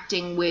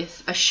interacting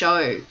with a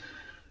show,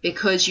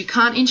 because you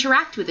can't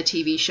interact with a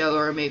TV show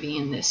or a movie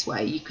in this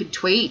way. You could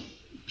tweet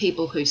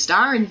people who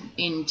star in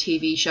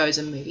TV shows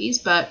and movies,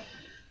 but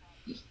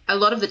a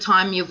lot of the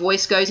time your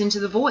voice goes into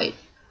the void.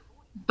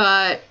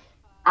 But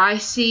I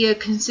see a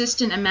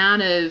consistent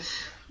amount of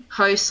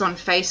posts on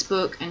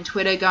Facebook and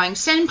Twitter going,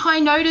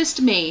 "Senpai noticed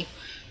me,"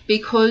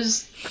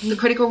 because the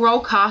Critical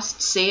Role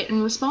cast see it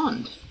and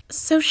respond.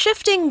 So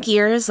shifting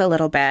gears a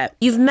little bit,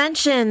 you've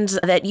mentioned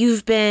that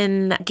you've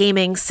been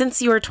gaming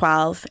since you were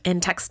 12 in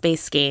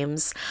text-based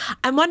games.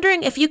 I'm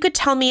wondering if you could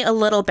tell me a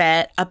little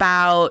bit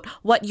about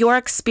what your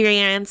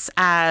experience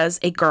as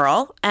a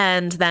girl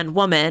and then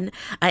woman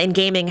in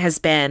gaming has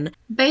been.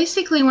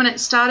 Basically, when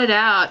it started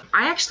out,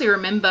 I actually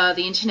remember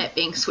the internet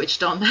being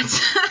switched on. That's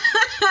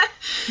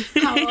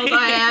how old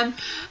I am.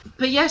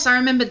 But yes, I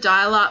remember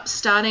dial-up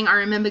starting. I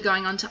remember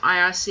going on to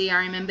IRC. I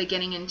remember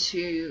getting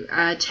into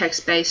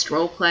text-based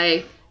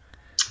roleplay.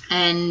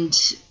 And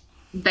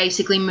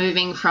basically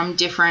moving from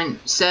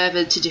different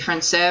server to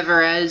different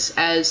server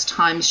as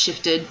times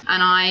shifted.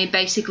 And I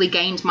basically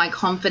gained my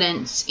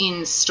confidence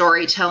in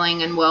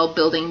storytelling and world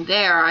building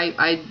there.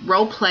 I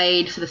role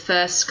played for the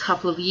first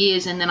couple of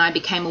years, and then I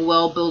became a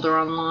world builder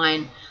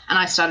online. And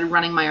I started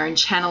running my own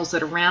channels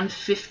at around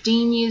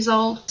 15 years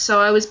old. So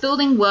I was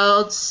building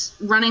worlds,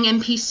 running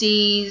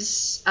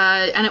NPCs,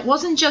 and it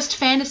wasn't just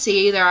fantasy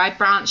either. I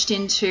branched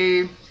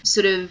into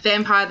sort of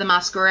Vampire the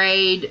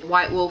Masquerade,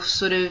 White Wolf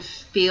sort of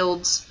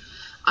fields.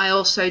 I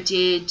also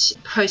did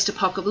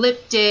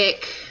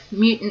post-apocalyptic,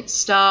 mutant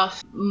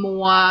stuff,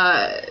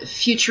 more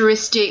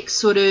futuristic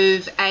sort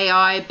of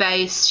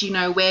AI-based,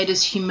 where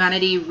does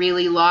humanity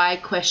really lie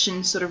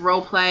question sort of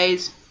role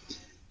plays.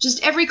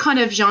 Just every kind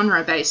of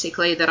genre,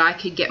 basically, that I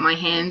could get my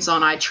hands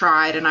on, I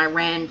tried and I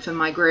ran for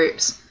my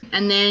groups.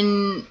 And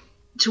then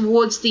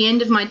towards the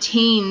end of my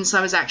teens,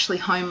 I was actually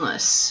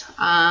homeless.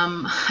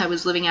 I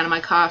was living out of my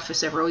car for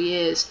several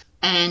years,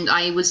 and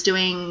I was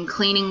doing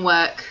cleaning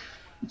work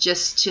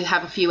just to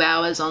have a few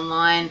hours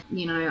online.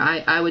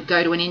 I would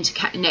go to an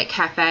internet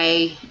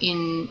cafe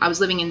I was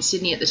living in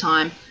Sydney at the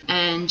time,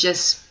 and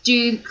just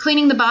do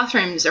cleaning the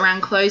bathrooms around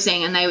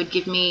closing, and they would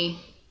give me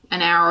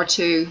an hour or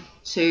two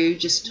to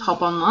just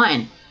hop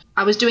online.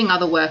 I was doing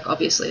other work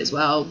obviously as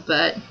well,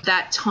 but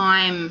that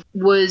time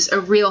was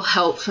a real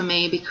help for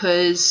me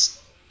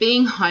because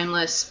being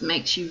homeless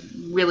makes you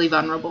really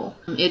vulnerable.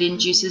 It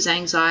induces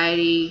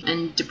anxiety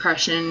and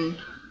depression,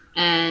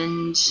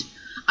 and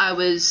I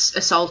was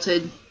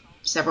assaulted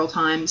several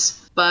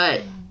times,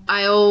 but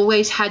I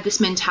always had this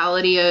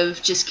mentality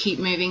of just keep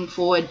moving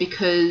forward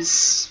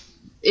because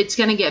it's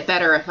going to get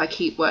better if I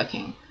keep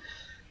working.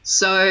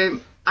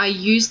 So I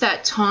used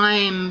that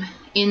time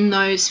in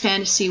those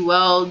fantasy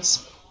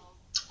worlds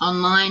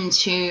online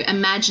to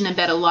imagine a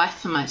better life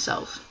for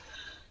myself.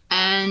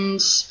 And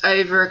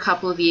over a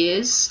couple of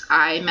years,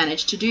 I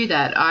managed to do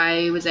that.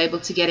 I was able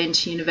to get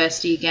into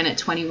university again at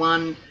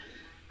 21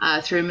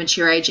 through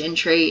mature age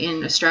entry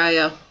in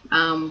Australia,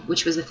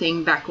 which was a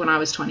thing back when I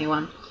was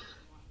 21.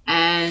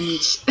 And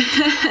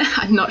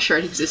I'm not sure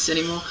it exists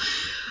anymore.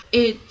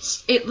 It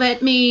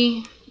let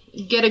me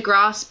get a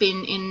grasp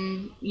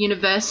in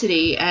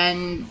university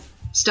and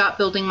start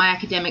building my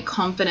academic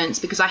confidence,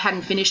 because I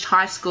hadn't finished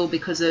high school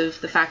because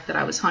of the fact that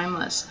I was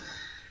homeless.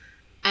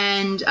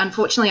 And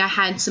unfortunately, I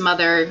had some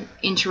other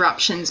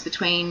interruptions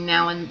between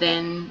now and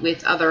then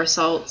with other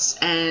assaults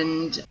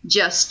and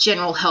just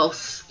general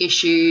health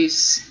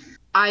issues.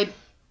 I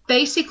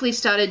basically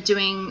started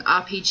doing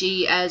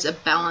RPG as a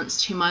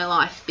balance to my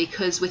life,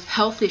 because with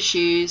health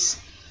issues,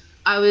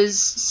 I was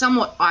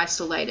somewhat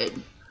isolated.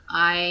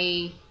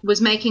 I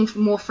was making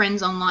more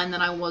friends online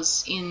than I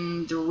was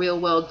in the real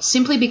world,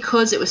 simply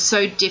because it was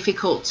so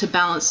difficult to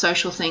balance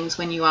social things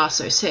when you are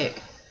so sick.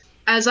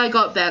 As I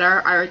got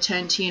better, I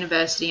returned to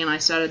university and I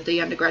started the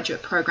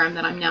undergraduate program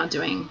that I'm now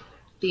doing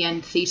the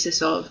end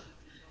thesis of.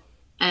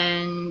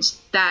 And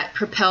that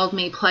propelled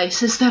me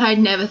places that I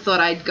never thought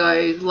I'd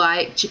go,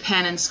 like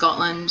Japan and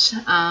Scotland.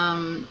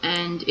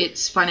 And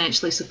it's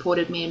financially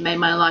supported me and made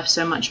my life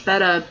so much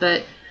better.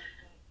 But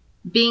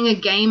being a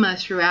gamer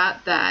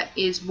throughout that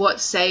is what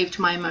saved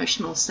my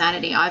emotional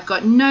sanity. I've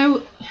got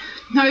no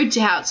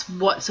doubts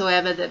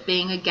whatsoever that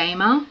being a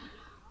gamer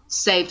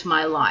saved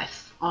my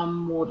life on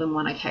more than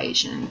one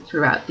occasion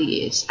throughout the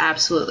years.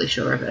 Absolutely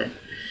sure of it.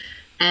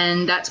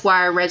 And that's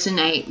why I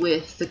resonate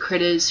with the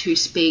critters who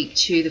speak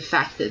to the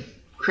fact that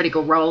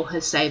Critical Role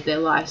has saved their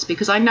lives,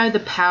 because I know the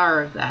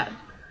power of that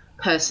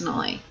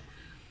personally.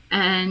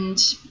 And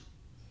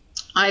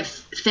I've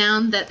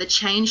found that the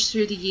change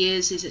through the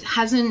years is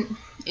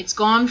it's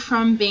gone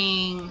from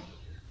being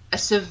a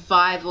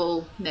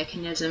survival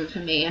mechanism for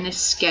me, an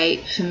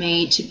escape for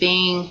me, to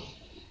being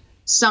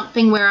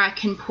something where I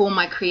can pour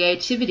my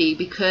creativity,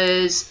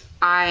 because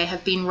I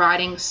have been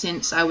writing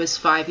since I was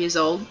 5 years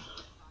old.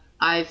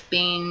 I've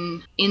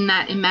been in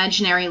that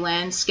imaginary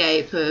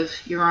landscape of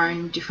your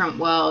own different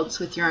worlds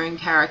with your own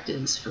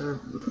characters for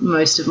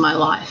most of my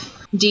life.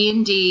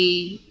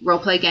 D&D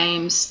roleplay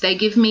games, they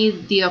give me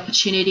the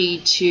opportunity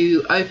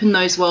to open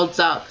those worlds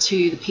up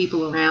to the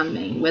people around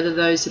me, whether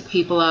those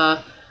people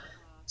are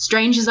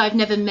strangers I've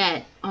never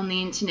met on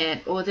the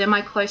internet or they're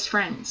my close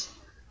friends.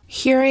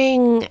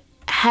 Hearing,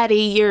 Hetty,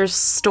 your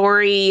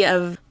story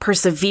of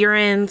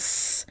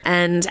perseverance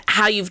and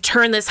how you've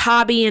turned this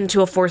hobby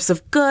into a force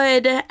of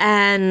good,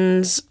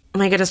 and oh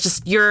my goodness,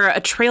 just you're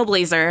a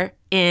trailblazer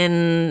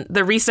in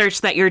the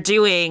research that you're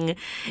doing.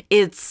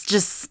 It's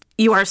just,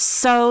 you are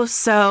so,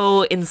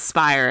 so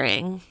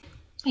inspiring.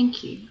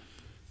 Thank you.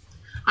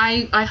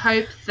 I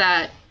hope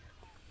that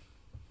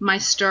my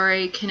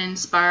story can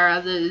inspire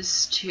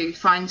others to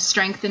find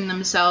strength in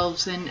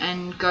themselves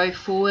and go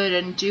forward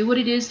and do what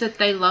it is that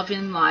they love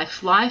in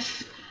life.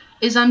 Life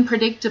is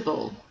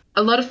unpredictable.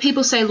 A lot of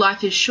people say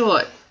life is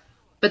short,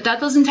 but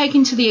that doesn't take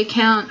into the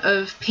account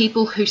of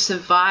people who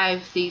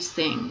survive these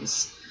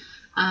things,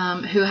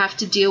 who have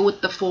to deal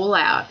with the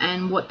fallout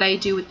and what they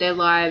do with their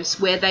lives,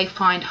 where they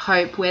find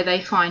hope, where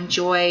they find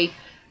joy,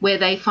 where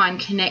they find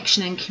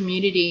connection and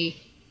community.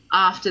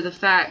 after the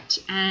fact.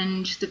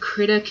 And the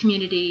critter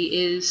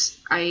community is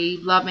a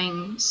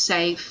loving,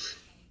 safe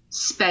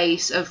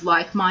space of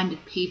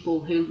like-minded people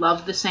who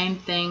love the same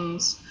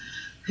things,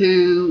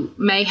 who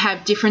may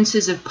have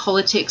differences of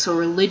politics or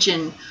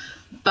religion,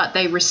 but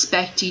they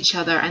respect each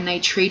other and they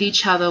treat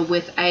each other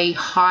with a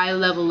high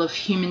level of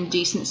human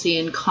decency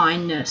and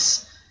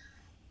kindness.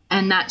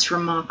 And that's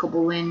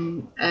remarkable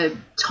in a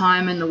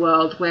time in the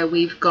world where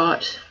we've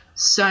got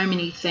so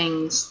many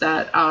things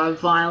that are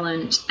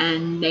violent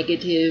and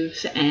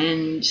negative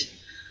and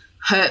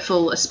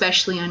hurtful,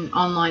 especially in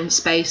online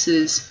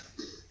spaces.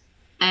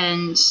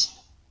 And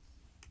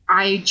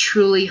I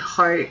truly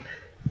hope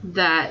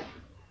that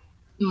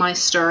my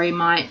story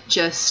might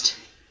just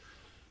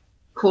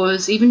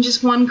cause even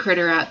just one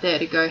critter out there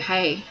to go,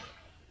 hey,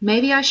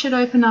 maybe I should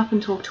open up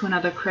and talk to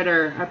another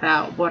critter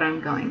about what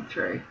I'm going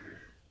through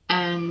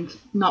and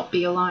not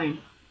be alone.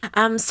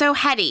 So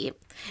Hetty,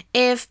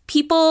 if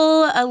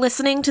people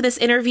listening to this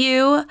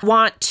interview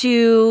want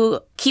to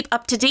keep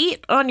up to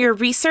date on your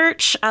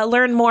research,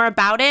 learn more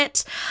about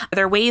it, are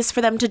there ways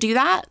for them to do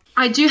that?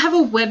 I do have a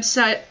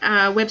website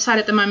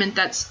at the moment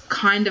that's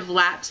kind of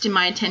lapsed in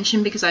my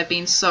attention because I've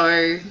been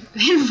so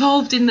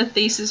involved in the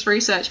thesis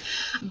research,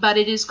 but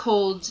it is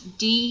called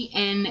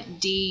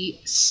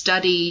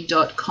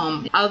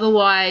dndstudy.com.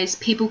 Otherwise,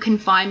 people can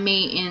find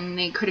me in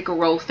the Critical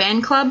Role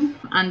fan club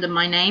under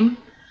my name.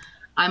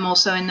 I'm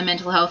also in the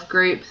mental health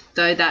group,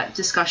 though that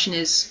discussion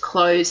is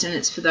closed and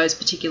it's for those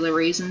particular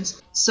reasons.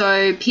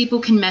 So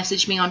people can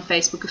message me on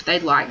Facebook if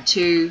they'd like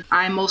to.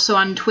 I'm also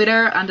on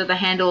Twitter under the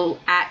handle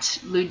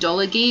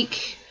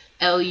 @LudolaGeek,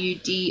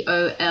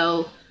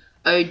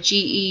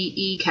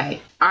 LUDOLOGEEK.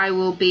 I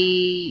will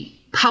be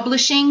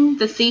publishing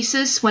the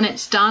thesis when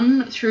it's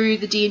done through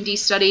the D&D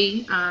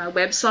Study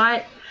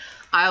website.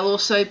 I'll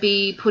also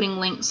be putting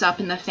links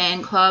up in the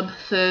fan club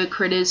for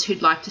critters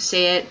who'd like to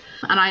see it.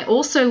 And I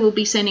also will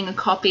be sending a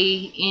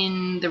copy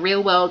in the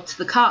real world to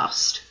the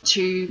cast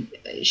to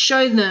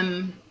show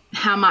them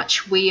how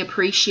much we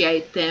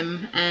appreciate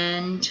them.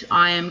 And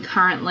I am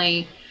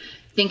currently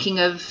thinking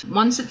of,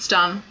 once it's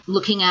done,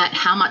 looking at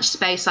how much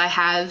space I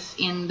have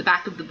in the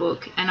back of the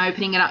book and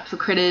opening it up for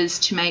critters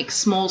to make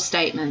small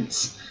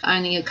statements,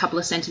 only a couple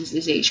of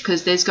sentences each,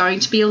 because there's going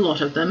to be a lot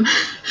of them.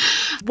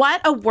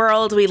 What a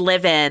world we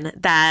live in,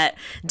 that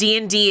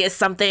D&D is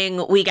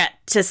something we get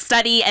to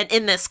study, and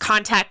in this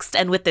context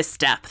and with this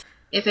depth.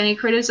 If any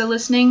critters are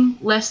listening,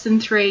 less than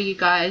 3, you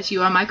guys,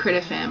 you are my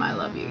critter fam. I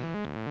love you.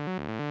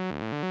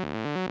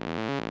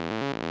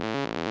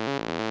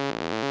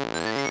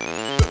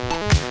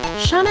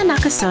 Shauna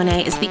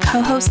Nakasone is the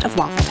co-host of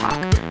Waffle Talk,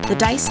 the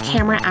Dice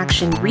Camera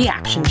Action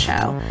reaction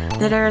show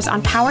that airs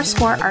on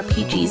PowerScore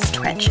RPG's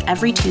Twitch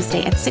every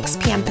Tuesday at 6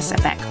 p.m.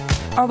 Pacific,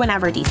 or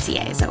whenever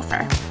DCA is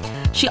over.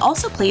 She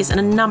also plays in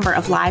a number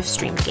of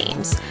live-streamed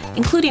games,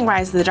 including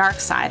Rise of the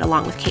Dark Side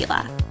along with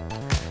Kayla.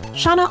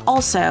 Shauna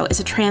also is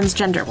a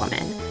transgender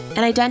woman,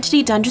 an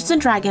identity Dungeons &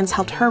 Dragons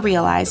helped her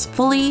realize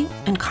fully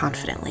and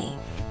confidently.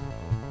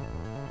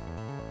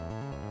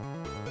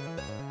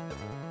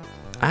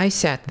 I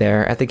sat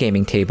there at the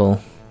gaming table,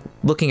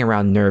 looking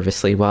around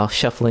nervously while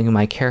shuffling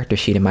my character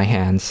sheet in my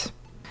hands.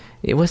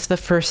 It was the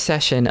first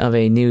session of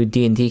a new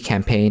D&D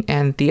campaign,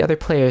 and the other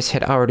players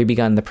had already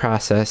begun the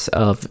process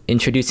of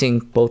introducing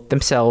both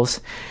themselves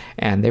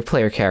and their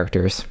player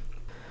characters.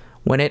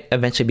 When it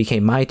eventually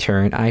became my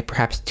turn, I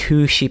perhaps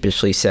too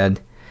sheepishly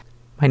said,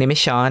 "My name is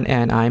Sean,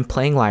 and I'm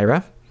playing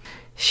Lyra.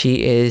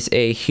 She is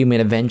a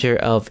human avenger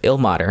of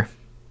Ilmater."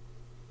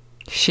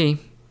 She.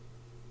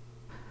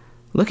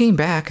 Looking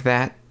back,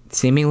 that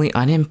seemingly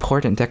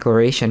unimportant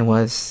declaration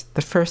was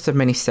the first of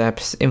many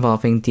steps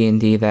involving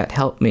D&D that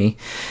helped me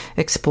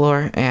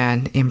explore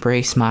and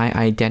embrace my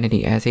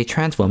identity as a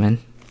trans woman.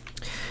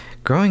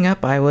 Growing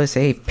up, I was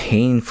a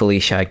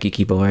painfully shy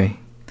geeky boy.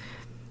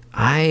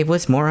 I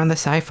was more on the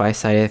sci-fi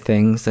side of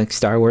things, like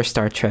Star Wars,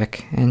 Star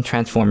Trek, and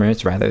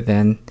Transformers, rather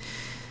than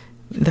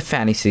the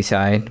fantasy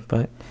side,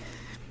 but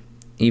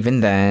even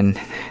then,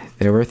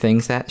 there were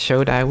things that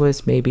showed I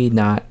was maybe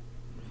not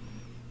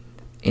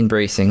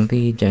embracing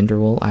the gender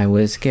role I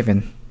was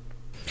given.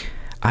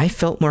 I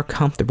felt more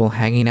comfortable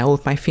hanging out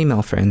with my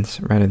female friends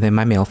rather than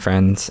my male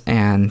friends,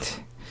 and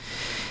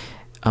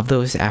of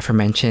those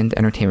aforementioned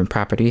entertainment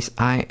properties,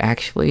 I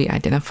actually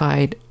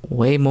identified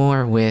way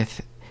more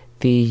with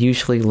the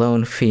usually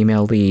lone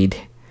female lead,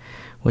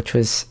 which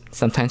was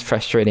sometimes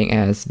frustrating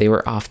as they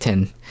were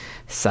often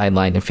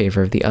sidelined in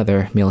favor of the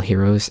other male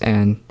heroes,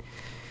 and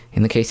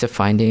in the case of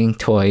finding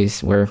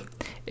toys, were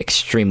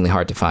extremely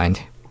hard to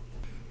find.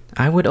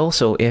 I would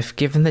also, if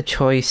given the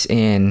choice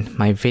in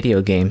my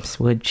video games,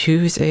 would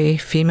choose a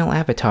female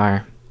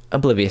avatar,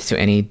 oblivious to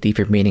any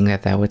deeper meaning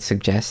that would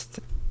suggest.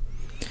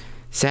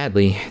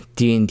 Sadly,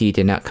 D&D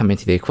did not come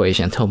into the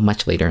equation until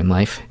much later in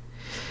life.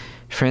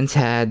 Friends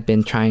had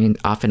been trying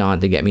off and on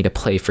to get me to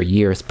play for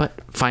years, but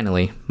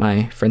finally,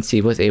 my friend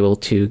Steve was able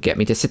to get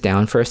me to sit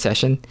down for a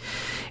session.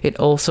 It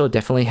also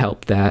definitely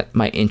helped that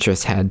my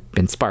interest had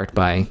been sparked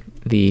by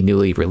the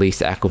newly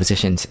released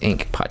Acquisitions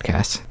Inc.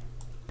 podcast.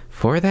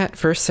 For that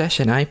first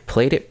session, I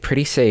played it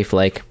pretty safe,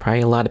 like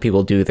probably a lot of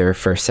people do their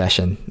first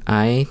session.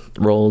 I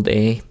rolled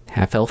a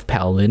half-elf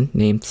paladin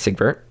named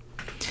Sigbert.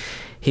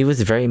 He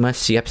was very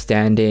much the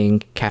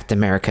upstanding Captain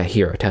America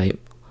hero type,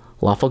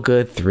 lawful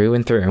good through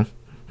and through.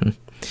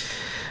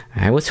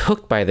 I was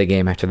hooked by the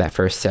game after that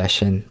first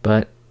session,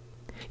 but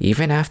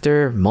even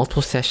after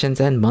multiple sessions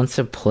and months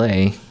of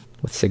play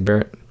with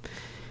Sigbert,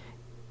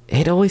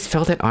 it always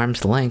felt at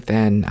arm's length,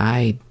 and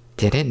I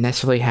didn't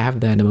necessarily have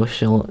that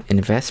emotional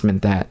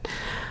investment that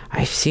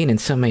I've seen in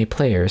so many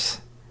players.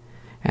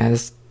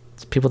 As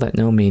people that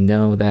know me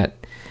know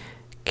that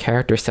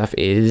character stuff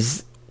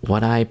is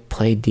what I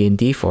played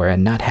D&D for,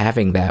 and not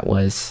having that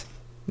was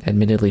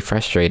admittedly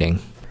frustrating.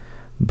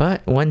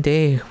 But one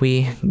day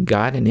we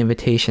got an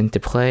invitation to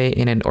play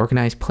in an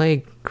organized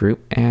play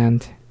group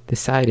and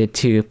decided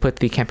to put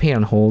the campaign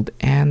on hold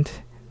and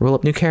roll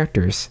up new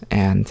characters,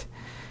 and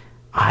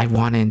I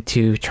wanted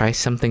to try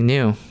something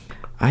new.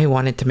 I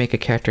wanted to make a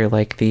character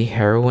like the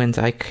heroines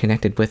I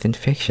connected with in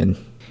fiction,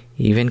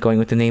 even going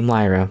with the name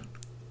Lyra,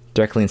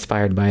 directly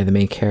inspired by the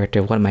main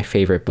character of one of my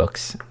favorite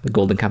books, The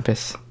Golden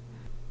Compass.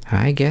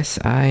 I guess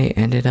I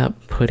ended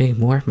up putting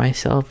more of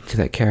myself into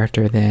that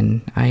character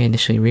than I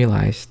initially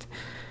realized.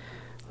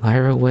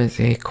 Lyra was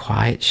a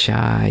quiet,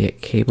 shy,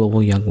 yet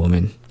capable young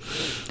woman,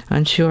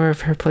 unsure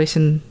of her place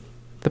in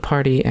the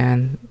party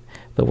and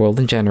the world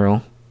in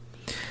general.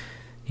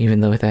 Even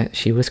though that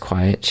she was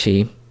quiet,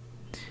 she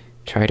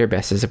tried her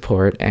best to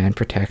support and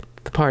protect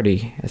the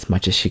party as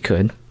much as she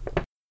could.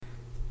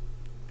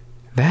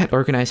 That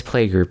organized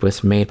play group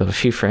was made up of a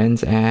few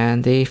friends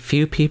and a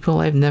few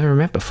people I've never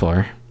met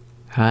before.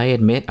 I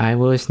admit I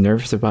was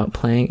nervous about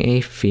playing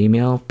a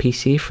female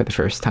PC for the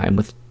first time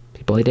with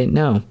people I didn't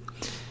know.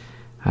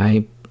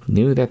 I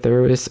knew that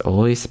there was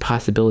always the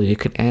possibility it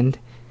could end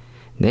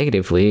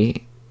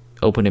negatively,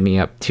 opening me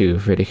up to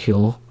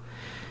ridicule,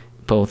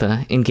 both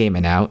in-game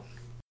and out.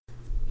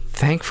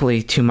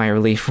 Thankfully, to my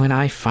relief, when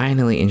I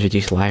finally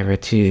introduced Lyra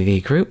to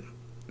the group,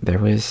 there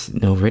was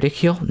no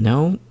ridicule,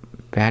 no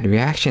bad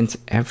reactions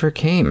ever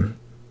came.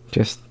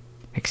 Just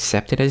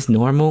accepted as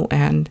normal,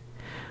 and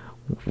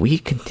we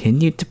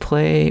continued to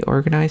play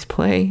organized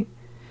play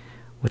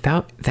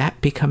without that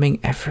becoming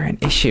ever an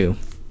issue.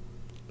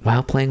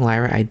 While playing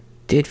Lyra, I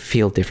did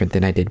feel different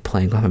than I did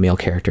playing one of the male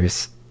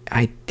characters.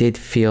 I did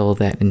feel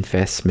that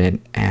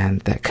investment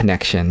and that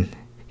connection,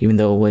 even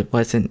though it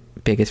wasn't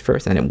big as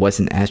first and it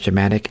wasn't as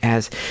dramatic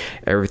as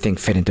everything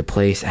fit into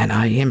place and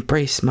I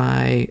embraced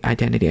my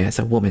identity as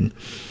a woman.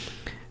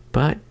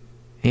 But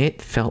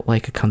it felt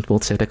like a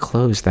comfortable set of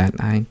clothes that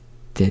I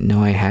didn't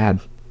know I had.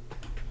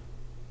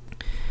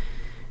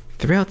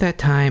 Throughout that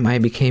time, I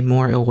became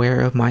more aware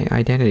of my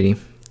identity,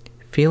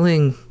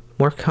 feeling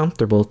more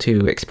comfortable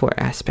to explore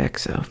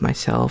aspects of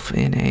myself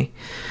in a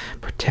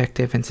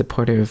protective and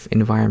supportive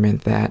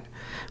environment that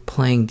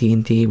playing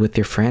D&D with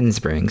your friends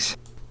brings.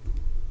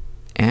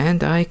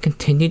 And I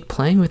continued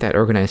playing with that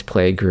organized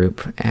play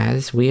group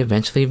as we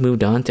eventually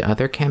moved on to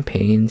other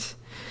campaigns,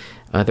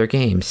 other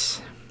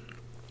games.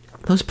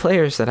 Those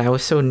players that I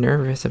was so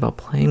nervous about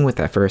playing with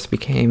at first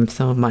became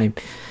some of my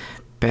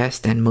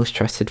best and most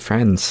trusted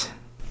friends.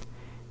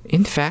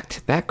 In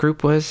fact, that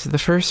group was the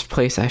first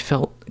place I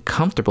felt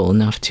comfortable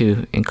enough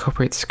to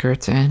incorporate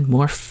skirts and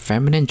more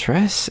feminine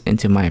dress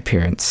into my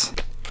appearance.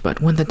 But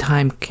when the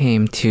time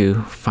came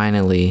to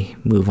finally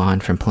move on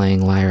from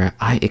playing Lyra,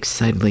 I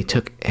excitedly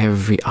took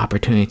every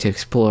opportunity to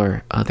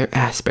explore other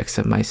aspects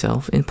of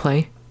myself in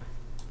play.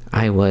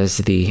 I was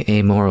the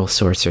amoral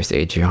sorceress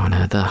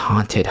Adriana, the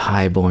haunted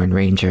highborn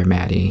ranger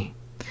Maddie,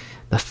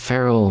 the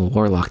feral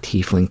warlock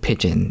tiefling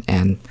Pigeon,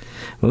 and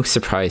most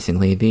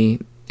surprisingly, the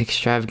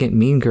extravagant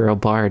mean girl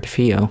bard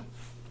Theo.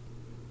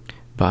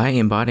 By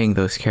embodying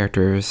those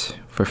characters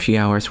for a few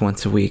hours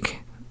once a week,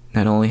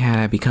 not only had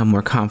I become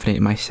more confident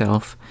in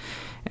myself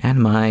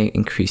and my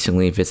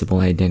increasingly visible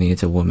identity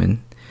as a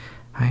woman,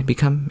 I had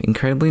become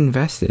incredibly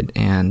invested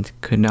and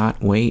could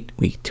not wait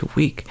week to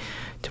week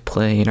to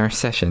play in our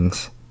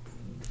sessions.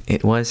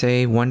 It was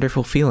a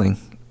wonderful feeling,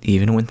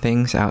 even when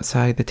things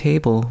outside the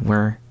table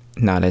were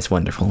not as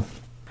wonderful.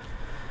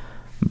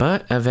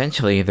 But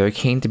eventually there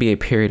came to be a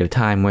period of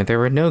time where there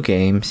were no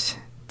games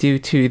due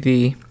to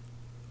the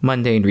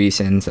mundane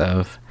reasons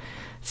of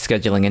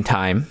scheduling and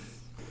time.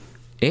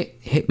 It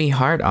hit me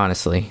hard,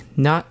 honestly,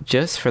 not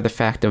just for the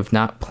fact of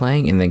not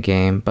playing in the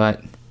game,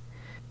 but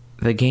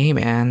the game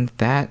and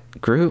that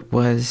group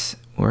was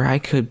where I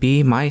could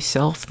be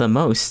myself the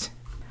most.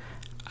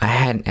 I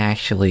hadn't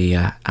actually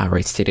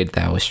outright stated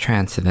that I was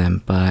trans to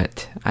them,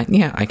 but I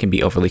can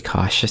be overly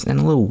cautious and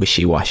a little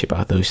wishy-washy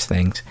about those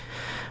things.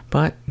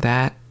 But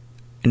that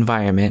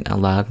environment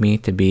allowed me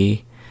to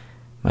be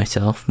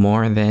myself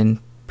more than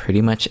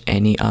pretty much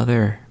any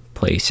other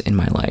place in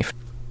my life.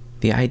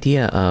 The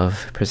idea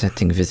of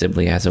presenting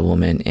visibly as a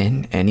woman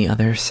in any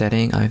other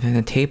setting other than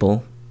a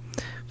table,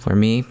 for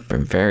me, a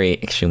very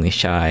extremely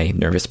shy,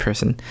 nervous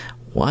person,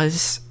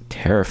 was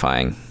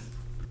terrifying.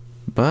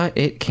 But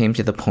it came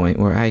to the point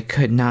where I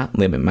could not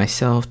limit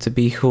myself to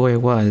be who I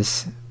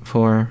was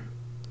for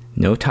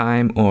no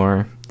time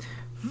or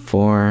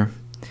for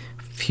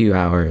a few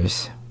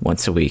hours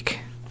once a week.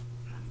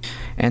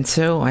 And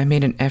so I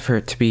made an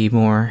effort to be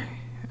more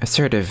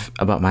assertive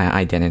about my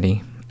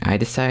identity. I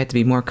decided to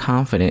be more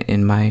confident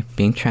in my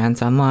being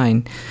trans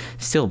online,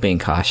 still being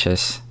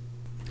cautious.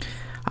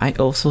 I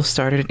also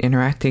started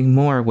interacting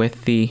more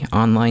with the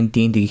online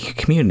D&D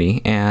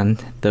community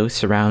and those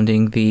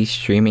surrounding the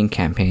streaming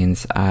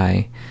campaigns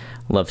I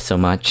love so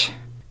much.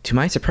 To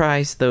my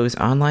surprise, those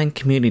online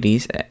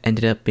communities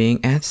ended up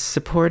being as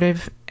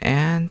supportive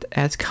and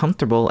as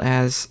comfortable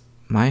as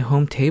my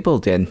home table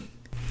did.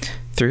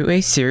 Through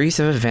a series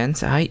of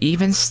events, I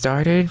even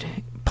started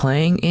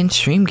playing in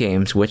stream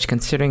games, which,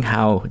 considering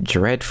how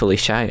dreadfully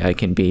shy I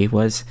can be,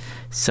 was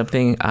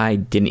something I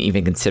didn't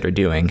even consider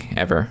doing,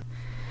 ever.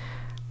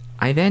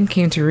 I then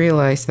came to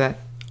realize that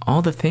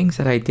all the things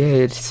that I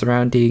did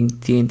surrounding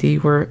D&D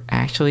were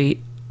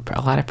actually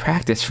a lot of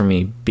practice for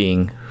me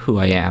being who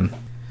I am.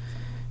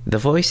 The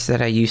voice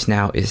that I use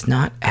now is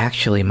not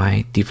actually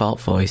my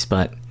default voice,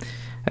 but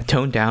a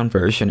toned down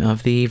version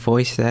of the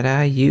voice that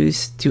I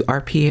used to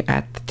RP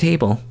at the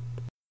table.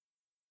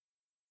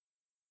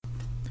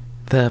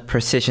 The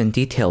precision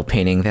detail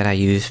painting that I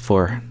used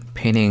for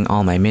painting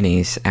all my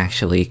minis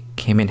actually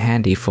came in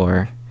handy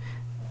for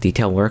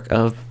detail work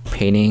of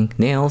painting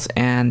nails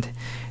and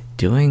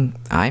doing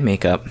eye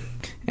makeup.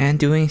 And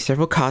doing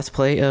several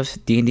cosplay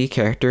of D&D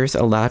characters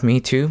allowed me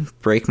to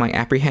break my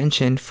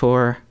apprehension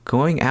for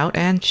going out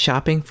and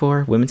shopping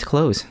for women's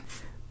clothes.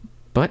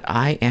 But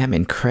I am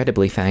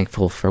incredibly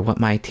thankful for what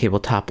my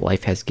tabletop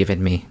life has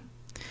given me.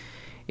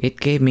 It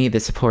gave me the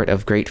support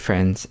of great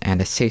friends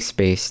and a safe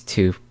space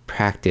to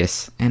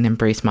practice and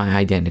embrace my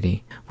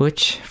identity,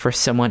 which, for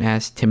someone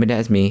as timid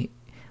as me,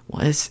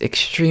 was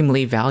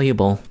extremely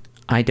valuable.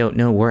 I don't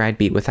know where I'd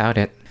be without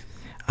it.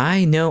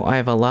 I know I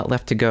have a lot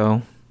left to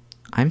go.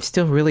 I'm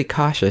still really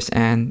cautious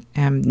and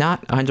am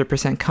not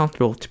 100%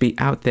 comfortable to be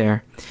out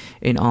there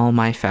in all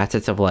my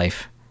facets of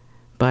life,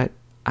 but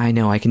I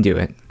know I can do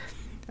it.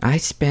 I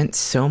spent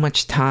so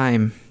much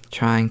time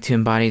trying to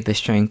embody the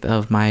strength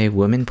of my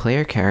women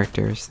player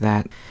characters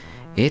that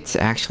it's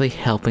actually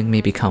helping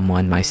me become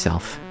one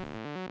myself.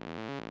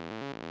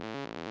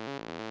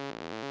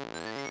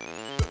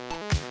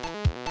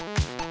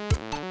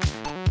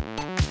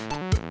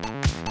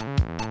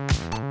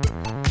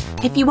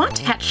 If you want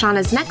to catch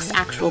Shauna's next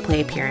actual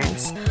play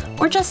appearance,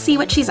 or just see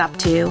what she's up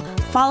to,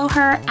 follow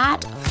her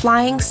at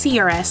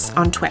FlyingSciurus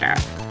on Twitter.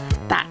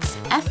 That's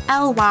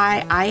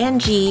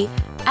FlyingSciurus.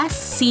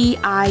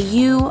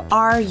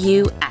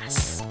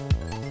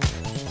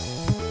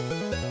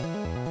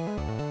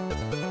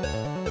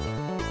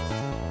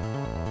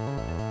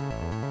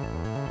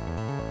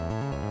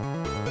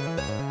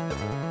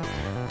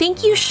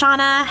 Thank you,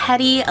 Shauna,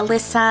 Hetty,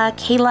 Alyssa,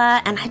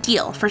 Kayla, and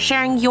Hadil for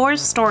sharing your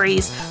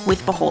stories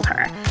with Behold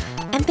Her.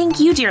 And thank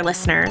you, dear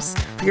listeners,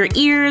 for your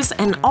ears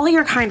and all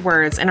your kind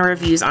words and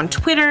reviews on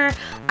Twitter,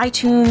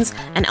 iTunes,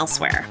 and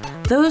elsewhere.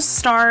 Those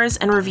stars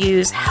and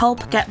reviews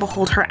help get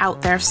Behold Her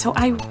out there, so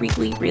I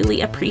really,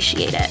 really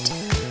appreciate it.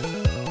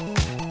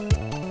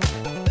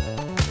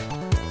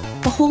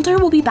 Behold Her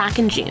will be back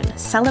in June,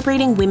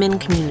 celebrating women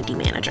community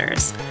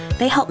managers.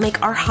 They help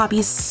make our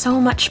hobbies so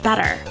much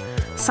better.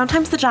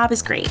 Sometimes the job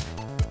is great.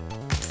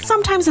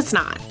 Sometimes it's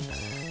not.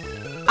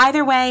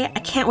 Either way, I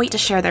can't wait to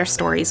share their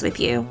stories with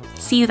you.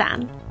 See you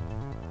then.